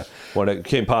 Yeah. When it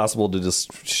became possible to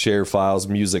just share files,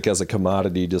 music as a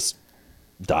commodity just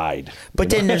died. But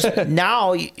then there's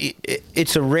now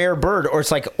it's a rare bird, or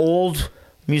it's like old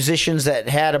musicians that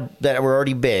were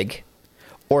already big,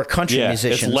 or country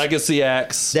musicians. It's legacy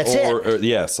acts. That's it.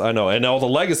 Yes, I know. And all the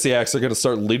legacy acts are going to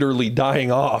start literally dying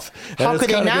off. And How it's could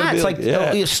they kinda gonna not?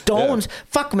 be It's like Stones. Yeah.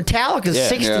 Fuck, Metallica's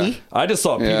 60. Yeah. I just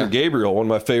saw Peter Yeah. Gabriel, one of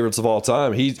my favorites of all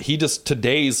time. He just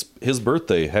today's his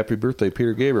birthday. Happy birthday,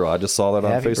 Peter Gabriel! I just saw that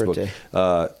on Happy Facebook.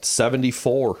 birthday.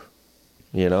 74.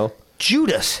 You know.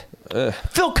 Judas.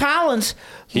 Phil Collins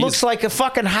looks like a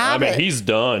fucking I hobbit. mean, he's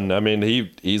done. I mean,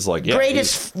 he's like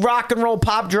Greatest rock and roll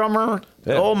pop drummer.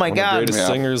 Oh my one of the God. greatest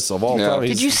singers of all Yeah. time. Did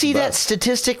He's you see the that best.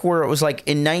 statistic where it was like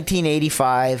in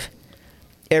 1985,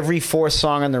 every fourth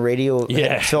song on the radio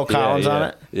had Phil Collins on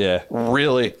it? Yeah.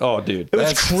 Really? Oh, dude. It was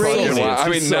That's crazy. fucking- Wow. I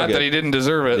he's mean, so not good. that he didn't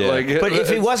deserve it. Yeah. Like, But if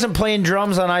he wasn't playing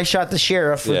drums on I Shot the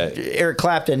Sheriff, with Eric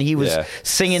Clapton, he was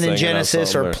singing in on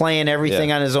Genesis something or playing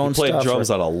everything on his own he played stuff.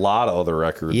 drums on a lot of other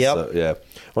records. Yep. So, yeah.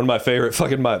 One of my favorite,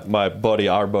 fucking my buddy,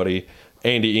 our buddy,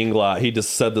 Andy Inglot, he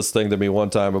just said this thing to me one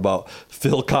time about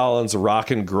Phil Collins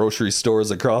rocking grocery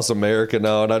stores across America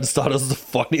now, and I just thought it was the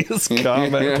funniest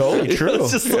comment. Totally true.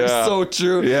 It's just like so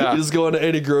true. Yeah. You just go into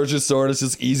any grocery store and it's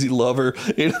just Easy Lover.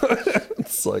 You know,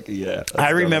 it's like that's I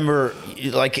dumb. remember,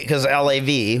 like, because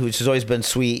LAV, which has always been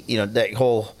sweet, you know, that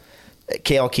whole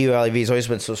KLQ LAV has always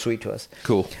been so sweet to us.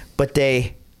 Cool. But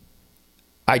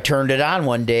I turned it on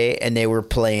one day and they were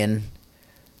playing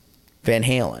Van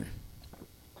Halen.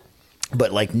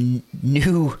 But like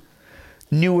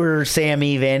newer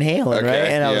Sammy Van Halen, Okay, right?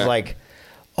 And I was yeah. like,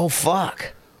 oh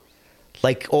fuck.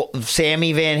 Like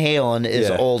Sammy Van Halen is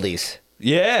Yeah. oldies.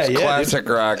 Yeah, yeah. classic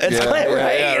rock. It's yeah. right,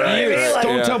 Yeah, right? right.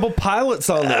 Stone Yeah. Temple Pilots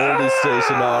on the oldies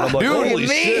station now, and I'm like, Dude, holy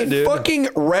shit, dude. fucking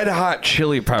Red Hot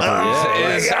Chili Peppers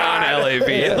is on LAV.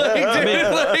 I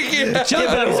mean, Chili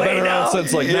Peppers been around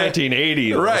since like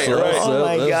 1980. Right, right. Oh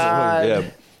my God. Yeah.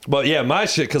 But yeah, my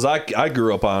shit, because I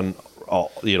grew up on,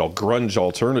 grunge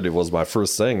alternative was my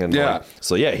first thing. And Yeah.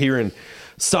 hearing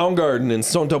Soundgarden and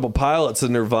Stone Temple Pilots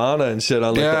and Nirvana and shit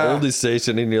on like Yeah. the oldies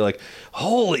station, and you're like,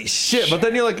 holy shit. But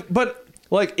then you're like,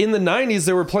 like in the 90s,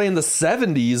 they were playing the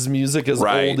 70s music as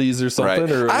oldies or something.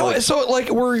 Right. Or like, So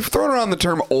we're throwing around the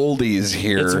term oldies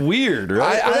here. it's weird,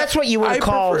 right? Well, that's what you would I have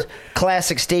called prefer-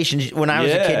 classic stations. When I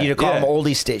was a kid, you'd have called them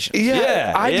oldie stations.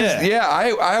 Yeah, Yeah,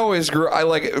 I always grew.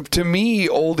 To me,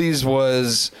 oldies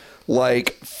was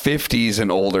like 50s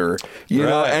and older. You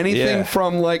know, Right, anything yeah.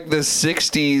 from like the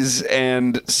 60s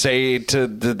and say to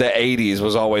the 80s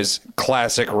was always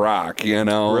classic rock. You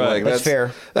know, Right. like That's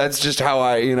fair. That's just how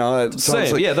it sounds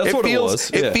Same. like, Yeah, that's what it feels,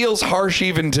 was. It Yeah. feels harsh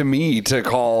even to me to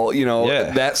call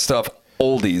that stuff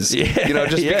oldies. Yeah, You know,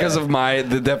 just yeah. because of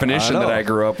the definition I know. that I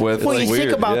grew up with. Well, Like, you think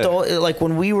weird, about yeah. though, like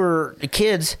when we were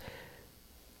kids,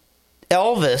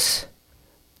 Elvis.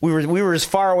 We were as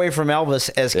far away from Elvis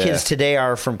as kids today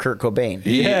are from Kurt Cobain.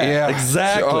 Yeah,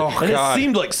 exactly. Oh, and God. it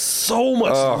seemed like so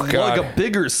much Oh, God. like a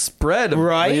bigger spread,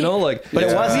 Right? You know, like But it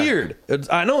it's wasn't. weird.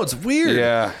 I know it's weird.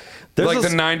 Yeah. There's like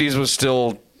this- the 90s was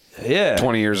still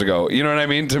 20 years ago. You know what I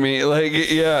mean? To me, like,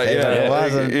 it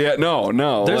wasn't.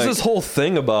 No. There's like, this whole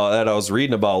thing about that I was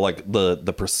reading about, like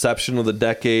the perception of the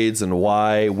decades and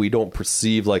why we don't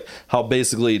perceive, like how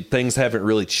basically things haven't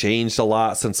really changed a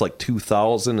lot since like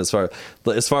 2000 as far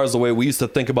as the way we used to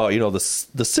think about, the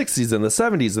 60s and the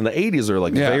 70s and the 80s are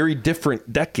like very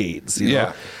different decades. You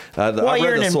know? Well, I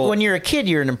read this whole- when you're a kid,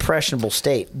 you're in an impressionable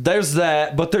state. There's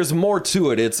that, but there's more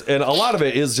to it. And a lot of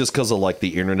it is just because of like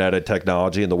the internet and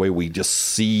technology and the way we just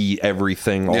see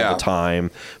everything all the time.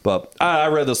 But I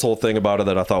read this whole thing about it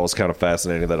that I thought was kind of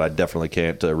fascinating that I definitely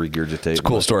can't regurgitate. It's a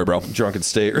cool story, bro. Drunken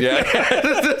state. Yeah.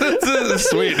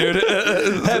 Sweet, dude.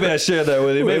 Happy I shared that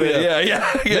with you. Maybe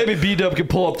maybe B-Dub can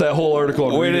pull up that whole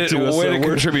article and read it to us. Way So to we're-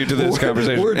 contribute to this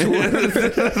conversation.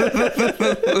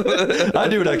 I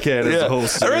do what I can as a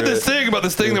host. I read this thing about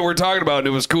this thing that we're talking about, and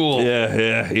it was cool.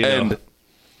 Yeah. You know. And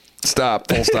stop.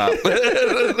 Full stop.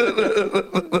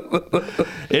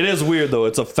 It is weird though.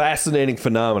 It's a fascinating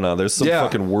phenomenon. There's some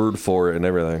fucking word for it and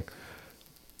everything.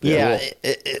 Yeah, well,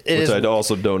 it which is. I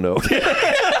also don't know.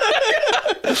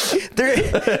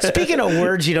 Speaking of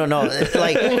words you don't know,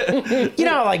 like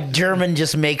how, like German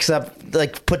just makes up,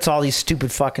 like puts all these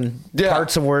stupid fucking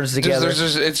parts of words together.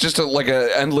 It's just like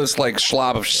a endless like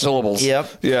slob of syllables.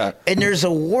 Yep. Yeah. And there's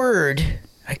a word,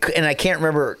 I can't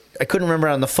remember. I couldn't remember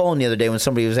on the phone the other day when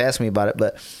somebody was asking me about it,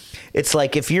 but it's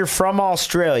like if you're from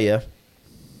Australia,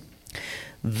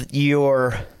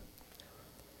 you're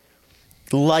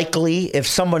likely, if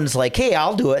someone's like, "Hey,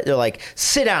 I'll do it," they're like,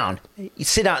 "Sit down,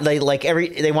 sit down." They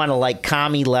want to like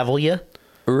commie level you.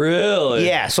 Really?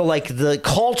 Yeah. So like the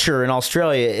culture in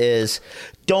Australia is,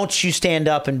 don't you stand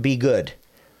up and be good.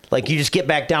 Like you just get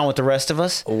back down with the rest of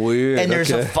us. Weird. And there's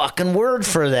a fucking word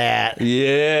for that.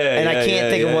 Yeah. And I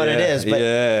can't think of what it is, but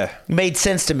yeah. it made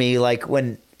sense to me. Like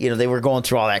when they were going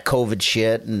through all that COVID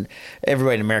shit, and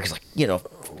everybody in America's like, fuck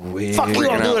you,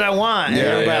 I'll do what I want. And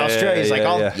everybody in Australia's like,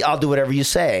 I'll do whatever you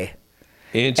say.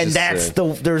 And that's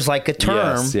there's like a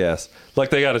term. Yes. Like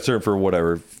they got a term for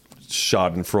whatever,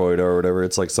 Schadenfreude or whatever.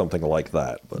 It's like something like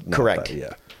that, but not correct. That,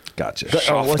 yeah. Gotcha.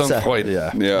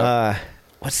 Schadenfreude. Yeah.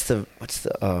 What's the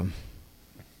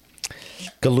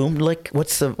Galumlik?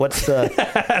 What's the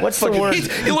word?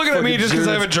 You're looking at me just because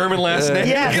I have a German last name.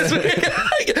 Yeah.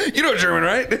 You know German,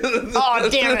 right? Oh,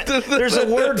 damn it. There's a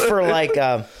word for like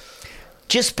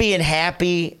just being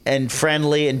happy and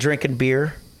friendly and drinking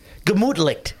beer.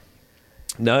 Gemütlich.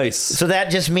 Nice. So that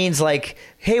just means like,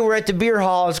 hey, we're at the beer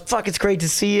hall. It's great to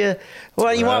see you.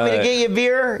 Well, you want me to get you a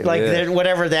beer? Like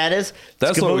whatever that is.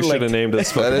 That's what we should have named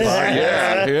this fucking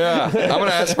podcast. Yeah. I'm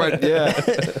gonna ask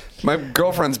my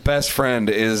girlfriend's best friend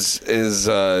is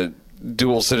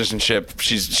dual citizenship.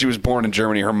 She was born in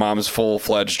Germany. Her mom's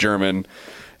full-fledged German.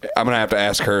 I'm gonna have to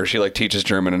ask her. She like teaches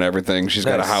German and everything. She's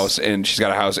got a house in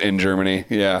Germany.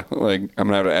 Yeah, like I'm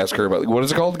gonna have to ask her about what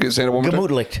is it called? Say it one more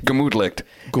time. Gemütlich.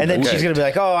 And then she's gonna be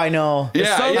like, "Oh, I know.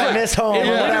 I miss home. It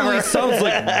whatever." literally sounds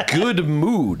like good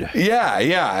mood. Yeah.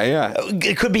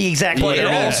 It could be exactly what But it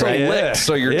you're is. also Right? lit,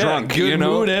 so you're drunk. Good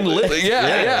mood and lit.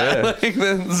 Yeah.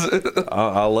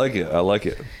 I like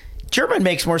it. German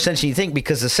makes more sense than you think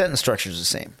because the sentence structure is the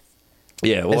same.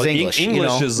 Yeah, well, It's English,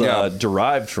 English is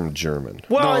derived from German.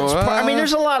 Well,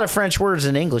 there's a lot of French words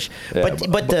in English, but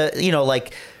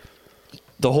the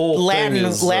the whole Latin thing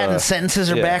is, sentences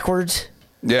are backwards.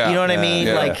 Yeah. You know what I mean?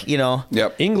 Yeah. Like,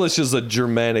 Yep. It's a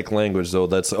Germanic language, though.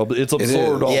 It's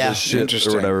absorbed all this shit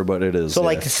Interesting. or whatever, but it is. So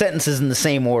like the sentences in the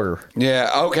same order. Yeah.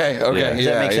 Okay. Yeah. Does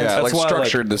that make sense? Yeah. That's Like why,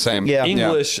 structured the same. Yeah.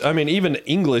 English. I mean, even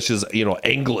English is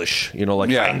English. Like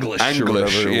English or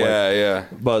whatever. Yeah.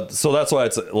 But so that's why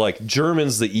it's like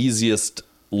German's the easiest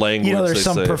language. There's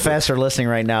some say. professor listening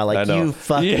right now, like, I know. you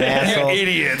fucking asshole. You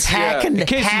idiots. Hacking, In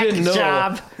case you didn't know,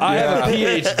 job. I have a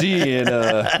PhD in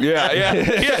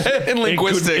in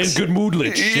linguistics. in good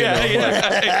moodlich.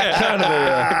 Kind of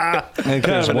a. I think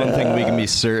there's one thing we can be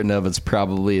certain of. It's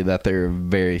probably that there are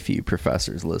very few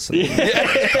professors listening.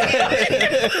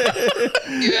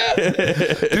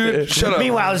 Dude, shut up.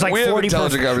 Meanwhile, there's like We have 40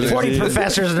 intelligent conversation.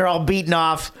 professors, and they're all beating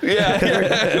off to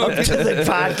the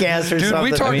podcast or Dude,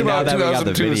 something. we talked now about that we got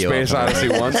the 2002 video Space up on Odyssey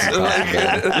once.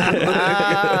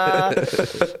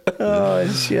 Oh,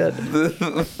 shit.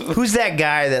 Who's that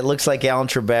guy that looks like Alan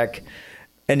Trebek?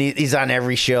 And he's on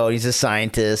every show. He's a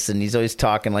scientist, and he's always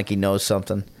talking like he knows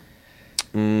something.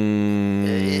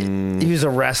 He was a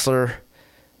wrestler.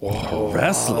 Whoa,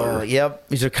 wrestler. Yep,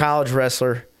 he's a college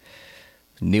wrestler.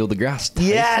 Neil deGrasse Tyson.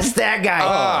 Yes, that guy.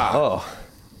 Oh.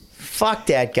 Fuck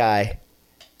that guy.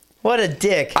 What a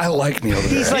dick. I like Neil deGrasse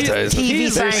He's like a Tyson. TV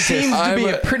There scientist. seems to be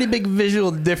I'm a pretty big visual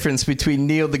difference between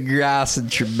Neil deGrasse and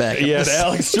Trebek. Yeah,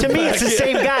 Alex. To me, it's the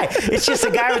same guy. It's just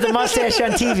a guy with a mustache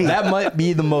on TV. That might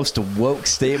be the most woke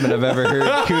statement I've ever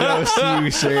heard. Kudos to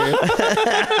you, sir.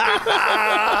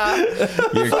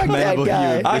 You're a commendable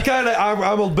guy. human.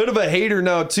 I'm a bit of a hater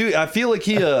now too. I feel like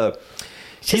he's a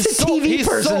TV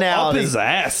personality. So up his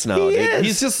ass now. He Dude. is.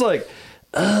 He's just like,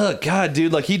 God,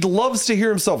 dude. Like he loves to hear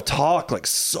himself talk like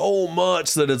so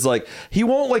much that it's like he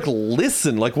won't like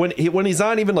listen. Like when he's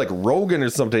on even like Rogan or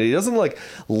something, he doesn't like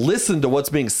listen to what's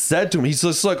being said to him. He's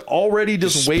just like already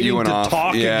just waiting Spewing to off.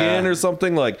 talk again or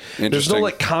something. Like there's no Interesting.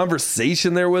 like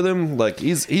conversation there with him. Like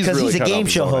he's Because really he's a kinda game off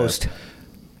his show own host. ass.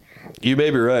 You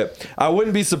may be right. I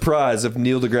wouldn't be surprised if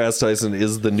Neil deGrasse Tyson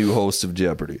is the new host of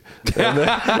Jeopardy.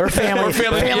 Or family.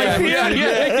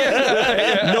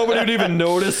 Nobody would even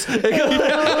notice.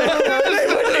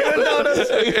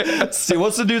 See,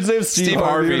 what's the dude's name? Steve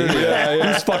Harvey.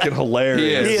 Yeah, he's fucking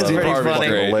hilarious. He is. Steve Steve Harvey's Harvey's funny.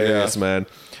 great. Hilarious, man.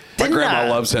 My Didn't grandma I-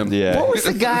 loves him. Yeah. What was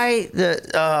the guy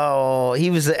that? He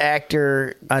was the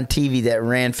actor on TV that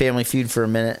ran Family Feud for a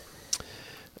minute.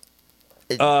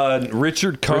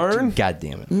 Richard Karn? God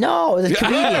damn it. No, the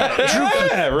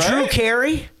comedian Drew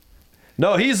Carey.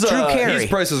 No, he's Carey. He's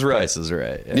Price is Right. Price is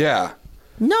Right. Yeah. Yeah.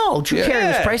 No, Drew Carey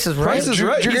was Price is Right. Price is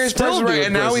Right. Drew He's Carey's still Price is Right, doing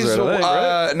and now Price is he's Right, I think,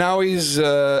 right? now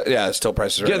he's still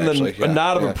Price is Right. Getting actually. a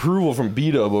nod of approval from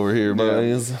B-Dub over here, man.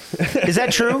 Yeah. Is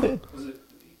that true?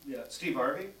 Steve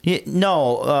Harvey?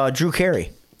 No, Drew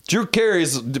Carey. Drew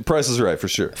Carey's Price is Right for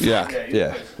sure. Yeah.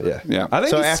 Yeah. I think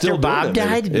So he's after still Bob doing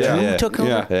died, it, maybe. Drew took over?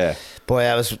 Yeah. Yeah. Boy,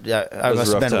 I must have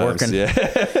Rough been times, working. Yeah.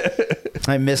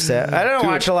 I missed that. I don't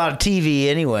watch a lot of TV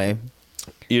anyway.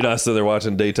 You're not sitting there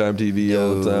watching daytime TV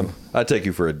all the time. I take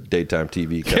you for a daytime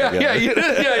TV kind of guy.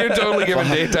 You're totally giving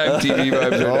daytime TV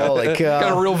vibes. Holy cow.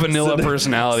 Got a real vanilla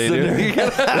personality, dude.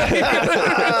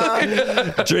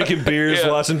 Drinking beers,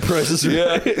 watching Prices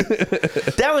Right.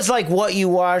 That was like what you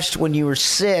watched when you were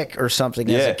sick or something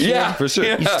as a kid. Yeah, for sure.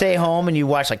 You stay home and you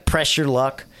watch like Press Your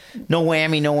Luck. No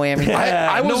whammy, no whammy.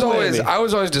 I was no always whammy. I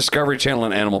was always Discovery Channel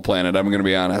and Animal Planet. I'm going to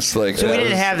be honest. Like, So we that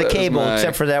didn't was- have the that was cable my-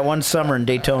 except for that one summer in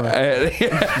Daytona.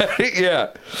 yeah.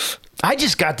 I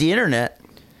just got the internet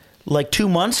like 2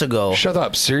 months ago. Shut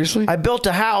up. Seriously? I built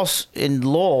a house in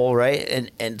Lowell, right, and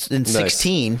in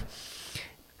 16,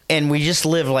 and we just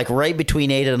lived like right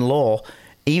between Ada and Lowell.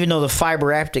 Even though the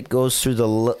fiber optic goes through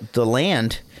the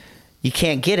land, you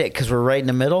can't get it because we're right in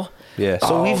the middle. Yeah.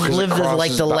 So we've 'cause it lived like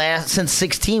crosses the by- last since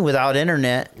 16 without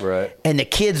internet. Right. And the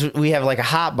kids, we have like a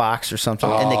hot box or something,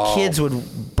 and the kids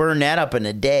would burn that up in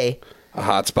a day. A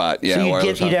hotspot. Yeah. So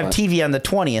wireless you'd have hotspot. TV on the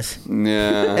 20th.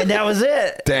 Yeah. And that was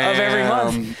it of every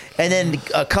month. Damn. And then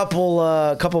a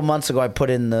couple months ago, I put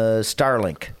in the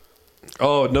Starlink.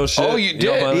 Oh, no shit. Oh, you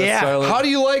did? mind that Yeah. silent? How do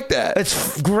you like that?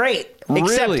 It's great.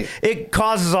 Really? Except it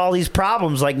causes all these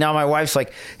problems. Like now my wife's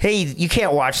like, hey, you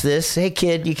can't watch this. Hey,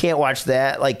 kid, you can't watch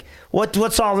that. Like,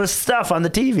 what's all this stuff on the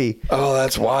TV? Oh,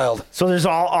 that's wild. So there's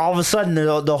all of a sudden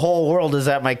the whole world is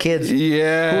at my kids. Who have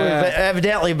Yeah.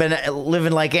 evidently been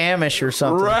living like Amish or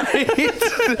something. Right.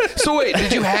 So wait,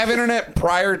 did you have internet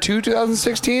prior to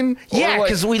 2016? Yeah,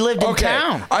 'cause we lived in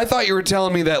town. I thought you were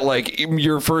telling me that like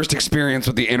your first experience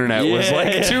with the internet was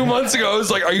like 2 months ago. I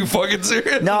was like, are you fucking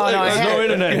serious? No, Like, no, I There's had- no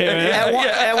internet here, man.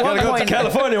 At one Gotta go to point,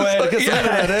 California way to get some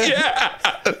internet,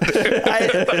 eh?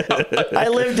 I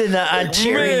lived in the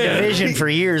Ontario Man, division for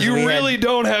years. You We had- really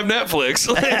don't have Netflix.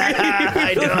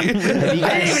 I don't. Have you I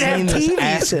guys didn't seen even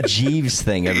this have Ask Jeeves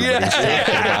thing everybody's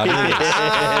talking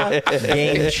about? It's a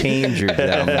game changer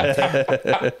down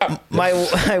there. My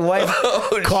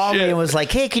wife called me and was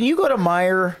like, "Hey, can you go to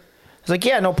Meijer?" I was like,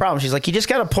 "Yeah, no problem." She's like, "You just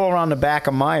got to pull around the back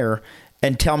of Meijer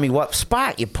and tell me what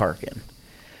spot you park in." So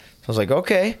I was like,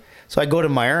 "Okay." So I go to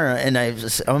Meijer and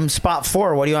I'm spot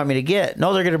 4. What do you want me to get?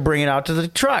 No, they're going to bring it out to the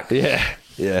truck. Yeah.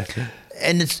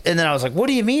 And then I was like, "What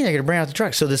do you mean they're going to bring out the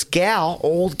truck?" So this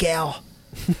old gal,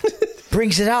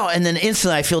 brings it out, and then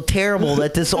instantly I feel terrible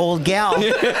that this old gal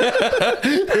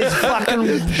is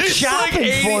fucking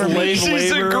shopping for me.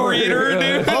 She's a greeter,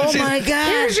 dude. Oh my god!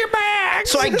 Here's your bag.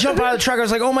 So I jump out of the truck. I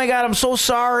was like, "Oh my god, I'm so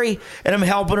sorry!" And I'm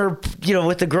helping her,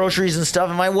 with the groceries and stuff.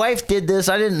 And my wife did this.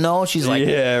 I didn't know. She's like,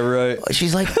 Yeah, right.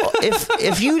 She's like,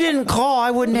 if you didn't call, I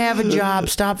wouldn't have a job.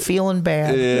 Stop feeling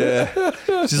bad. Yeah.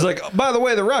 She's like, by the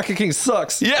way, the Rocket King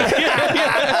sucks. Yeah.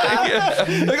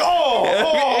 Like,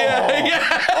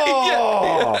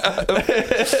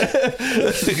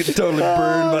 totally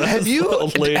burned by Have this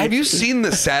old lady. you seen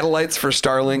the satellites for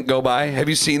Starlink go by? Have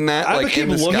you seen that? I've been Like in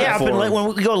the keeping looking sky? Yeah, for but him.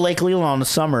 when we go to Lake Leland in the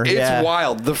summer, It's yeah.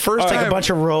 wild. The first It's time like a bunch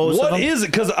of rows. What of them. is it?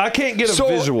 Because I can't get a So,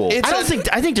 visual. it's-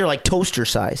 I think they're like toaster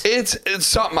size. It's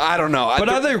something I don't know. But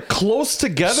are they close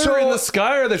together So- in the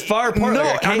sky, or are they far apart? No,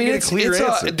 Like, I can't mean get it's a clear it's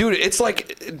answer. dude. It's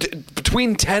like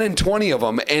between 10 and 20 of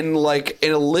them, and like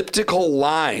an elliptical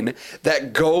line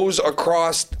that goes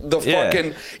across the Yeah.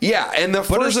 fucking And the But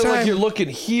first is it time like you're looking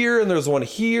here and there's one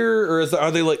here, or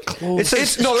are they like close?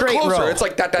 It's no, they're straight closer. row. It's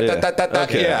like that. Yeah.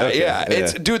 Okay, Yeah, okay, yeah.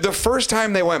 It's yeah. dude. The first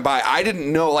time they went by, I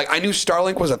didn't know. Like I knew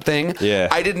Starlink was a thing. Yeah.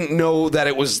 I didn't know that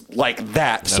it was like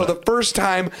that. So the first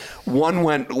time one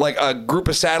went, like a group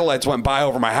of satellites went by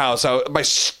over my house, my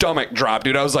stomach dropped,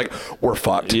 dude. I was like, "We're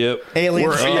fucked." Yep.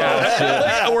 Aliens.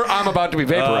 I'm about to be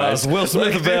vaporized. Is Will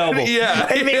Smith available? Yeah.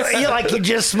 I mean, you like you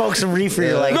just smoked some reefer.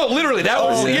 You're like, No, literally, that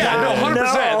was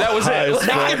 100%. That was it.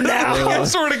 Not now. I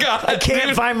swear to God, I can't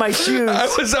dude. find my shoes. I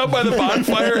was out by the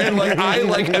bonfire and I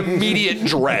immediate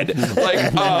dread.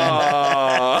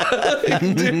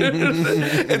 Dude.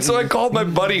 And so I called my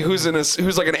buddy who's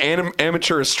like an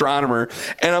amateur astronomer,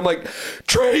 and I'm like,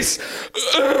 Trace,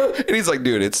 and he's like,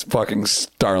 dude, it's fucking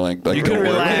Starlink. Like, You can don't worry.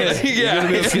 relax. Yeah.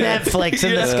 It's Netflix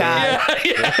in the sky.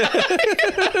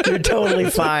 You're totally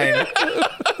fine.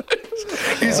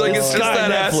 He's like, it's just Sky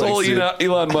that Netflix, asshole dude.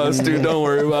 Elon Musk, dude. Don't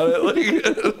worry about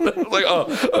it. Like,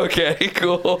 oh, okay,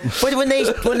 cool. But when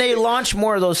they launch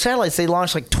more of those satellites, they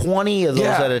launch like 20 of those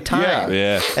Yeah, at a time.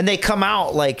 yeah. And they come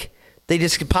out like they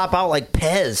just pop out like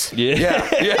Pez Yeah.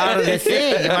 out of the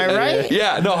thing. Am I right?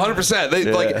 Yeah, no,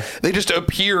 100%. They just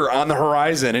appear on the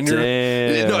horizon, and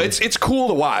Damn. no, it's cool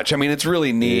to watch. I mean, it's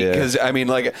really neat Yeah. because I mean,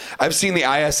 like I've seen the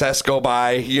ISS go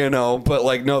by, but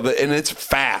like no, and it's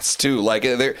fast too. Like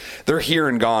they're here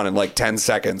and gone in like 10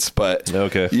 seconds. But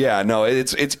Okay. yeah, no,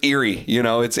 it's eerie.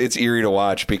 It's eerie to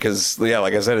watch because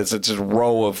like I said, it's just a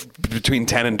row of between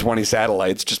 10 and 20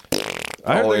 satellites. Just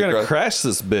I heard all they're the gonna way across. crash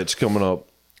this bitch coming up.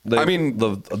 I mean,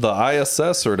 the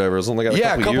ISS or whatever has only got a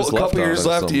couple years left. couple on years it or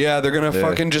left. something. Yeah, they're gonna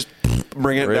fucking just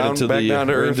bring it Right down into back the down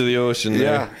to right Earth. into the ocean. Yeah,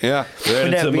 there. yeah. Right Wouldn't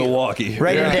into that be- Milwaukee.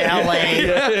 Right into LA.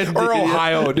 Yeah. Or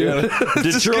Ohio, dude.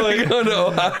 Detroit. Go to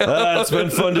Ohio. It's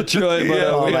been fun, Detroit, but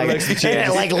Oh, we my gotta make some God. And it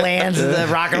changes. like lands in the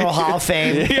Rock and Roll Hall of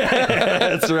Fame.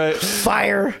 That's right.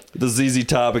 Fire. The ZZ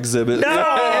Top exhibit. No! What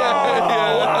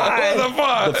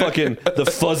the fuck? The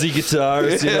fuzzy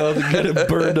guitars, they're getting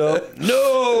burned up.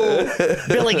 No.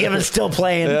 Billy Gibbons still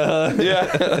playing.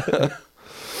 Yeah.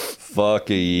 Fuck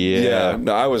yeah. Yeah.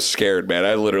 No, I was scared, man.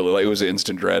 I literally, like, it was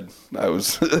instant dread. I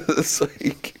was it's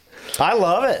like, I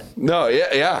love it. no,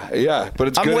 yeah. But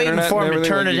it's I'm good waiting internet for and him to everything,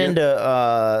 turn like, it you get-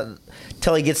 into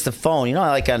till he gets the phone.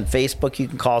 Like on Facebook, you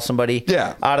can call somebody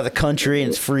Yeah. out of the country and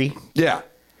it's free. Yeah.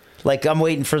 Like I'm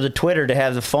waiting for the Twitter to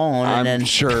have the phone, and I'm then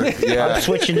sure. Yeah. I'm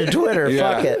switching to Twitter.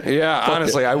 Yeah, Fuck it. yeah.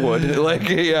 Honestly, I would. Like,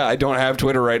 yeah, I don't have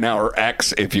Twitter right now, or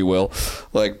X, if you will.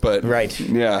 Like, but Right.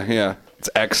 Yeah. It's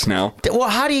X now, Well,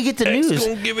 how do you get the news?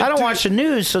 gonna give it I don't to watch the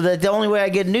news, so that the only way I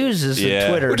get news is Yeah. the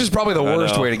Twitter. which is probably the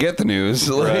worst know. way to get the news.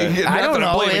 Like, Right. not I don't that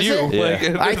I'm know, blaming is you.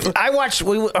 it? Like, I watched.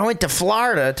 I went to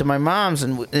Florida to my mom's,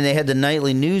 and they had the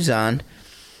nightly news on,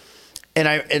 and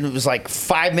it was like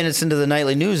 5 minutes into the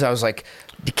nightly news. I was like,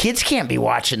 the kids can't be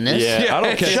watching this. Yeah, I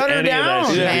don't catch Shut her any of that down,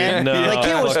 shit. man. No, like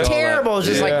it was fuck all that. terrible. It was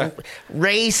just Yeah. like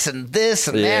race and this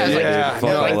and that. I was Yeah, like, fuck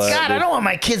I was like, all that, God, I dude. don't want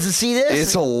my kids to see this.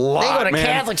 It's a lot, They go to man.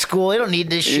 Catholic school. They don't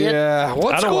need this shit. yeah.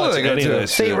 What I don't school watch do they go any of to? that shit.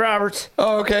 St. Roberts.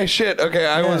 Oh, okay. Shit. Okay,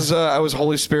 I was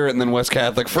Holy Spirit and then West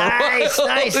Catholic for Nice, a while.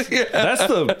 nice. Yeah. That's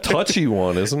the touchy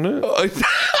one, isn't it?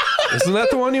 Isn't that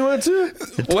the one you went to?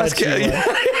 West Catholic.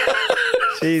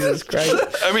 Jesus Christ.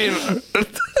 I mean,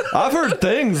 I've heard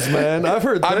things, man. I've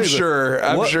heard things. I'm sure.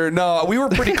 What? No, we were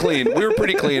pretty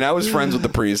clean. I was friends with the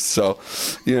priest, so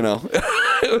it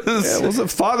was. Yeah, was it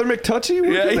Father McTouchy?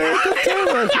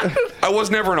 I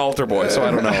was never an altar boy, so I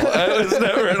don't know. I was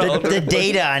never an altar. The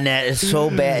data on that is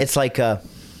so bad. It's like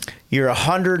you're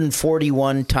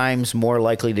 141 times more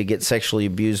likely to get sexually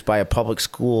abused by a public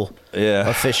school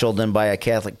official than by a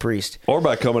Catholic priest. Or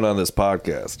by coming on this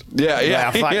podcast.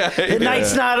 Yeah. Fuck. The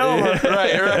night's not over.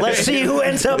 Right. Let's see who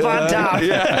ends up on top.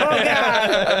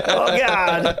 Oh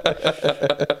God.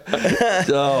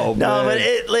 Oh, No, man. but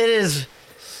it is.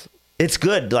 It's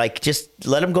good. Like, just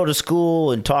let them go to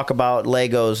school and talk about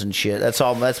Legos and shit. That's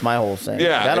all. That's my whole thing.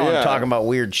 Yeah, I don't want yeah. to talk about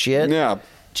weird shit. Yeah.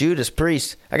 Judas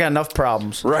Priest. I got enough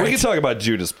problems. Right. We can talk about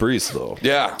Judas Priest, though.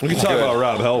 Yeah. We can talk Good. about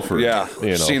Rob Halford. Yeah. You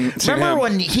know. Seen Remember him.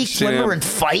 when Seen him. when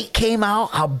Fight came out?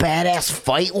 How badass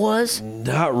Fight was?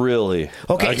 Not really.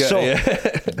 Okay,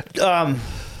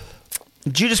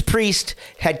 Judas Priest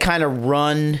had kind of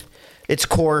run its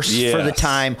course for the Yes.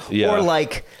 time, Yeah. or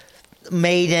like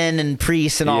Maiden and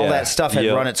Priest and all Yeah. that stuff had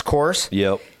Yep. run its course.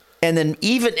 Yep. And then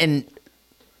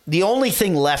the only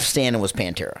thing left standing was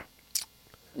Pantera.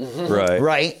 Right.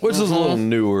 Right. Which is a little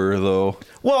newer, though.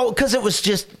 Well, because it was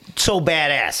just so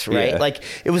badass, right? Yeah. Like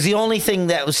it was the only thing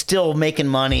that was still making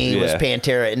money was Yeah.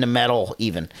 Pantera in the metal,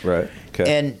 even. Right.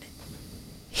 Okay. And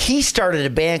he started a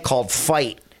band called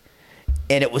Fight,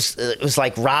 and it was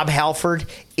like Rob Halford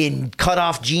in cut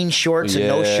off jean shorts and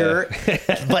no Yeah. shirt,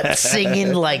 but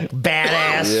singing like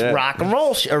badass Yeah. rock and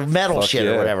roll or metal Fuck shit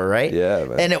yeah. or whatever, right? Yeah,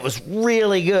 man. And it was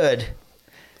really good.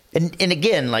 And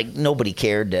again, like nobody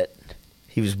cared that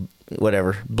he was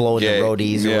whatever blowing Yeah. the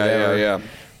roadies or Yeah, whatever, yeah.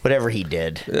 whatever he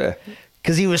did, yeah.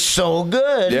 because he was so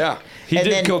good. Yeah. He And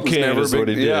did then- cocaine, never is what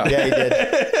he big- did. yeah. Yeah, he did.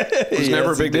 It was never a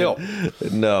Yes, he big deal.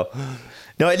 did. No.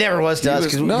 No, it never was to us.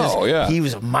 was- 'cause no, yeah. he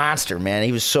was a monster, man.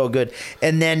 He was so good.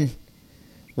 And then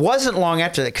wasn't long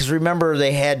after that, because remember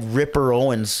they had Ripper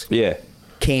Owens Yeah.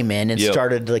 came in and Yep.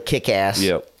 started to kick ass.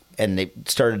 Yep. And they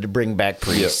started to bring back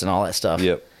priests Yep. and all that stuff.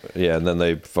 Yep. Yeah, and then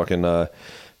they fucking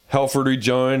Halford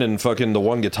rejoined, and fucking the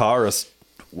one guitarist.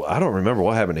 I don't remember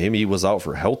what happened to him. He was out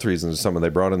for health reasons or something. They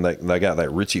brought in they got that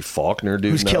Richie Faulkner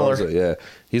dude. Who's now. killer. So, yeah,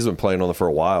 he's been playing on it for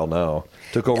a while now.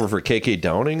 Took over for KK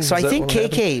Downing. So Is I that think what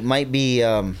happened? KK might be,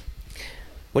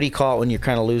 what do you call it when you're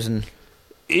kind of losing?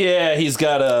 Yeah, he's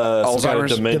got some kind of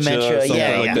Alzheimer's? dementia or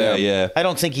something like that. Yeah. I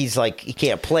don't think he's like he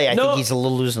can't play. I No. think he's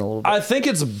losing a little bit. I think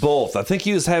it's both. I think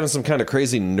he was having some kind of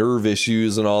crazy nerve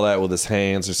issues and all that with his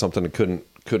hands or something, and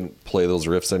couldn't play those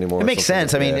riffs anymore. It makes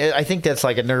sense. Like I mean, that. I think that's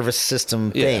like a nervous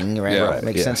system thing, right? Yeah. It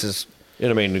makes sense. As And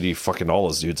I mean, all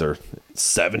those dudes are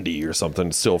 70 or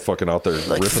something, still fucking out there.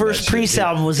 like ripping first that shit, Priest dude.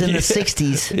 album was in the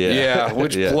 '60s. Yeah,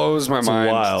 which blows my It's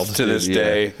mind wild, to this dude.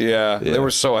 day. Yeah. They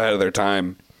were so ahead of their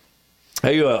time.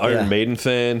 Are you an Iron Yeah. Maiden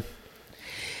fan?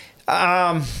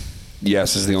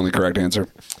 Yes is the only correct answer.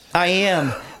 I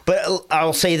am, but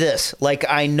I'll say this: like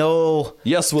I know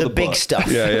Yes, with the a big butt. stuff.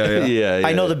 Yeah.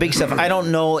 I know the big stuff. I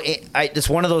don't know. It's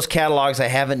one of those catalogs I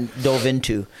haven't dove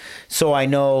into, so I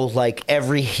know like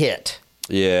every hit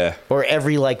Yeah. or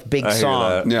every like big I hear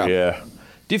song. that. Yeah.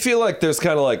 Do you feel like there's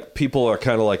kind of like people are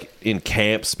kind of like in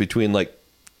camps between like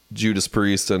Judas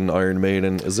Priest and Iron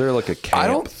Maiden? Is there like a camp? I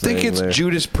don't think thing it's there?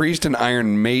 Judas Priest and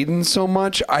Iron Maiden so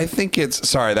much. I think it's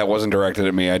sorry that wasn't directed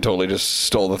at me. I totally just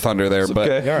stole the thunder there. But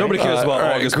Okay. Nobody cares about all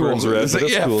right, August cool. Burns Red. But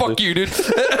that's Yeah, cool, fuck dude. you, dude.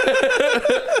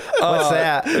 What's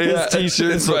that? Yeah,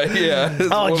 t-shirts. It's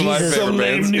it's Oh, one of my Jesus. favorite Some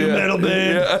bands. Yeah.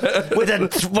 band. With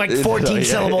a like 14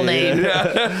 syllable name.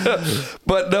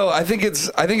 But no, I think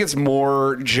it's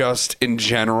more just in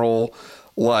general,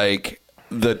 like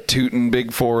the Teuton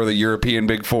Big Four, the European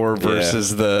Big Four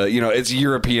versus the it's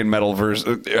European metal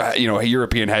versus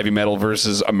European heavy metal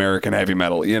versus American heavy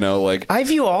metal. Like I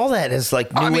view all that as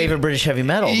like new wave of British heavy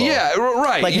metal. Though. yeah,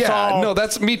 right. Like, it's yeah, all- no,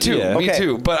 that's me too. Yeah. Me Okay.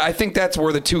 too. But I think that's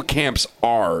where the two camps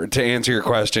are. To answer your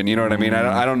question, you know what I mean?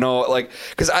 I don't know,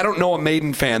 because I don't know a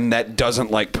Maiden fan that doesn't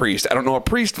like Priest. I don't know a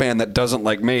Priest fan that doesn't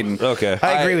like Maiden. Okay.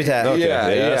 I agree with that. Okay. Yeah,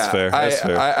 Yeah, that's fair. That's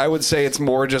fair. I would say it's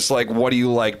more just like, what do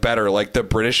you like better, like the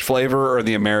British flavor or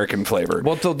the American flavor?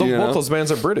 Well, both those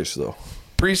bands are British though.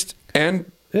 Priest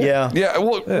and Yeah.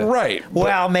 right.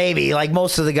 Well, maybe like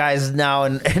most of the guys now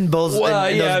in both Well,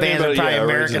 in yeah, those I mean, bands are but, probably yeah,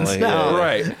 Americans originally, now, yeah,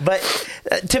 right. But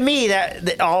to me,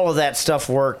 that all of that stuff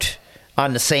worked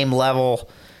on the same level,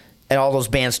 and all those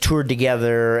bands toured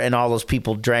together, and all those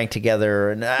people drank together,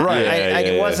 and Right.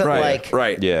 it wasn't like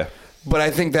right. Yeah. But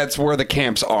I think that's where the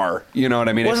camps are. You know what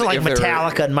I mean? it wasn't like If they're-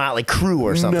 Metallica and Motley Crue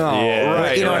or something. No, Yeah.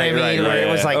 right. You know what I right, mean? right, Where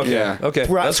it was like Okay. Yeah. Okay.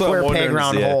 Rock That's what I'm square wondering peg is,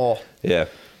 round yeah. hole. Yeah.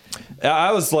 I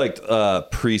always liked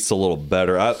Priest a little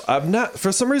better. I've not,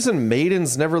 for some reason,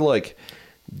 Maiden's never like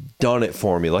done it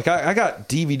for me. Like I got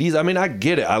DVDs. I mean, I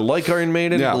get it. I like Iron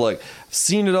Maiden. Yeah. But, like I've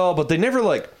seen it all, but they never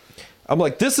like. I'm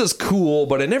like, this is cool,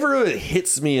 but it never really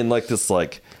hits me in like this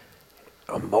like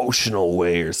emotional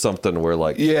way or something where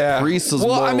like Priest is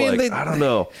more like I don't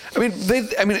know.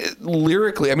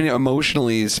 Lyrically,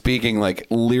 emotionally speaking, like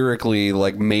lyrically,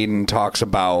 like Maiden talks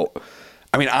about.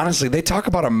 I mean, honestly, they talk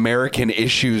about American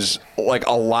issues like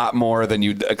a lot more than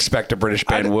you'd expect a British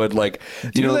band would. Like,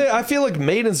 I feel like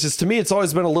Maiden's just to me, it's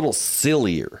always been a little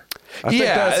sillier. I think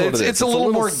yeah, that's what it is. it's a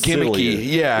little more sillier.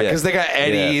 gimmicky. Yeah, because they got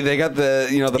Eddie, Yeah. they got the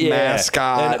the Yeah.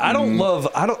 mascot. And I don't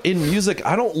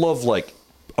love like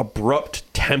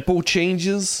abrupt tempo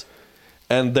changes,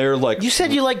 and they're like You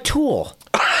said you like Tool.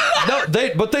 no,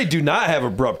 but they do not have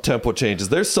abrupt tempo changes.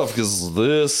 Their stuff is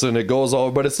this and it goes over,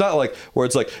 but it's not like where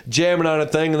it's like jamming on a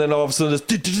thing and then all of a sudden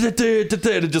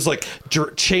it just like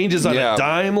changes on Yeah. a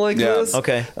dime like Yeah. this.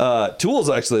 Okay. Tool's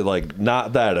actually like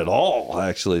not that at all.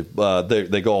 Actually,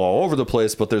 they go all over the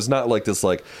place, but there's not like this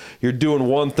like you're doing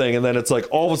one thing and then it's like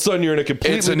all of a sudden you're in a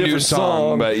completely It's a new different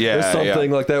song, but yeah, or something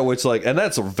yeah. like that. Which like, and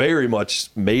that's very much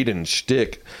Maiden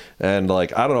shtick. And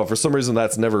like I don't know, for some reason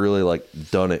that's never really like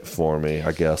done it for me.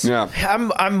 I guess. Yeah.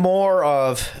 I'm more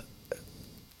of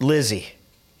Lizzie.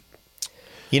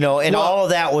 And all of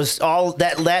that was all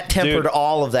that tempered Dude,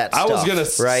 all of that stuff. I was gonna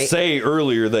right? say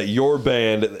earlier that your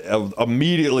band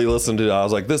immediately listened to it. I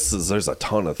was like, there's a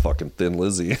ton of fucking Thin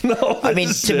Lizzy. I mean,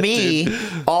 to me,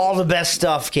 all the best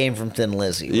stuff came from Thin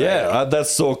Lizzy. Right? Yeah,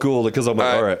 that's so cool because I'm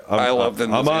like, all right, I love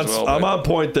Thin I'm Lizzy on, as well, I'm but- on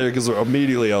point there because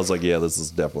immediately I was like, yeah, this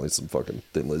is definitely some fucking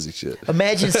Thin Lizzy shit.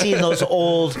 Imagine seeing those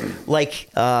old like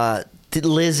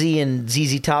Lizzie and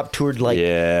ZZ Top toured like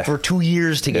Yeah. for 2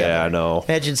 years together. Yeah, I know.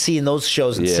 Imagine seeing those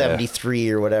shows in Yeah.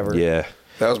 '73 or whatever. Yeah.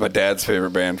 That was my dad's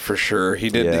favorite band for sure. He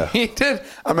did. Yeah. He did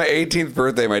on my 18th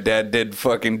birthday. My dad did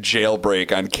fucking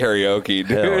Jailbreak on karaoke, dude.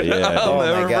 Hell yeah, I'll Oh my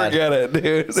never God. forget it,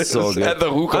 dude. It So was good. at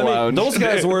the hookah lounge. those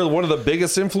guys dude. were one of the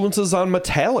biggest influences on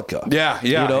Metallica. Yeah,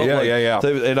 yeah, yeah.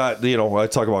 And I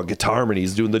talk about guitar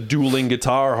harmonies, doing the dueling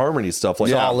guitar harmony stuff.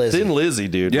 Like all Lizzy. Thin Lizzy,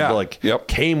 dude. Yeah. Like Yep.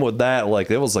 came with that.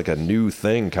 Like it was like a new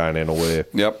thing, kind of in a way.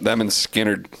 Yep, them and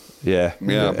Skinnerd. Yeah,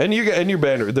 Yeah. And your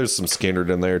band, there's some Skinnerd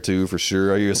in there too, for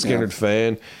sure. Are you a Skinnerd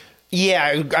fan?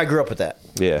 Yeah, I grew up with that.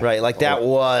 Yeah. Right, like that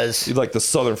was... Like the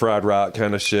Southern Fried Rock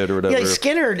kind of shit or whatever. Yeah, like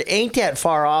Skinner ain't that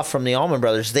far off from the Allman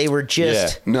Brothers. They were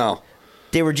just... No.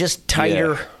 They were just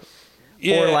tighter...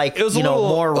 Yeah, or like, it was a little,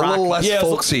 more A rock. little less Yeah, it was-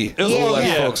 folksy. it was a little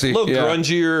less folksy. a little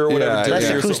grungier or whatever. Yeah, Less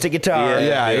yeah. acoustic guitar.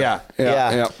 Yeah.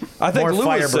 I think More Lou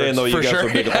was saying Firebirds. though, you For guys sure.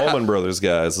 were big Allman Brothers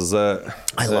guys. Is that?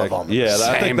 I love Allman Yeah, Brothers.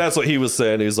 I think Same. that's what he was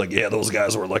saying. He was like, "Yeah, those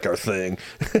guys were like our thing."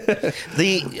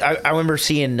 I remember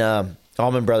seeing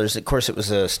Allman Brothers. Of course, it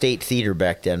was a state theater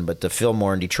back then, but the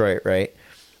Fillmore in Detroit, right?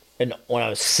 And when I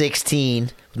was 16,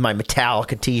 with my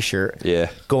Metallica T-shirt, Yeah.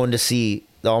 going to see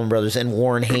the Allman Brothers, and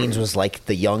Warren Haynes was like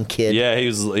the young kid, Yeah, he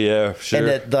was. Yeah, sure.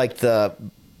 and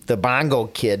the bongo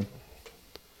kid,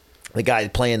 the guy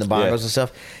playing the bongos Yeah. and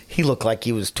stuff, he looked like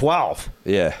he was 12,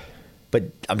 yeah, but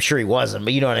I'm sure he wasn't.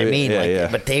 But you know what I mean? Yeah, like, yeah.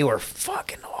 But they were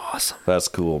fucking awesome. that's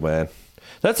cool, man.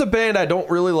 That's a band I don't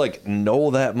really like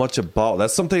know that much about.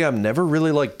 That's something I've never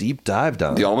really like deep dived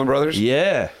on. The Allman Brothers?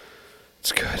 Yeah.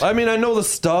 It's good. I mean, I know the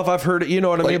stuff. I've heard it. You know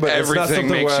what I mean? Like, But it's not everything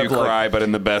something makes where you I've, like, cry, but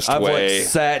in the best I've way. like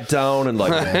sat down and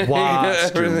like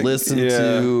watched or Everything. listened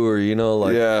Yeah. to, or you know,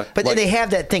 like Yeah. But Like- they have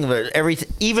that thing of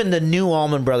everything. Even the new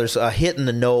Allman Brothers, Hitting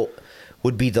the Note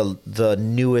would be the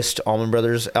newest Allman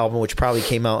Brothers album, which probably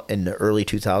came out in the early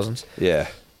 2000s. yeah,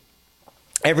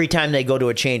 Every time they go to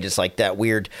a change, it's like that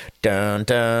weird dun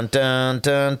dun dun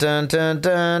dun dun dun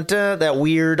dun dun. That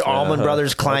weird Allman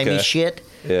Brothers climby Okay. shit.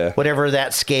 Yeah. Whatever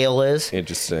that scale is.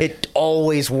 Interesting. It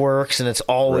always works, and it's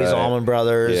always Right. Allman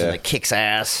Brothers, Yeah. and it kicks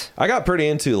ass. I got pretty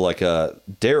into like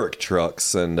Derek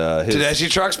Trucks and his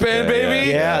Tedeschi Trucks Band, Yeah, baby?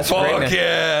 yeah, it's great, Fuck man.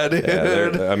 yeah,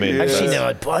 dude. Yeah, I mean, I've that's- seen them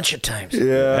a bunch of times.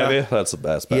 Have you? That's the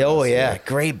best. Yeah, oh band. yeah,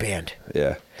 great band.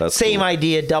 yeah. That's Same cool.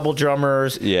 idea, double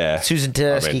drummers. Yeah. Susan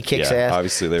Tedeschi I mean, kicks yeah, ass.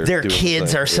 obviously they're their doing the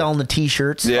kids thing, are yeah. selling the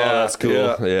T-shirts. Yeah. Oh, that's cool.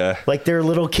 Yeah. Like their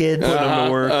little kids. Putting them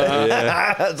to work.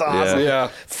 Yeah. That's awesome. Yeah.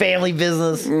 Family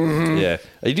business. Yeah.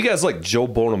 Do you guys like Joe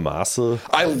Bonamassa?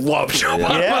 I love Joe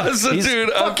Bonamassa, He's-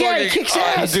 dude. Fuck yeah, he kicks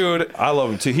ass. Dude. I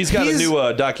love him too. He's got a new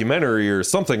documentary or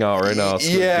something out right now. It's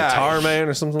the Yeah. Guitar Man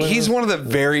or something like He's that. one of the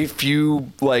very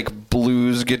few like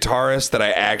blues guitarists that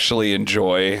I actually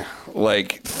enjoy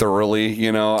like thoroughly,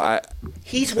 you know.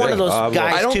 He's one of those I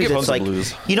guys don't too give that's tons of like,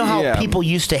 blues. you know how Yeah. people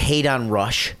used to hate on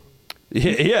Rush.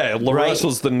 Yeah, LaRush Right.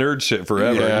 was the nerd shit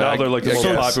forever. Yeah, Now they're like the I most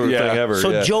guess, popular yeah. thing ever. So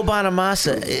yeah. Joe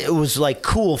Bonamassa, it was like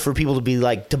cool for people to be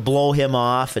like to blow him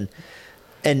off and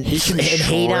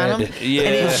hate on him. Yeah.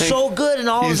 And he was so good, and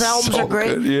all his He's albums so are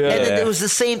great. good, yeah. And then it was the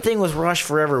same thing with Rush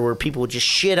Forever, where people would just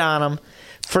shit on him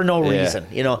for no Yeah. reason,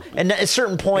 you know. And at a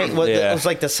certain point, Yeah. it was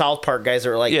like the South Park guys that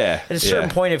were like, Yeah, at a certain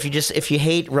yeah. point, if you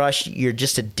hate Rush, you're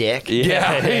just a dick.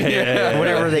 Yeah.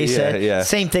 Whatever they Yeah, said. yeah.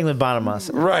 Same thing with Bonamassa.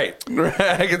 Right.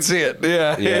 I can see it.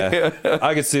 Yeah. Yeah,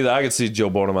 I could see that. I could see Joe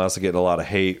Bonamassa getting a lot of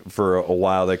hate for a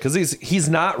while there because he's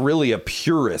not really a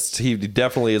purist. He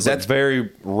definitely is. That's like very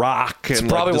rock and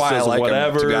probably like, just why I does like him,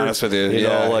 whatever. to be honest with you. You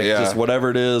Yeah, know, like yeah. just whatever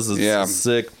it is Yeah.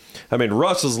 sick. I mean,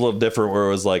 Rush is a little different, where it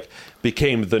was like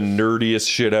became the nerdiest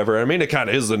shit ever. I mean, it kind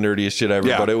of is the nerdiest shit ever,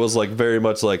 Yeah. but it was like very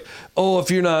much like, oh, if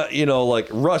you're not, you know, like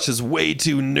Rush is way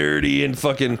too nerdy and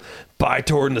fucking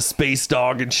Bytor the Space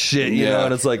Dog and shit, you Yeah. know,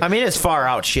 and it's like. I mean, it's far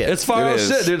out shit. It's far It out is.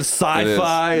 shit, dude. It's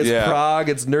sci-fi, It is. it's Yeah. prog,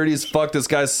 it's nerdy as fuck. This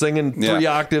guy's singing Yeah. 3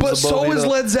 octaves But above. so you is know?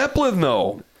 Led Zeppelin,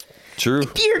 though. True.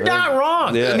 You're not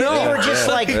wrong. Yeah. They No. were just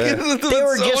like they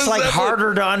were So just is like that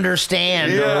harder to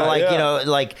understand, Yeah, or like yeah. you know,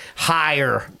 like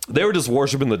higher. They were just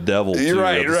worshiping the devil, too, You're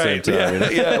right, at the same right. time. Yeah, you know?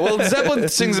 yeah. Well, Zeppelin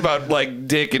sings about like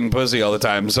dick and pussy all the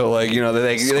time, so like you know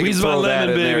they can Squeeze my throw that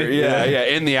lemon, in there. baby. Yeah, Yeah.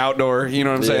 yeah, in the outdoor. You know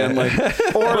what I'm saying?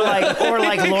 Like, Or like Lord of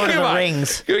Come the on.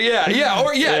 Rings. Yeah, yeah,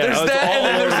 or yeah. There's it's that, all and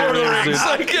then there's Lord of the Rings.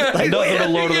 Like, yeah, Like, nothing but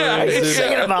Lord of the Rings, You're dude.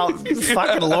 singing about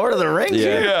fucking Lord of the Rings. Yeah.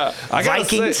 here? Yeah. I gotta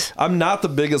Vikings. say, I'm not the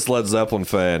biggest Led Zeppelin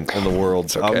fan in the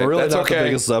world. okay. I'm really That's not okay. the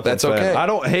biggest Zeppelin That's fan. okay. I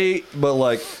don't hate, but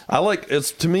like I like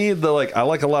it's to me the like I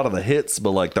like a lot of the hits,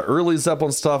 but like the early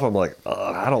Zeppelin stuff, I'm like,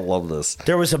 I don't love this.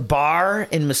 There was a bar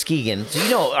in Muskegon. So,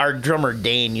 you know, our drummer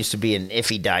Dane used to be in If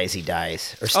He Dies, He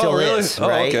Dies, or still really? is, Oh,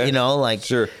 right? okay. You know, like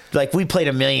Sure. like we played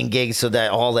 1,000,000 gigs, so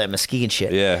that all that Muskegon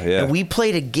shit. Yeah, yeah. And we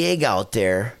played a gig out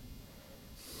there.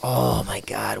 Oh my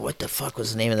God, what the fuck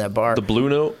was the name of that bar? The Blue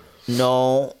Note.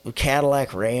 No,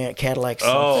 Cadillac something.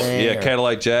 Oh yeah, or-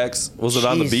 Cadillac Jacks. Was it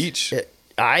on the Jeez. beach?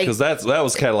 I Because that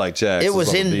was Cadillac Jacks. it was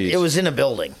on the in beach. it was in a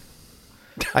building.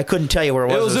 I couldn't tell you where it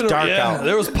was. It was in a- dark yeah, out.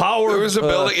 There was power. There was a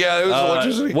building. Yeah, there was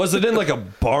electricity. Was it in like a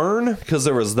barn? Because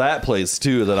there was that place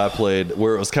too that I played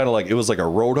where it was kind of like it was like a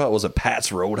roadhouse. Was it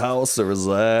Pat's Roadhouse? There was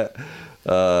that.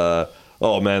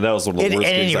 Oh man, that was one of the At worst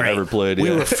any gigs I rate, ever played. We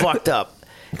yeah. were fucked up.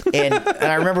 And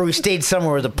I remember we stayed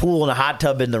somewhere with a pool and a hot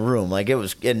tub in the room. Like it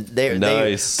was, and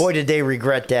Nice. boy, did they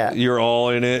regret that. You're all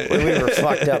in it. We were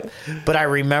fucked up. But I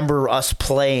remember us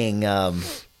playing the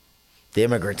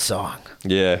Immigrant Song.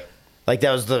 Yeah. Like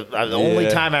that was the only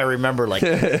time I remember like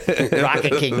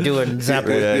Rocket King doing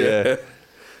Zeppelin. Yeah.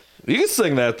 You can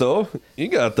sing that though. You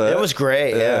got that. It was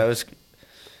great. Yeah, it was.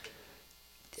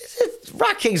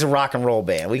 Rock King's a rock and roll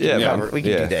band. We can cover. We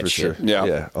can do that for shit. Sure. Yeah.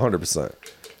 Yeah, 100%.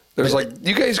 There's like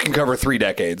you guys can cover 3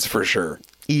 decades for sure.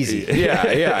 Easy.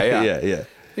 Yeah. Yeah.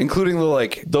 Including the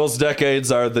like Those decades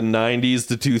are the 90s,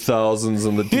 the 2000s,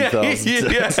 and the 2010s.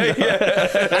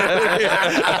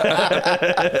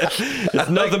 It's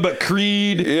nothing but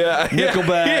Creed,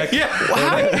 Nickelback.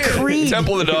 How did Creed?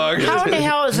 Temple of the Dog. How in the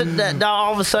hell is it that now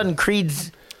all of a sudden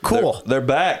Creed's cool? They're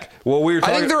back. Well, we were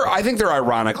talking. I think they're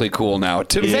ironically cool now.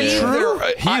 To Is that me, true?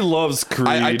 He loves Creed.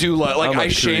 I do love. Like I'm a I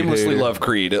Creed shamelessly hater. love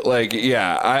Creed. Like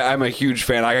I'm a huge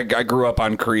fan. I grew up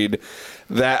on Creed.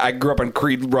 I grew up on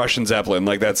Creed, Russian Zeppelin.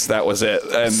 Like that was it.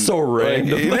 And So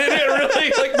random. Like, it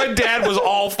really, like my dad was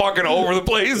all fucking over the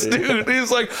place, dude.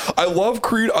 He's like, I love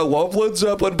Creed, I love Led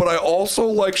Zeppelin, but I also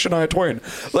like Shania Twain.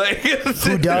 Like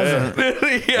Who doesn't?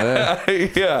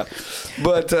 yeah.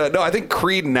 But no, I think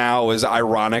Creed now is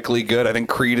ironically good. I think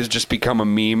Creed has just become a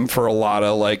meme for a lot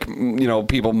of like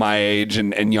people my age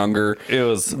and younger. It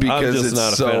was because I'm just it's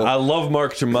not a so, fan. I love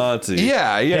Mark Tremonti.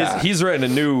 Yeah. He's writing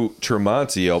a new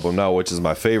Tremonti album now, which is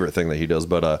my favorite thing that he does.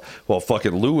 But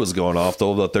fucking Lou was going off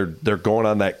though that they're going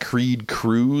on that Creed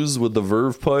cruise with the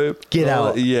Verve pipe. Get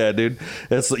out. Yeah, dude.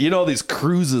 It's these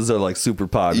cruises are like super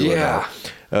popular. Yeah. Now.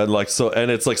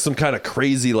 And it's like some kind of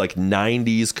crazy like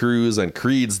 90s cruise, and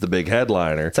Creed's the big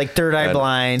headliner. It's like Third Eye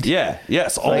Blind. Yeah,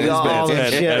 yes, all Like these all bands.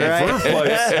 this shit,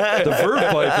 right? The Verve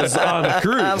pipe is on a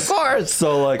cruise. Of course.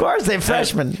 So like, Of course, they're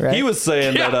freshmen, right? He was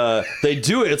saying that they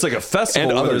do it. It's like a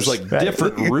festival And where there's others. like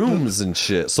different rooms and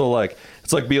shit. So like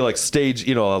it's like be like stage,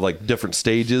 like different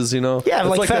stages. Yeah, it's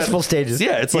like festival that, stages.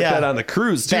 Yeah, it's like Yeah. that on the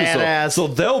cruise too. Badass. So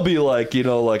they'll be like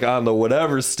like on the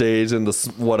whatever stage in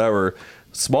the whatever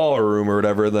smaller room or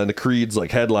whatever, and then the Creed's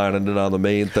like headlining it on the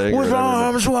main thing. With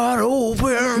arms wide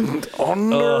open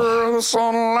under the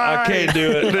sunlight. I can't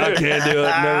do it. Never been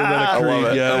a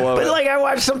Creed yet. But like I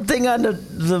watched something on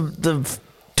the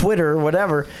Twitter or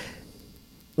whatever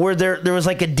where there was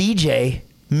like a DJ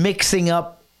mixing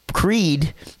up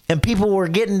Creed and people were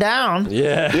getting down.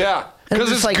 Yeah. Yeah. Because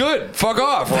just it's like- good. Fuck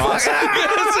off, Ross.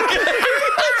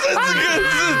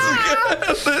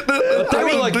 They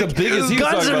were like the biggest. he was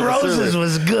Guns talking N' about this Roses earlier.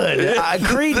 was good.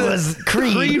 Creed was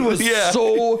Creed. Creed was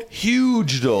so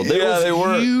huge, though. They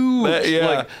were. Huge. Yeah.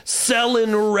 Like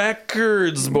selling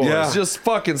records, boys. Yeah. Just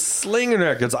fucking slinging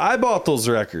records. I bought those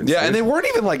records. Yeah, and they weren't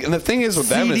even like. And the thing is with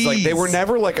them is like they were CDs.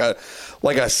 never like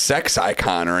a sex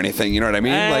icon or anything. You know what I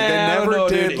mean? Like they I don't never know,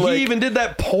 did. dude. Like, He even did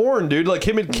that porn, dude. Like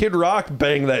him and Kid Rock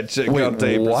banged that chick Wait, on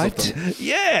tape. or what? something.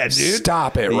 Yeah, dude.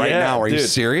 Stop it right now. Are you dude.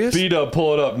 serious? Beat up,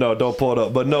 pull it up. No, don't pull it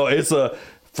up. But no, it's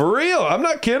for real. I'm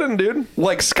not kidding, dude.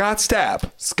 like Scott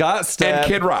Stapp. Scott Stapp And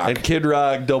Kid Rock. and Kid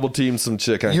Rock double teamed some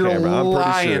chick on You're camera. I'm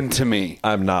lying pretty sure. to me.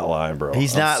 I'm not lying, bro.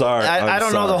 He's I'm not. Sorry. I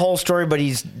don't know sorry. the whole story, but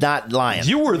he's not lying.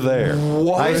 You were there.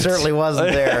 I certainly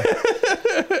wasn't there.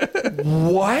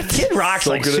 What? Kid Rock's So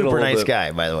like good in a super little nice bit.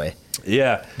 guy, by the way.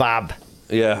 Yeah, Bob,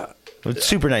 yeah.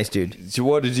 super nice dude. So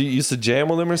what did you used to jam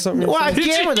with him or something? Well, I've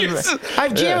jammed with him. Jesus.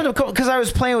 I've jammed with him because I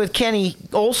was playing with Kenny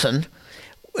Olson,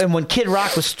 and when Kid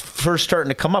Rock was first starting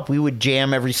to come up, we would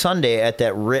jam every Sunday at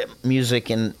that RIT Music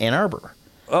in Ann Arbor.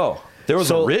 Oh, there was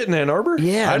So- a RIT in Ann Arbor.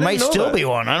 Yeah, I it didn't might know still that. be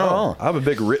one. I don't know. I'm a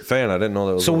big RIT fan. I didn't know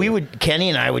that was. So one. Kenny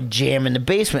and I would jam in the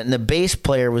basement, and the bass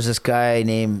player was this guy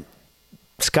named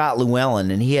Scott Llewellyn,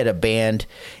 and he had a band.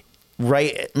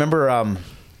 Right, remember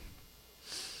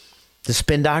the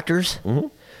Spin Doctors? Mm-hmm.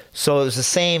 So it was the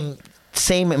same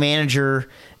manager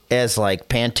as like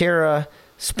Pantera,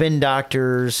 Spin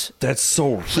Doctors, That's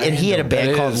so. and he had a band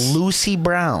That called is. Lucy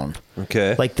Brown,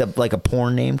 Okay. like a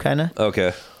porn name kind of.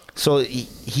 Okay. So he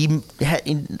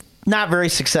had not very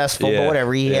successful, Yeah, but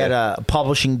whatever. He yeah. had a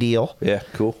publishing deal Yeah.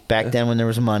 Cool. back then when there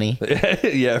was money.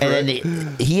 Yeah. And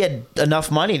then he had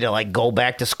enough money to like go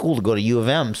back to school to go to U of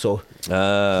M. So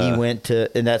he went to,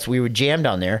 and we would jam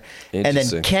down there. And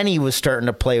Interesting. then Kenny was starting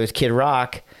to play with Kid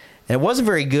Rock, and it wasn't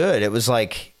very good. It was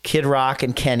like Kid Rock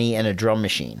and Kenny and a drum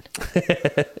machine,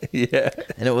 yeah.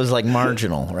 and it was like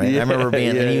marginal, right? I remember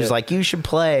being, and he was like, "You should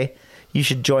play. You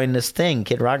should join this thing,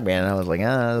 Kid Rock band." And I was like,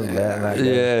 "Ah, that's bad, not good."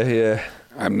 Yeah. Yeah.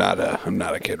 I'm not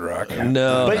a Kid Rock.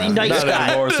 No. But nice not guy.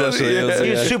 anymore, especially. Yeah. He was a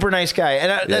Yeah. super nice guy, and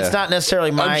that's Yeah. not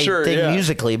necessarily my I'm sure, thing yeah.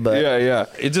 musically, but Yeah.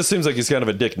 It just seems like he's kind of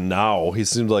a dick now. He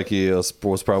seems like he was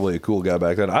probably a cool guy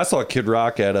back then. I saw Kid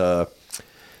Rock at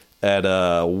at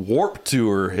Warp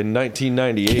Tour in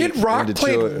 1998. Kid Rock in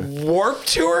played Detroit. Warp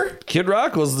Tour? Kid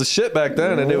Rock was the shit back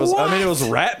then, and it was. I mean, it was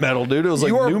rap metal, dude. It was like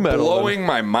You are new metal. blowing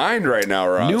my mind right now,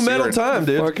 Ross. New metal You're time,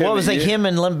 dude. fucking- Well, it was like him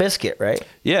and Limp Bizkit, right?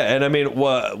 Yeah, and I mean,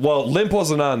 well, Limp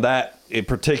wasn't on that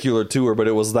particular tour, but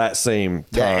it was that same time.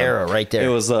 That era right there. It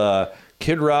was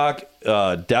Kid Rock,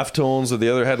 Deftones, or the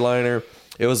other headliner.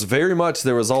 It was very much,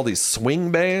 there was all these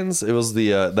swing bands. It was the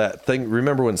that thing.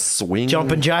 Remember when swing?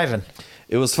 Jumpin' Jivin'.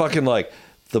 It was fucking like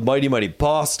the Mighty Mighty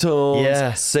Boss Tones,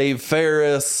 Yeah. Save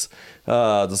Ferris,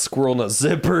 the Squirrel Nut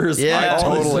Zippers. Yeah. I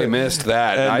all this totally shit. missed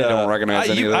that. And, I don't recognize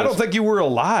any of those. I don't think you were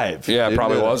alive. Yeah, dude.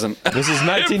 probably wasn't. This is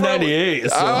 1998.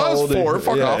 so I how was old are you? 4.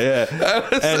 Fuck off.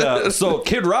 Yeah. And so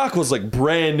Kid Rock was like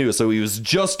brand new, so he was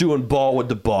just doing Ball with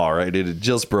the Ball, right? It had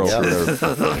just broke.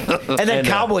 And then And,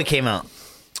 Cowboy came out.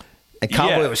 And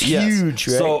Cowboy was huge,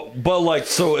 right? So,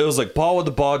 so it was like Ball with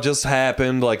the Ball just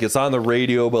happened. Like it's on the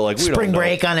radio, but like we Spring don't know.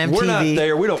 Break on We're not MTV.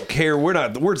 there. We don't care. We're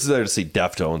just there to see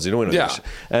Deftones. You know what I mean? Yeah.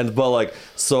 And but like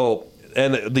so.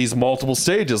 And these multiple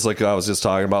stages, like I was just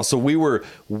talking about. So we were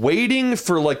waiting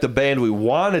for like the band we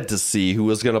wanted to see who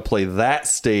was going to play that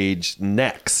stage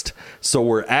next. So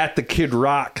we're at the Kid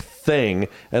Rock thing.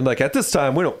 And like at this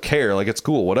time, we don't care. Like it's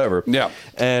cool, whatever. Yeah.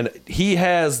 And he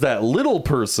has that little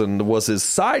person was his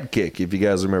sidekick, if you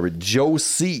guys remember, Joe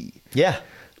C. Yeah.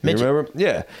 You Midget. remember?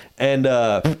 Yeah. And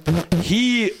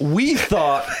we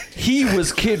thought he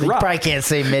was Kid You Rock. probably can't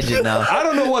say midget now. I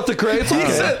don't know what the crazy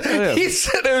He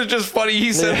said it was just funny.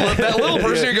 He said that little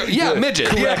person. You go, yeah,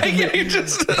 midget. Yeah, he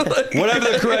just like,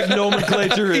 whatever the correct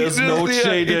nomenclature is, no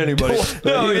shade to anybody. No,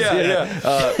 But he was-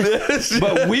 yeah.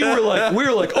 but we were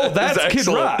like, oh, that's Kid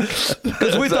excellent. Rock,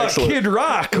 because we That's thought excellent. Kid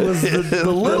Rock was the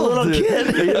little dude,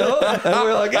 kid. you know? And we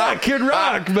were like, Kid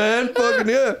Rock, man, fucking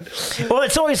yeah. Well,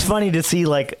 it's always funny to see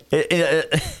like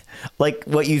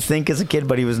what you think as a kid,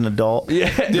 but he was an adult. Yeah,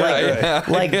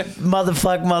 Like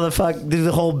motherfuck, do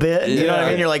the whole bit. You know what I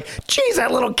mean? You're like, geez,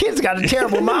 that little kid's got a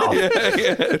terrible mouth.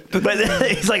 But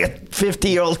he's like a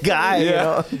 50-year-old guy. You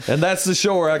know? And that's the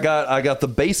show where I got the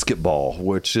basketball,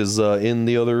 which is in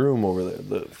the other room over there.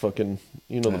 The fucking,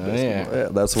 you know, the basketball. Yeah,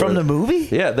 that's From where, the movie?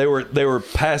 Yeah, they were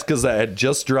past because that had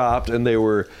just dropped, and they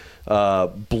were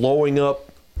blowing up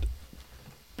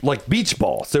like beach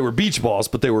balls. They were beach balls,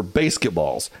 but they were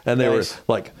basketballs, and they Nice. were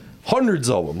like hundreds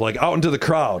of them, like out into the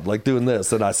crowd, like doing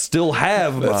this. And I still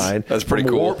have mine. that's pretty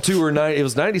from cool. Warped Tour it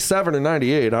was 97 or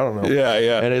 98. I don't know. Yeah,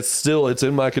 yeah. And it's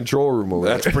in my control room over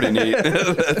That's there. pretty neat.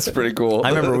 That's pretty cool. I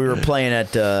remember we were playing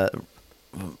at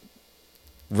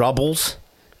Rubbles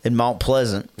in Mount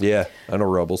Pleasant. Yeah, I know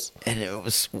Rebels. And I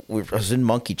was in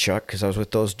Monkey Chuck because I was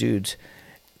with those dudes,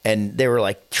 and they were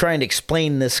like trying to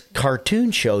explain this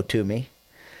cartoon show to me.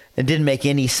 It didn't make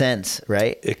any sense,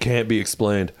 right? It can't be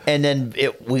explained. And then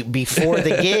before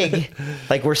the gig,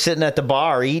 like we're sitting at the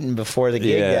bar eating before the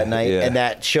gig Yeah, that night, yeah. and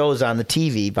that show's on the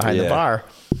TV behind the Yeah. bar.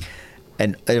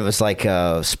 And it was like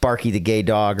Sparky the gay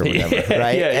dog or whatever,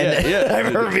 right? yeah, and yeah. I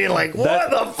remember being like,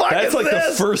 what the fuck That's is like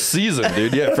this? the first season,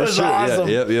 dude. Yeah, for was sure. awesome.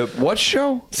 Yeah, yep. What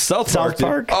show? South South dude.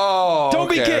 Park. Oh, Don't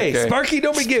be okay, gay, okay. Sparky.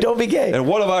 Don't be gay. Don't be gay. And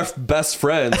one of our best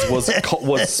friends was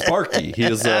Sparky. He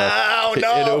was. Oh,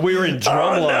 no. We were in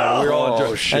drumline. no. We were all in Oh,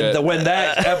 drum. shit. And when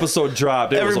that episode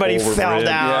dropped, it Everybody was over fell for him.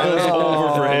 down. It was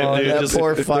over for him, Oh, dude. that Just,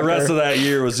 poor the fucker. rest of that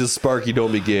year was just Sparky.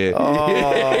 Don't be gay.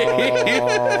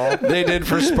 They did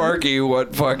for Sparky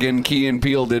what fucking Key and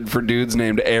Peele did for dudes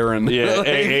named Aaron. Yeah,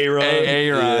 Aaron.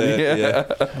 Aaron. Yeah.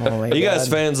 Oh, my Are you guys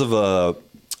God. fans of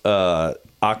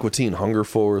Aqua Teen Hunger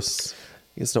Force?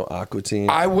 You guys know Aqua Teen?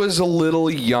 I was a little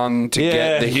young to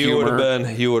get the you would humor. have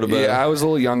been. You would have been. Yeah, I was a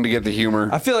little young to get the humor.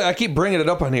 I feel like I keep bringing it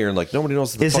up on here, and like nobody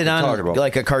knows what the Is fuck it I'm on talking about.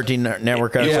 like a Cartoon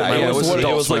Network? Or Yeah, something? yeah, it was, Adult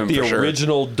it was like Swim the for sure.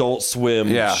 original Adult Swim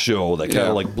Yeah. show that kind of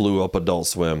Yeah. like blew up Adult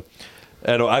Swim.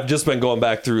 And I've just been going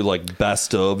back through like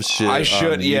best of shit. I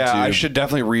should, on yeah, I YouTube. should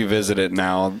definitely revisit it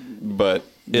now. But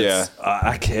yeah,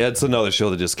 I can't, it's another show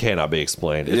that just cannot be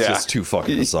explained. It's Yeah. just too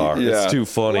fucking bizarre. Yeah. It's too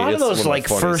funny. A lot of It's one those my like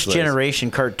funniest first things.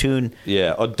 generation cartoon,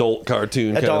 yeah, adult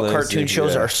cartoon, kind adult of things. cartoon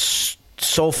shows Yeah. are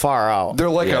so far out. they're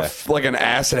like Yeah. like an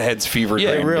acid head's fever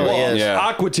Yeah, dream. it really dude. is. Yeah.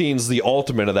 Aqua Teen's the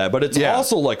ultimate of that, but it's Yeah.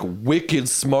 also like wicked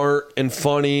smart and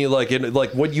funny. Like,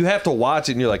 like when you have to watch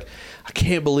it, and you're like, I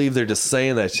can't believe they're just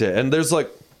saying that shit. And there's like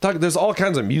there's all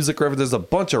kinds of music references. There's a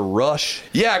bunch of Rush.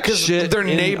 Yeah, because their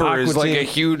neighbor is like a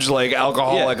huge like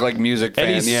alcoholic like music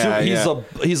fan. And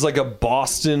he's like a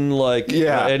Boston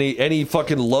and he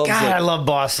fucking loves. God, like, I love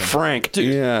Boston. Frank.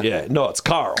 Dude, yeah. No, it's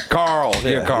Carl. Carl.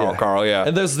 Yeah.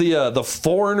 And there's the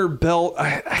Foreigner belt.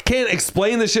 I can't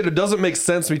explain this shit. It doesn't make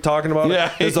sense me talking about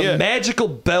it. There's a magical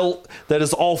belt that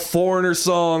is all Foreigner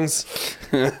songs,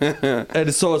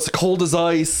 and so it's cold as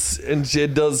ice, and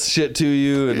it does shit to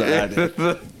you.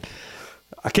 And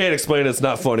I can't explain it. It's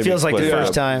not funny. Feels like the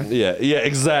first time. Yeah,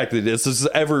 exactly. It's just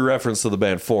every reference to the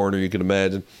band Foreigner you can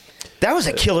imagine. That was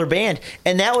a killer band,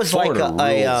 and that was Foreigner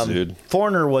like dude.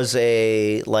 Foreigner was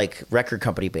a like record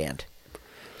company band,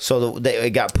 so they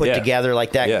got put together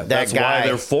like that. Yeah, that that's guy. why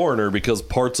they're Foreigner, because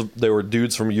they were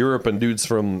dudes from Europe and dudes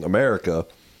from America.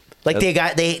 Like they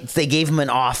gave him an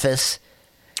office.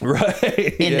 Right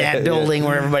in that building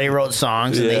where everybody wrote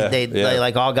songs, and they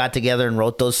like all got together and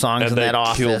wrote those songs in that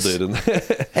office. Killed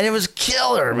it, and it was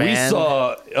killer, man. We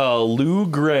saw Lou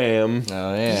Gramm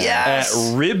at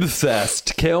Rib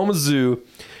Fest, Kalamazoo.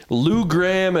 Lou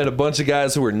Gramm and a bunch of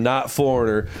guys who were not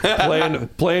Foreigner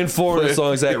playing Foreigner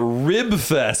songs at Rib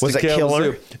Fest. Was it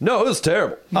killer? No, it was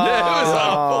terrible. It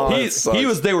was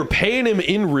awful. They were paying him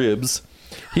in ribs.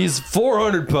 He's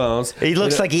 400 pounds. He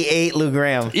looks like he ate Lou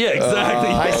Gramm. Yeah,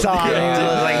 exactly. I saw him.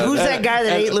 I was like, who's that guy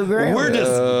that ate Lou Gramm? We're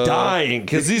just dying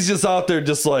because he's just out there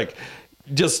just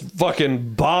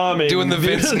fucking bombing. Doing the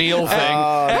Vince Neil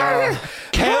thing.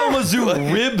 Kalamazoo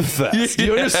Rib Fest.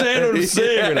 You understand what I'm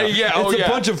saying? It's a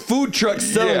bunch of food trucks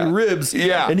selling ribs.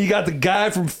 Yeah. And you got the guy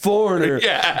from Foreigner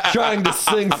trying to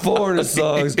sing Foreigner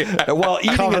songs while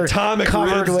eating atomic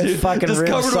ribs. With fucking just rib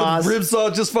covered sauce. with rib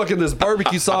sauce, just fucking this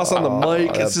barbecue sauce on the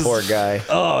mic. That poor guy.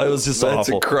 Oh, it was just That's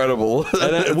awful. incredible.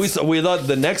 And then we thought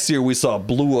the next year we saw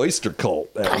Blue Oyster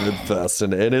Cult at Rib Fest,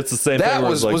 and it's the same thing.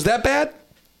 Was that bad?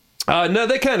 No,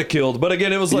 they kind of killed, but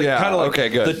again, it was like kind of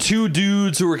like the two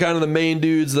dudes who were kind of the main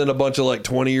dudes, then a bunch of like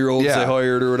 20-year-olds they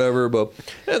hired or whatever. But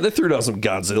they threw down some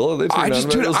Godzilla.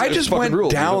 I just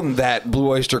went down that Blue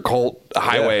Oyster Cult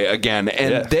highway again,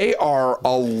 and they are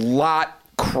a lot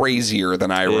crazier than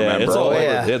I remember. It's all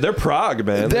they're Prague,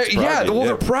 man.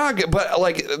 They're Prague, but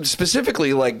like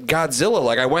specifically like Godzilla.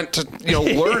 Like I went to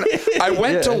learn. I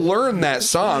went to learn that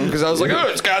song because I was like, oh,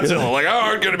 it's Godzilla. Like how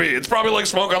hard it's gonna be? It's probably like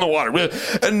Smoke on the Water.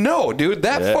 And no, dude,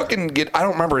 that fucking I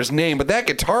don't remember his name, but that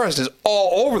guitarist is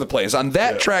all over the place on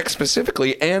that track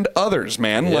specifically and others,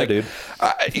 man. Yeah, like, dude.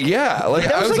 Like,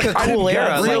 that was like a cool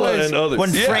era.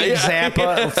 When Frank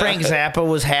Zappa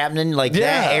was happening, like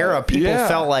that era, people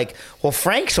felt like, well,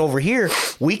 Frank's over here.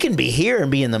 We can be here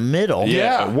and be in the middle.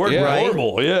 We're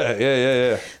normal.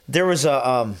 Yeah. There was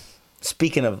a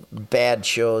speaking of bad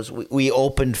shows, we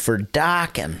opened for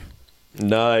Dokken.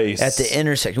 Nice. At the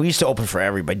intersection. We used to open for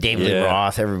everybody. David Lee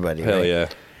Roth, everybody. Hell right? yeah.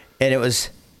 And it was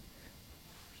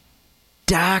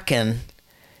Dokken.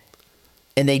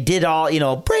 And they did all,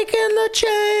 breaking the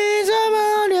chains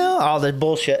around you, all the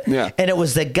bullshit. Yeah. And it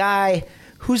was the guy,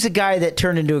 who's the guy that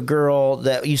turned into a girl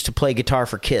that used to play guitar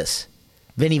for Kiss?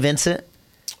 Vinnie Vincent?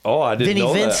 Oh, I didn't know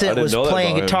that. Vinnie Vincent was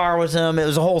playing about him. guitar with him. It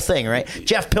was a whole thing, right?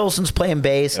 Jeff Pilson's playing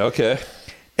bass. Okay.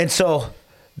 And so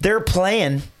they're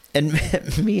playing, and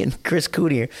me and Chris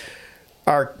Cootier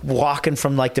are walking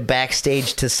from like the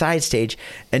backstage to side stage,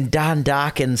 and Don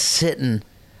Dokken's sitting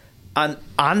on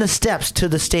the steps to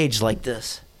the stage like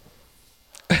this.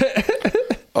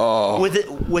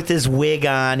 With his wig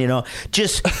on,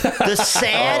 just the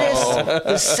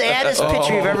saddest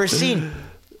picture you've ever seen.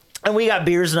 And we got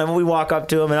beers, and we walk up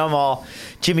to him, and I'm all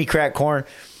Jimmy Crack Corn.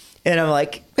 And I'm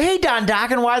like, hey, Don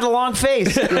Dokken, why the long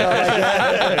face? He's like,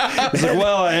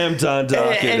 well, I am Don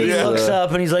Dokken. And he looks up,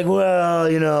 and he's like, well,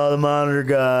 the monitor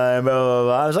guy, blah, blah,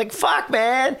 blah. I was like, fuck,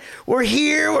 man. We're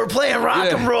here. We're playing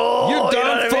rock and roll. You're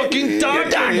Don fucking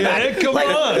Dokken, man. Come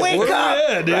on. Wake up.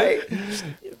 At, dude? Right?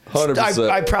 100%.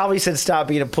 I probably said stop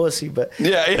being a pussy, but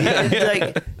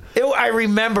I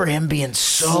remember him being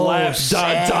so slap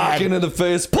sad. Don Dokken in the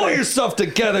face. Pull yourself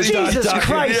together, Don Jesus Dokken.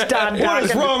 Christ, Don Dokken. What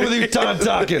is wrong with you, Don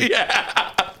Dokken?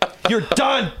 You're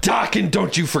Don Dokken.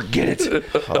 Don't you forget it.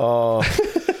 Oh.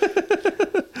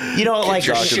 Like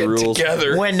your shit rules.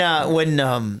 Together.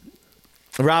 When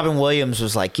Robin Williams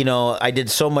was like, I did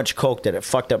so much coke that it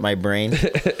fucked up my brain.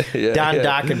 Don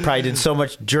Dokken probably did so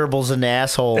much gerbils in the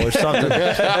asshole or something.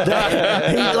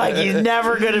 He's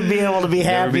never going to be able to be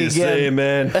happy again. Same,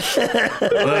 man.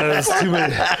 That's too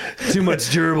much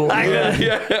gerbil.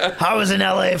 I was in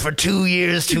LA for 2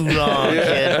 years too long,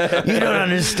 kid. You don't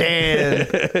understand.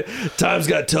 Times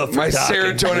got tough. My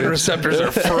Dokken. serotonin receptors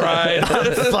are fried.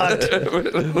 I'm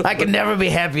fucked. I can never be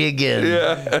happy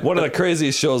again. One of the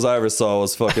craziest shows I ever saw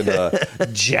was fucking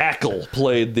Jackal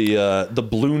played the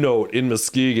Blue Note in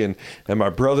Muskegon, and my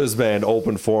brother's band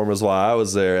opened for him as well. I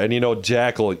was there, and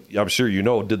Jackal, I'm sure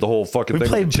did the whole fucking thing.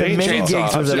 Played with the many gigs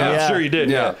chainsaw. with him, I'm yeah. sure you did.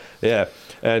 Yeah.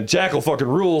 And Jackal fucking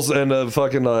rules, and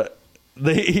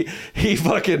he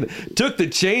fucking took the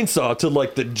chainsaw to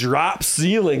like the drop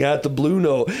ceiling at the Blue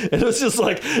Note, and it was just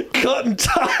like cutting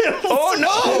tiles. Oh no!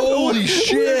 Holy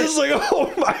shit! We're just like,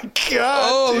 oh my god!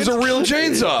 Oh, it was a real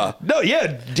chainsaw. No,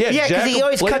 yeah, Yeah, 'cause Jackal he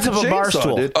always played cuts the up a bar chainsaw,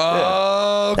 stool. dude.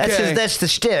 Oh, okay. That's the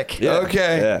shtick. Yeah.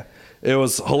 Okay. Yeah. It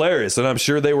was hilarious, and I'm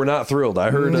sure they were not thrilled.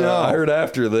 I heard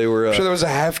after they were. I'm sure there was a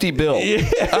hefty bill.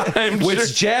 Yeah,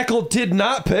 which Jackal did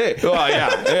not pay. Oh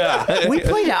yeah. We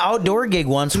played an outdoor gig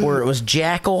once where it was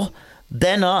Jackal,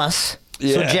 then us. So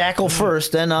Yeah. Jackal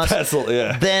first, then us,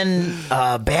 then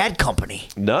Bad Company.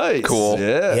 Nice, Cool.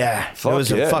 Yeah, It was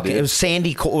dude. it was one of those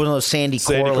Sandy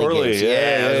Sandy Corley Corley, gigs.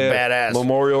 yeah, it was badass.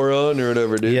 Memorial Run or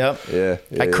whatever, dude. Yep. Yeah.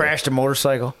 I crashed a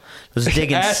motorcycle. I was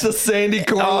digging at the Sandy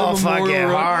Corley Oh, Memorial fucking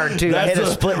Run. hard, too. I hit a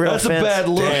split rail That's fence. a bad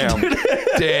look.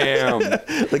 Damn.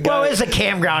 The guy Well, it was a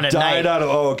campground at died night. out of.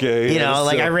 Oh, okay. You know, Yeah,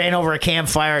 like so- I ran over a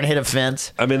campfire and hit a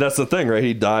fence. I mean, that's the thing, right?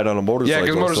 He died on a motorcycle.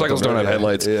 Yeah, 'cause or motorcycles something, don't have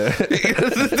right? headlights.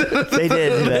 They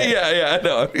did. but- yeah, I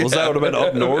know. Was that would have been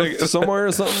up north somewhere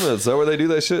or something? Is that where they do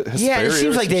that shit? Yeah, it Hesperia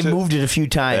seems or like some they shit? moved it a few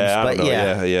times, Yeah, I but don't know.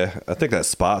 yeah. yeah. I think that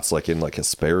spot's like in like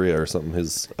Hesperia or something.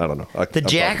 I don't know. The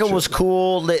Jackal was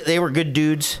cool. They were good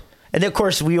dudes, and of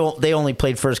course they only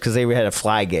played first because they had a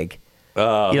fly gig.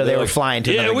 They were flying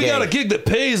to Yeah, another we got a gig. gig that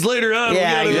pays later on.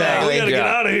 Yeah, we exactly. gotta get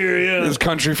Yeah. out of here. It Yeah. was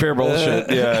country fair bullshit.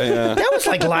 Yeah. That was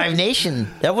like Live Nation.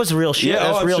 That was real shit. Yeah,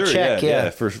 That was I'm real sure. check. Yeah.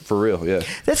 for real. Yeah.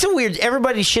 That's a weird.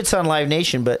 Everybody shits on Live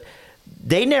Nation, but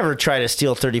they never try to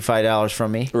steal $35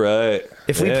 from me. Right.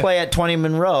 If we play at 20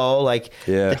 Monroe, like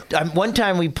one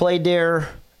time we played there,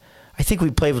 I think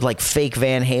we played with like fake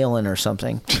Van Halen or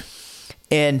something,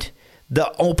 and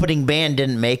the opening band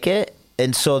didn't make it.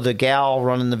 And so the gal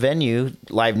running the venue,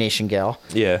 Live Nation gal,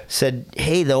 said,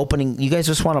 "Hey, the opening, you guys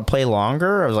just want to play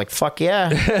longer?" I was like, "Fuck yeah!"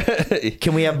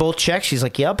 Can we have both checks? She's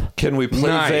like, "Yep." Can we play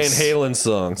Nice. Van Halen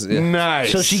songs? Yeah.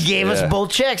 Nice. So she gave us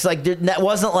both checks. Like that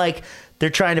wasn't like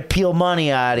they're trying to peel money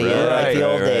out of you like the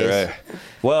old days. Right.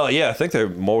 Well, yeah, I think they're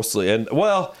mostly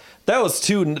that was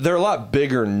too. They're a lot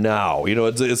bigger now.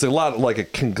 It's a lot like a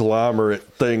conglomerate.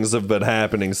 Things have been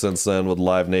happening since then with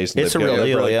Live Nation. It's a real they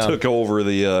deal, really yeah. took over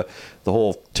the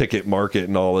whole ticket market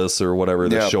and all this or whatever,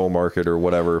 the show market or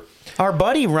whatever. Our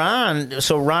buddy Ron,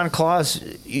 so Ron Claus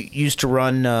used to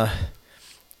run the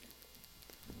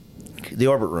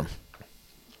Orbit Room.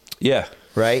 Yeah.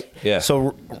 Right? Yeah.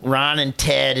 So Ron and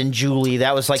Ted and Julie,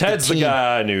 that was like Ted's the the team.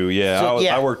 guy I knew. Yeah, So,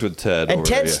 I worked with Ted. And over Ted's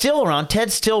there, yeah. still around.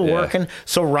 Ted's still Yeah. working.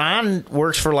 So Ron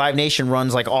works for Live Nation,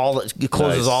 runs like closes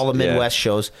Nice. all the Midwest Yeah.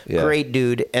 shows. Yeah. Great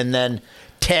dude. And then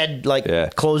Ted Yeah.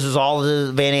 closes all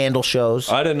the Van Andel shows.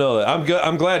 I didn't know that. I'm good.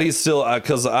 I'm glad he's still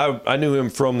because I knew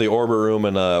him from the Orbit Room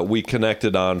and we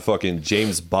connected on fucking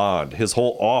James Bond. His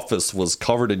whole office was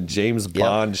covered in James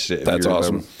Bond shit. if That's you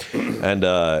awesome. remember.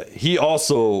 And he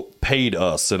also paid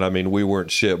us, and I mean we weren't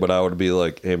shit, but I would be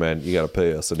like, "Hey man, you got to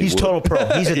pay us." And he He's would. total pro.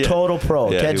 He's a Yeah. total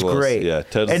pro. Yeah, Ted's he was. great. Yeah,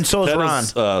 Ted's, and so is Ted Ron.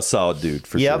 is a solid dude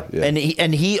for Yep. sure. Yeah.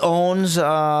 And he owns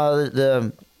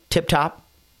the Tip Top.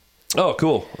 Oh,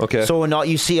 cool. Okay. So when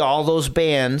you see all those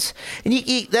bands, and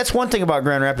that's one thing about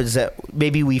Grand Rapids that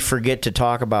maybe we forget to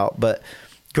talk about, but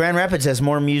Grand Rapids has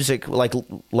more music,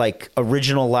 like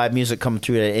original live music coming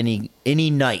through at any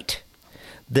night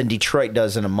than Detroit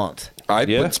does in a month. I'd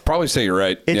probably say you're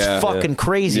right. It's fucking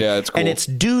crazy. Yeah, it's cool. And it's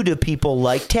due to people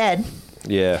like Ted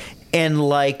yeah. and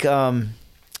like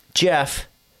Jeff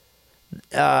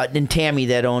and Tammy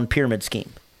that own Pyramid Scheme.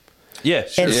 Yeah.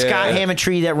 Sure. And Yeah. Scott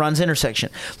Hammondtree that runs Intersection.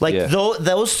 Like Yeah.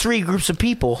 those three groups of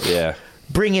people Yeah.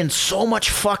 bring in so much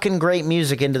fucking great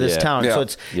music into this Yeah. town. Yeah. So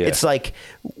Yeah. it's like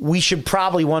we should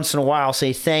probably once in a while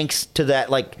say thanks to that,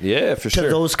 like Yeah, for to sure.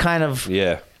 those kind of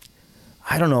Yeah.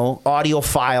 I don't know,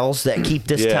 audiophiles that keep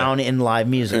this Yeah. town in live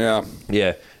music. Yeah.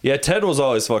 Yeah. Yeah, Ted was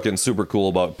always fucking super cool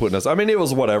about putting us. I mean, it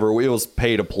was whatever. It was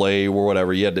pay to play or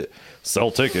whatever. You had to sell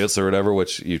tickets or whatever,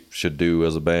 which you should do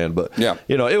as a band. But, Yeah.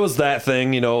 it was that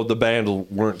thing. The band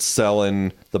weren't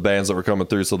selling the bands that were coming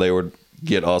through, so they would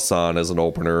get us on as an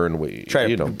opener and we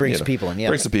Try to bring some people in, yeah.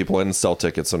 Bring some people in and sell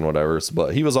tickets and whatever.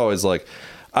 But he was always like,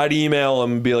 I'd email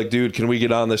them and be like, dude, can we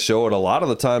get on this show? And a lot of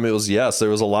the time it was yes. There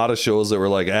was a lot of shows that were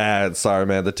like, sorry,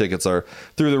 man, the tickets are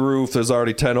through the roof. There's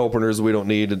already 10 openers. We don't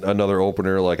need another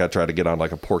opener. Like, I tried to get on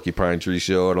like a Porcupine Tree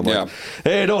show, and I'm like,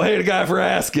 hey, don't hate a guy for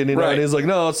asking. You know? And he's like,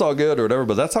 no, it's all good or whatever.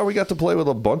 But that's how we got to play with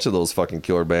a bunch of those fucking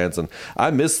killer bands. And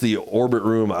I miss the Orbit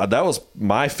Room. That was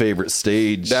my favorite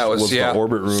stage. That was the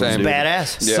Orbit Room. Same. Dude.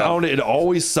 Badass. It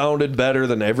always sounded better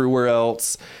than everywhere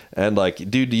else. And like,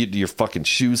 dude, your fucking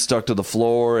shoes stuck to the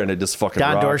floor, and it just fucking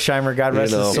Don rocked. Dorsheimer, God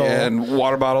rest his soul. And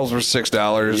water bottles were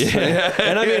 $6. Yeah.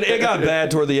 And I mean, it got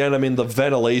bad toward the end. I mean, the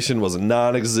ventilation was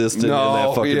non-existent in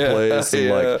that fucking place. And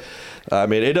like, I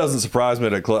mean, it doesn't surprise me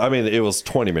that I mean, it was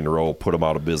 20 Monroe put them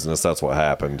out of business. That's what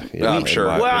happened. You know, I'm sure.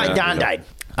 Well, Don died.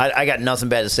 I got nothing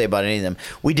bad to say about any of them.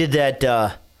 We did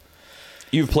that.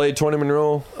 You've played 20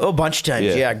 Monroe? A bunch of times.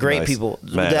 Yeah, great nice. people.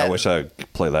 Man, I wish I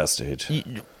could play that stage.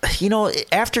 You know,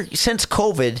 since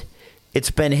COVID,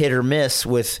 it's been hit or miss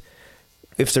with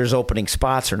if there's opening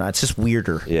spots or not. It's just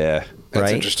weirder. Yeah. That's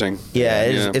right? interesting. Yeah,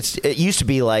 it used to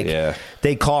be like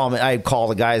they'd call them. I'd call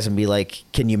the guys and be like,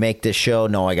 "Can you make this show?"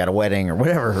 No, I got a wedding or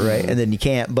whatever, right? And then you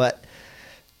can't. But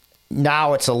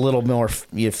now it's a little more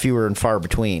fewer and far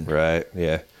between. Right.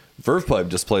 Yeah. Verve Pipe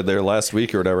just played there last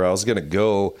week or whatever. I was gonna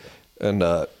go, and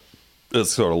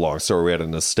it's sort of a long story. We had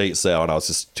an estate sale, and I was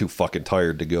just too fucking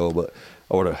tired to go, but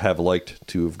I would have liked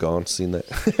to have gone, seen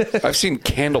that. I've seen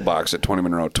Candlebox at 20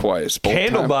 Monroe twice.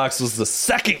 Candlebox was the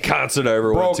second concert I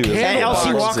ever went to. And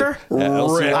Elsie Walker?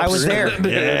 I was there.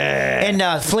 Yeah.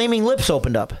 And Flaming Lips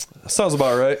opened up. Sounds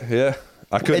about right. Yeah.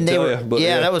 I couldn't tell you. But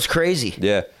that was crazy.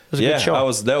 Yeah. It was a good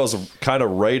show. That was kind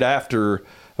of right after.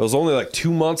 It was only like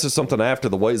 2 months or something after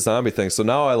the White Zombie thing. So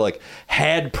now I like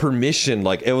had permission.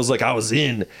 Like it was like I was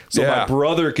in. So my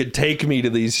brother could take me to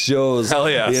these shows. Hell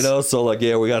yes. You know, so like,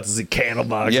 we got to see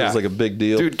Candlebox. It was like a big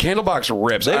deal. Dude, Candlebox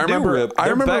rips. They I remember, rip. I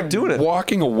They're remember back doing it.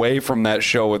 walking away from that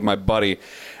show with my buddy.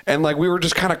 And like we were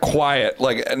just kind of quiet.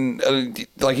 Like, and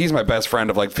like he's my best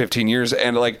friend of like 15 years.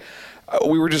 And like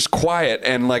we were just quiet.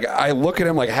 And like I look at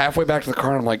him like halfway back to the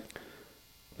car and I'm like,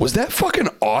 was that fucking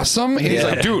awesome? And he's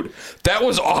like, dude, that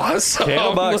was awesome.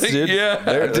 Candlebox, like, dude.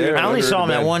 Dude. I only saw him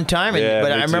that one time, but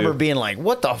I me remember too. being like,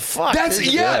 what the fuck? That was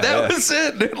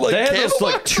it. Dude. Like, They had those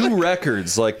like Candlebox. 2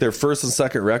 records, like their first and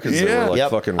second records. That were like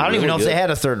fucking. I don't even really know if they good.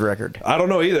 had a third record. I don't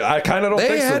know either. I kind of don't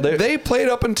think so. They played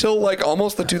up until like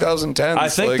almost the 2010s. I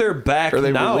think like, they're back or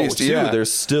they now released, too. They're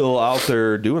still out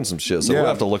there doing some shit. So we'll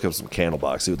have to look up some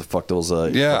Candlebox, see what the fuck those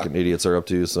fucking idiots are up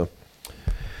to. So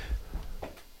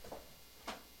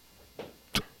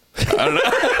I don't know.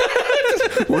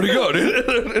 Where'd he go,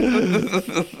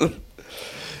 dude?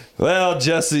 well,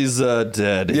 Jesse's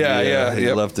dead.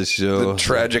 He left the show. The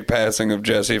tragic passing of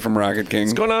Jesse from Rocket King.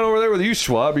 What's going on over there with you,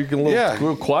 Schwab? You're getting a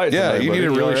little quiet. Yeah, tonight, you need buddy. to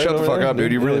really all right shut the over fuck there? up,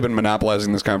 dude. You've really been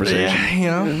monopolizing this conversation. You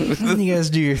know, you guys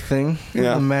do your thing.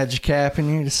 Yeah. The magic happen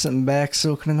here, just sitting back,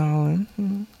 soaking it all in.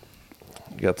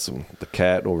 You got the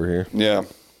cat over here. Yeah.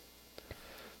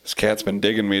 This cat's been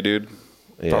digging me, dude.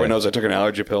 Yeah. Probably knows I took an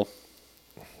allergy pill.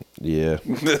 Yeah,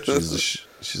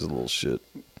 she's a little shit.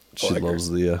 She like her.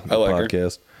 loves the I like her.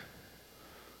 podcast.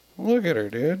 Look at her,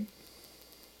 dude.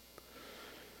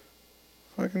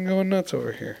 Fucking going nuts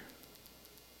over here.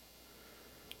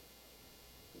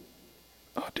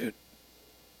 Oh, dude.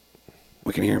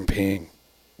 We can hear him peeing.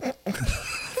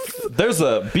 There's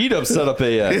a beat up set up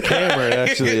a camera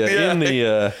actually in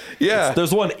the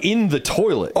there's one in the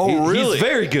toilet. Oh, really? He's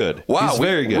very good. Wow, he's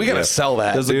very good. We gotta sell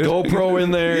that. There's dude. a GoPro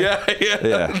in there.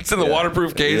 Yeah. It's in the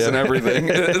waterproof case and everything.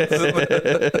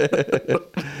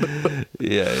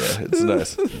 Yeah, it's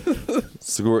nice.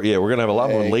 So we're gonna have a lot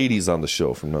more ladies on the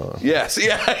show from now on. Yes,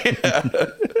 yeah.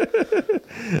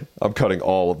 I'm cutting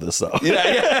all of this out. Yeah.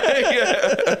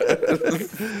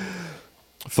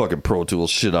 Fucking Pro Tools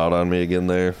shit out on me again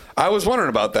there. I was wondering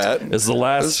about that. This is the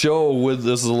last show with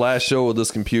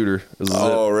this computer. This is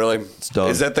Oh, it. really? It's done.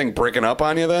 Is that thing breaking up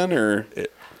on you then, or?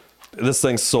 This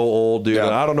thing's so old, dude. Yeah.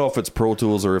 And I don't know if it's Pro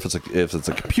Tools or if it's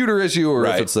a computer issue or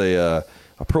Right. if it's a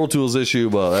Pro Tools issue.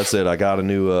 But that's it. I got a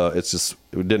new.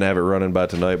 We didn't have it running by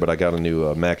tonight, but I got a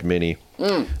new Mac Mini,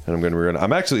 and I'm going to run.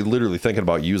 I'm actually literally thinking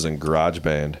about using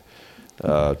GarageBand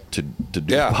to do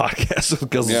the podcast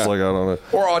because it's like I don't know,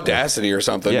 or Audacity or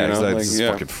something. Yeah, you know? exactly. Like, It's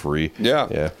just fucking free.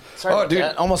 Yeah. Sorry Oh, dude.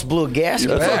 that. Almost blew a gasket.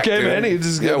 You're That's back, okay, dude. man. You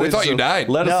just Yeah, we thought you died.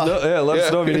 Let us No. know. Yeah, let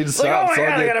us know if you need to Like, stop. oh It's my all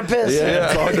God, I good. gotta piss. Yeah,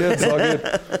 it's all good. It's all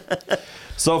good.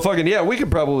 So fucking we could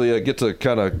probably get to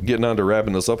kind of getting on to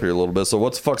wrapping this up here a little bit. So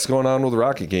what's the fuck's going on with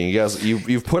Rocket King? You guys,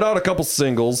 you've put out a couple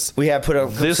singles. We have put out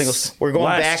a couple This singles. We're going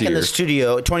last back in year. the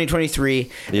studio, 2023.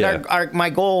 Yeah. And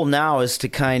my goal now is to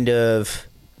kind of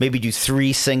maybe do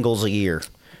 3 singles a year.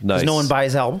 Nice. no one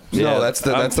buys albums. No, that's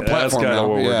the platform That's kind now. of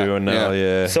what Yeah, we're doing now.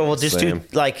 Yeah. So we'll just Same. do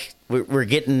like we're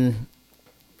getting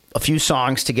a few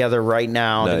songs together right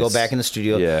now to go Nice. back in the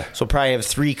studio. Yeah. So probably have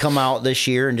 3 come out this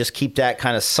year and just keep that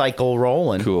kind of cycle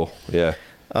rolling. Cool. Yeah.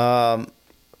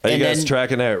 Are you and guys then-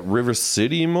 tracking at River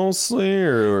City mostly,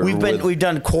 or We've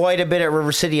done quite a bit at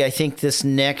River City. I think this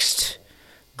next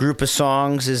group of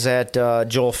songs is at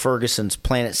Joel Ferguson's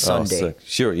Planet Sunday. sick.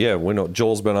 Sure. Yeah, we know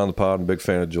Joel's been on the pod. I'm a big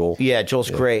fan of Joel. Yeah, Joel's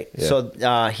great. yeah.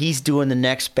 So he's doing the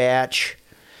next batch,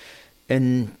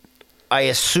 and I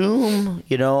assume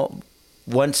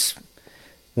once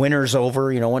winter's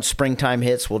over, once springtime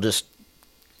hits, we'll just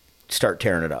start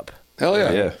tearing it up. Hell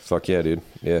yeah. Yeah. Fuck yeah, dude.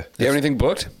 Yeah. You have anything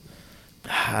booked?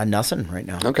 Nothing right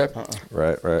now. Okay.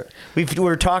 Right. We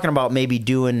were talking about maybe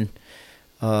doing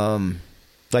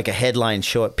like a headline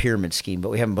show at Pyramid Scheme, but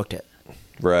we haven't booked it.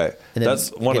 Right. And then That's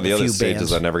one of get the a other few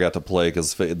stages bands. I never got to play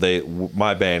because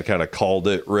my band kind of called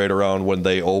it right around when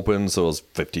they opened, so it was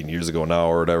 15 years ago now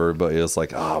or whatever. But it's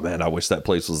like, oh man, I wish that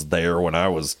place was there when I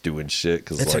was doing shit.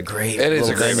 Because It's a great. It is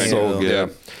a little great venue. venue. so good.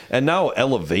 Yeah. And now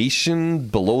Elevation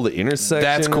below the intersection.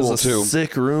 That's cool, is a too.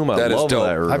 Sick room. I That is love dope.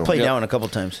 that room. I played Yep. down a couple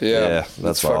times. Yeah, that's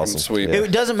It's fucking awesome. sweet. Yeah.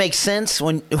 It doesn't make sense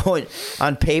when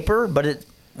on paper, but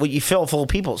when you fill it full of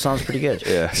people, it sounds pretty good.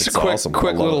 Yeah, Just it's a quick, awesome. I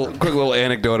quick love it. little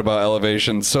anecdote about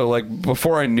Elevation. So, like,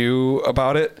 before I knew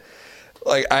about it,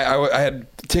 like I had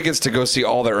tickets to go see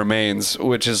All That Remains,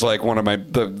 which is like one of my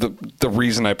the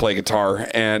reason I play guitar,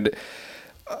 and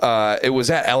it was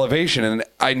at Elevation, and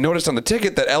I noticed on the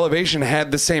ticket that Elevation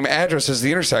had the same address as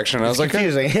the intersection. And I was like,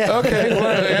 confusing. okay,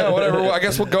 whatever. Well, I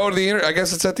guess we'll go to the I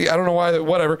guess it's at the. I don't know why.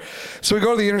 Whatever. So we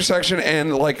go to the intersection,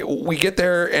 and like we get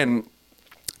there, and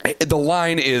the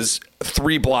line is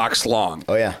 3 blocks long.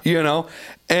 Oh, yeah.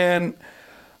 And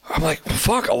I'm like,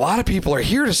 fuck, a lot of people are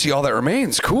here to see All That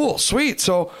Remains. Cool, sweet.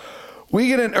 So we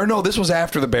get in, or no, this was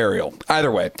after the burial.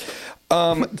 Either way.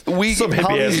 We Some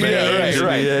hippie ass man.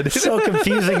 right. So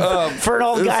confusing for an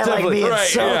old guy like me. It's right,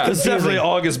 so yeah. It's definitely confusing.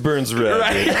 August Burns Red.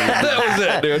 Right. dude. That was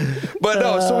it, dude. But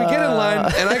no, so we get in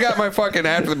line, and I got my fucking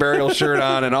After the Burial shirt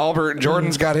on, and Albert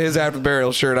Jordan's got his After the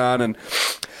Burial shirt on, and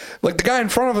like the guy in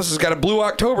front of us has got a Blue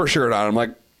October shirt on. I'm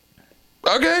like,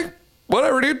 okay,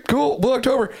 whatever, dude, cool, Blue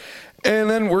October. And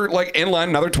then we're like in line.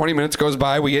 Another 20 minutes goes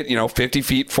by. We get 50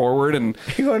 feet forward, and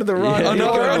You go to the wrong. Yeah,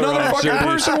 another wrong fucking shirt.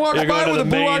 person walks You're going by to with a the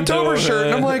Blue main October door. shirt,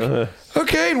 and I'm like,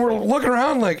 okay. And we're looking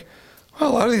around like,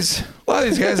 well, a lot of these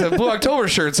guys have Blue October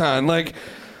shirts on. Like,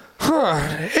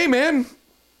 hey man,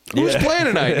 who's playing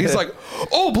tonight? He's like,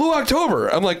 oh, Blue October.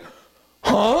 I'm like,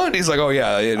 huh? And he's like, oh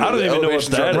yeah. I don't even know what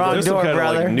that is. Wrong There's some door, kind of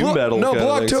brother. like new metal. No, kind Blue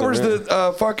of thing October's somewhere.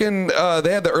 the fucking.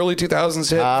 They had the early 2000s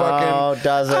hit. Oh, Fucking.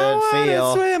 does it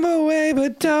feel? Swim away,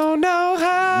 but don't know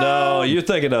how. No, you're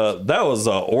thinking that was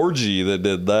Orgy that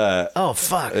did that. Oh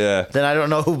fuck. Yeah. Then I don't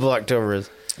know who Blue October is.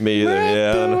 Me either.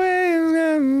 Yeah. I don't know.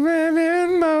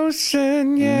 In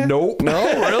motion, yeah. Nope. No,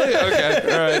 really? Okay.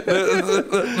 All right.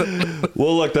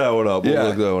 We'll look that one up. We'll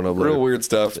look that one up later. Real weird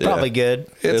stuff. Probably good.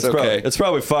 It's Probably, okay. it's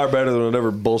probably far better than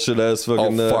whatever bullshit ass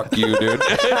fucking. Oh, fuck you, dude.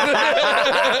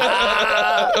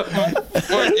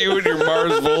 Fuck you and your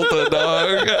Mars Volta,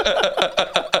 dog.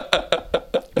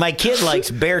 My kid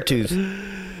likes Beartooth.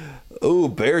 Ooh,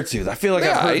 Beartooth. I feel like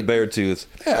Yeah, I've heard Beartooth.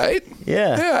 Yeah, right.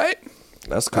 Yeah. Yeah, right.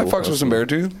 That's cool. I fucks with some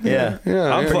Beartooth. Yeah.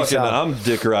 Yeah. I'm yeah. fucking. solid. I'm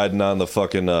dick riding on the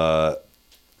fucking.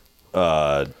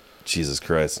 Jesus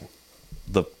Christ.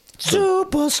 The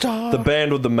Superstar. the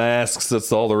band with the masks.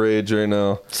 That's all the rage right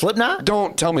now. Slipknot?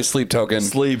 Don't tell me Sleep Token.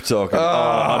 Sleep Token.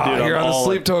 Oh, dude, You're I'm on the all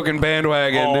Sleep Token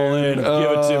bandwagon, all dude. in. Give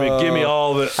it to me. Give me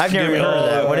all of it. I've never Give me heard of all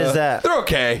that. it. What is that? They're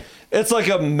okay. It's like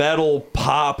a metal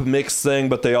pop mix thing,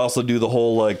 but they also do the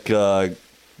whole like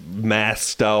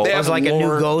masked out. They It have was like a new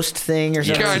lore. Ghost thing or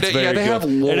something. Kinda, It's very yeah, they have good.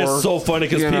 lore. And it's so funny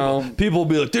because you know. people will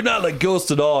be like, they're not like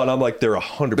Ghost at all, and I'm like, they're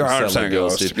 100% They're like 100% Ghost.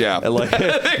 Ghost, dude. yeah. And like,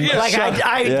 Like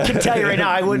I can tell you right now,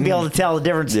 I wouldn't be able to tell the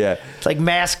difference. Yeah. It's like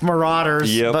Masked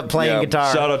Marauders, Yep. but playing Yep.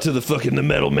 guitar. shout out to the fucking the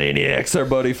Metal Maniacs, our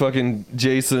buddy fucking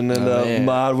Jason and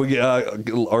Mod. We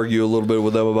argue a little bit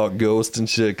with them about Ghost and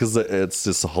shit because it's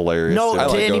just hilarious. No, dude. to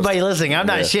like anybody listening, I'm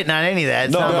not Yeah. shitting on any of that.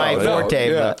 It's No, not no, my no,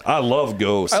 forte. yeah. But I love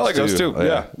Ghost. I like Ghost too.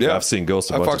 Yeah, yeah. I've seen Ghost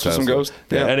a I bunch fucks of with times. some so- Ghost.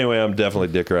 Yeah. Yeah. Anyway, I'm definitely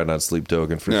dick riding on Sleep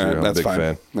Token for Yeah, sure. I'm a that's big fine.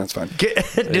 fan. That's fine.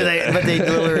 do they? But they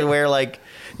literally wear like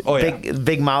Oh, yeah.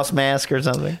 big mouse mask or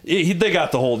something. They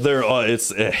got the whole.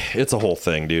 It's a whole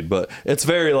thing, dude. But it's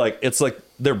very like it's like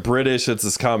they're British. It's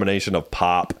this combination of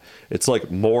pop. It's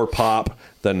like more pop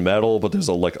than metal, but there's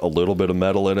a little bit of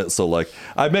metal in it. So like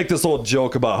I make this old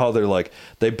joke about how they're like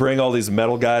they bring all these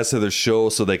metal guys to their show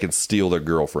so they can steal their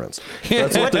girlfriends.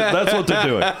 That's what they're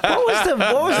doing. What was the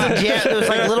there was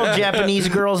like little Japanese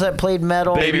girls that played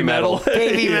metal. Baby metal.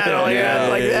 Baby metal. Yeah,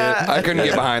 like that. I couldn't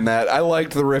get behind that. I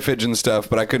liked the riffage and stuff,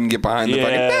 but I couldn't get behind the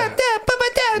fucking.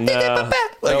 No, that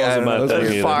wasn't my thing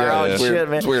either. Far Yeah, out yeah. shit,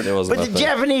 man. It's weird. It wasn't But my the thing.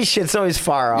 Japanese shit's always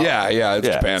far out. Yeah, it's Yeah,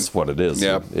 Japan. that's what it is.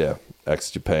 Yeah. Yeah.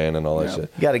 Ex-Japan and all that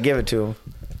shit. You got to give it to them.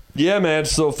 Yeah, man.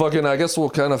 So fucking, I guess we'll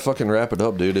kind of fucking wrap it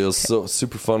up, dude. It was so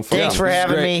super fun. Thanks for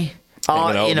having me.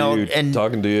 Hanging out You know, with you, and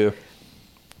talking to you.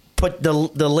 put the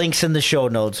links in the show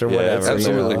notes or Yeah, whatever.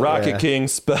 absolutely. Rocket Yeah. King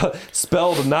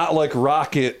spelled not like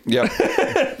rocket. Yep.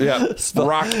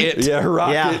 Rockit. Yeah,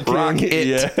 Rocket Yeah. King.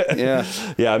 Rockit. Yeah.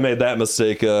 Yeah, I made that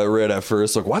mistake right at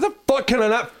first. Like, why the fuck can I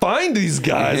not find these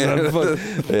guys?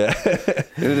 Yeah.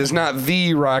 It is not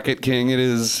the Rocket King. It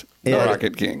is the Yeah.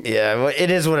 Rocket King. Yeah, well, it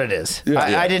is what it is. Yeah.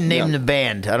 I didn't name Yeah. the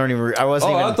band. I don't even. I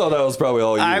wasn't Oh, even. I thought that was probably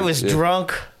all you. I was Yeah.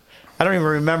 drunk. I don't even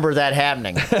remember that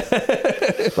happening.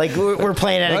 Like we're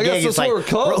playing at a I guess gig. that's It's like, what we're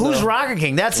called who's now. Rocket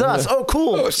King? That's us. Oh,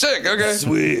 cool. Oh, sick. Okay.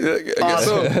 Sweet. I guess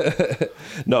so.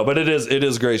 No, but it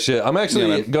is great shit. I'm actually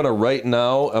Yeah, man. gonna right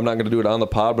now. I'm not gonna do it on the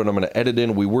pod, but I'm gonna edit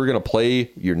in. We were gonna play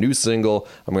your new single.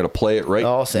 I'm gonna play it right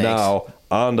Oh, thanks. now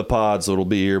on the pod, so it'll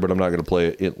be here. But I'm not gonna play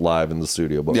it live in the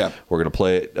studio. But Yeah. we're gonna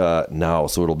play it now,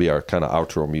 so it'll be our kind of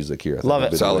outro music here. I think Love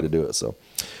that'd it. be the way Solid. to do it. So,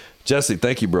 Jesse,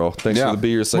 thank you, bro. Thanks Yeah. for the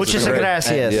beers. Thanks Muchas for coming.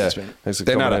 gracias. Yeah, man. thanks for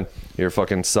De coming nada. in. You're a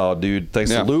fucking solid dude.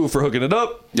 Thanks Yeah. to Lou for hooking it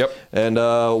up. Yep. And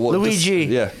Luigi.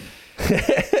 yeah.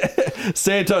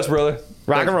 Stay in touch, brother.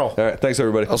 Rock and roll. All right. Thanks,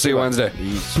 everybody. I'll see you Wednesday.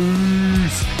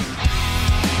 Peace.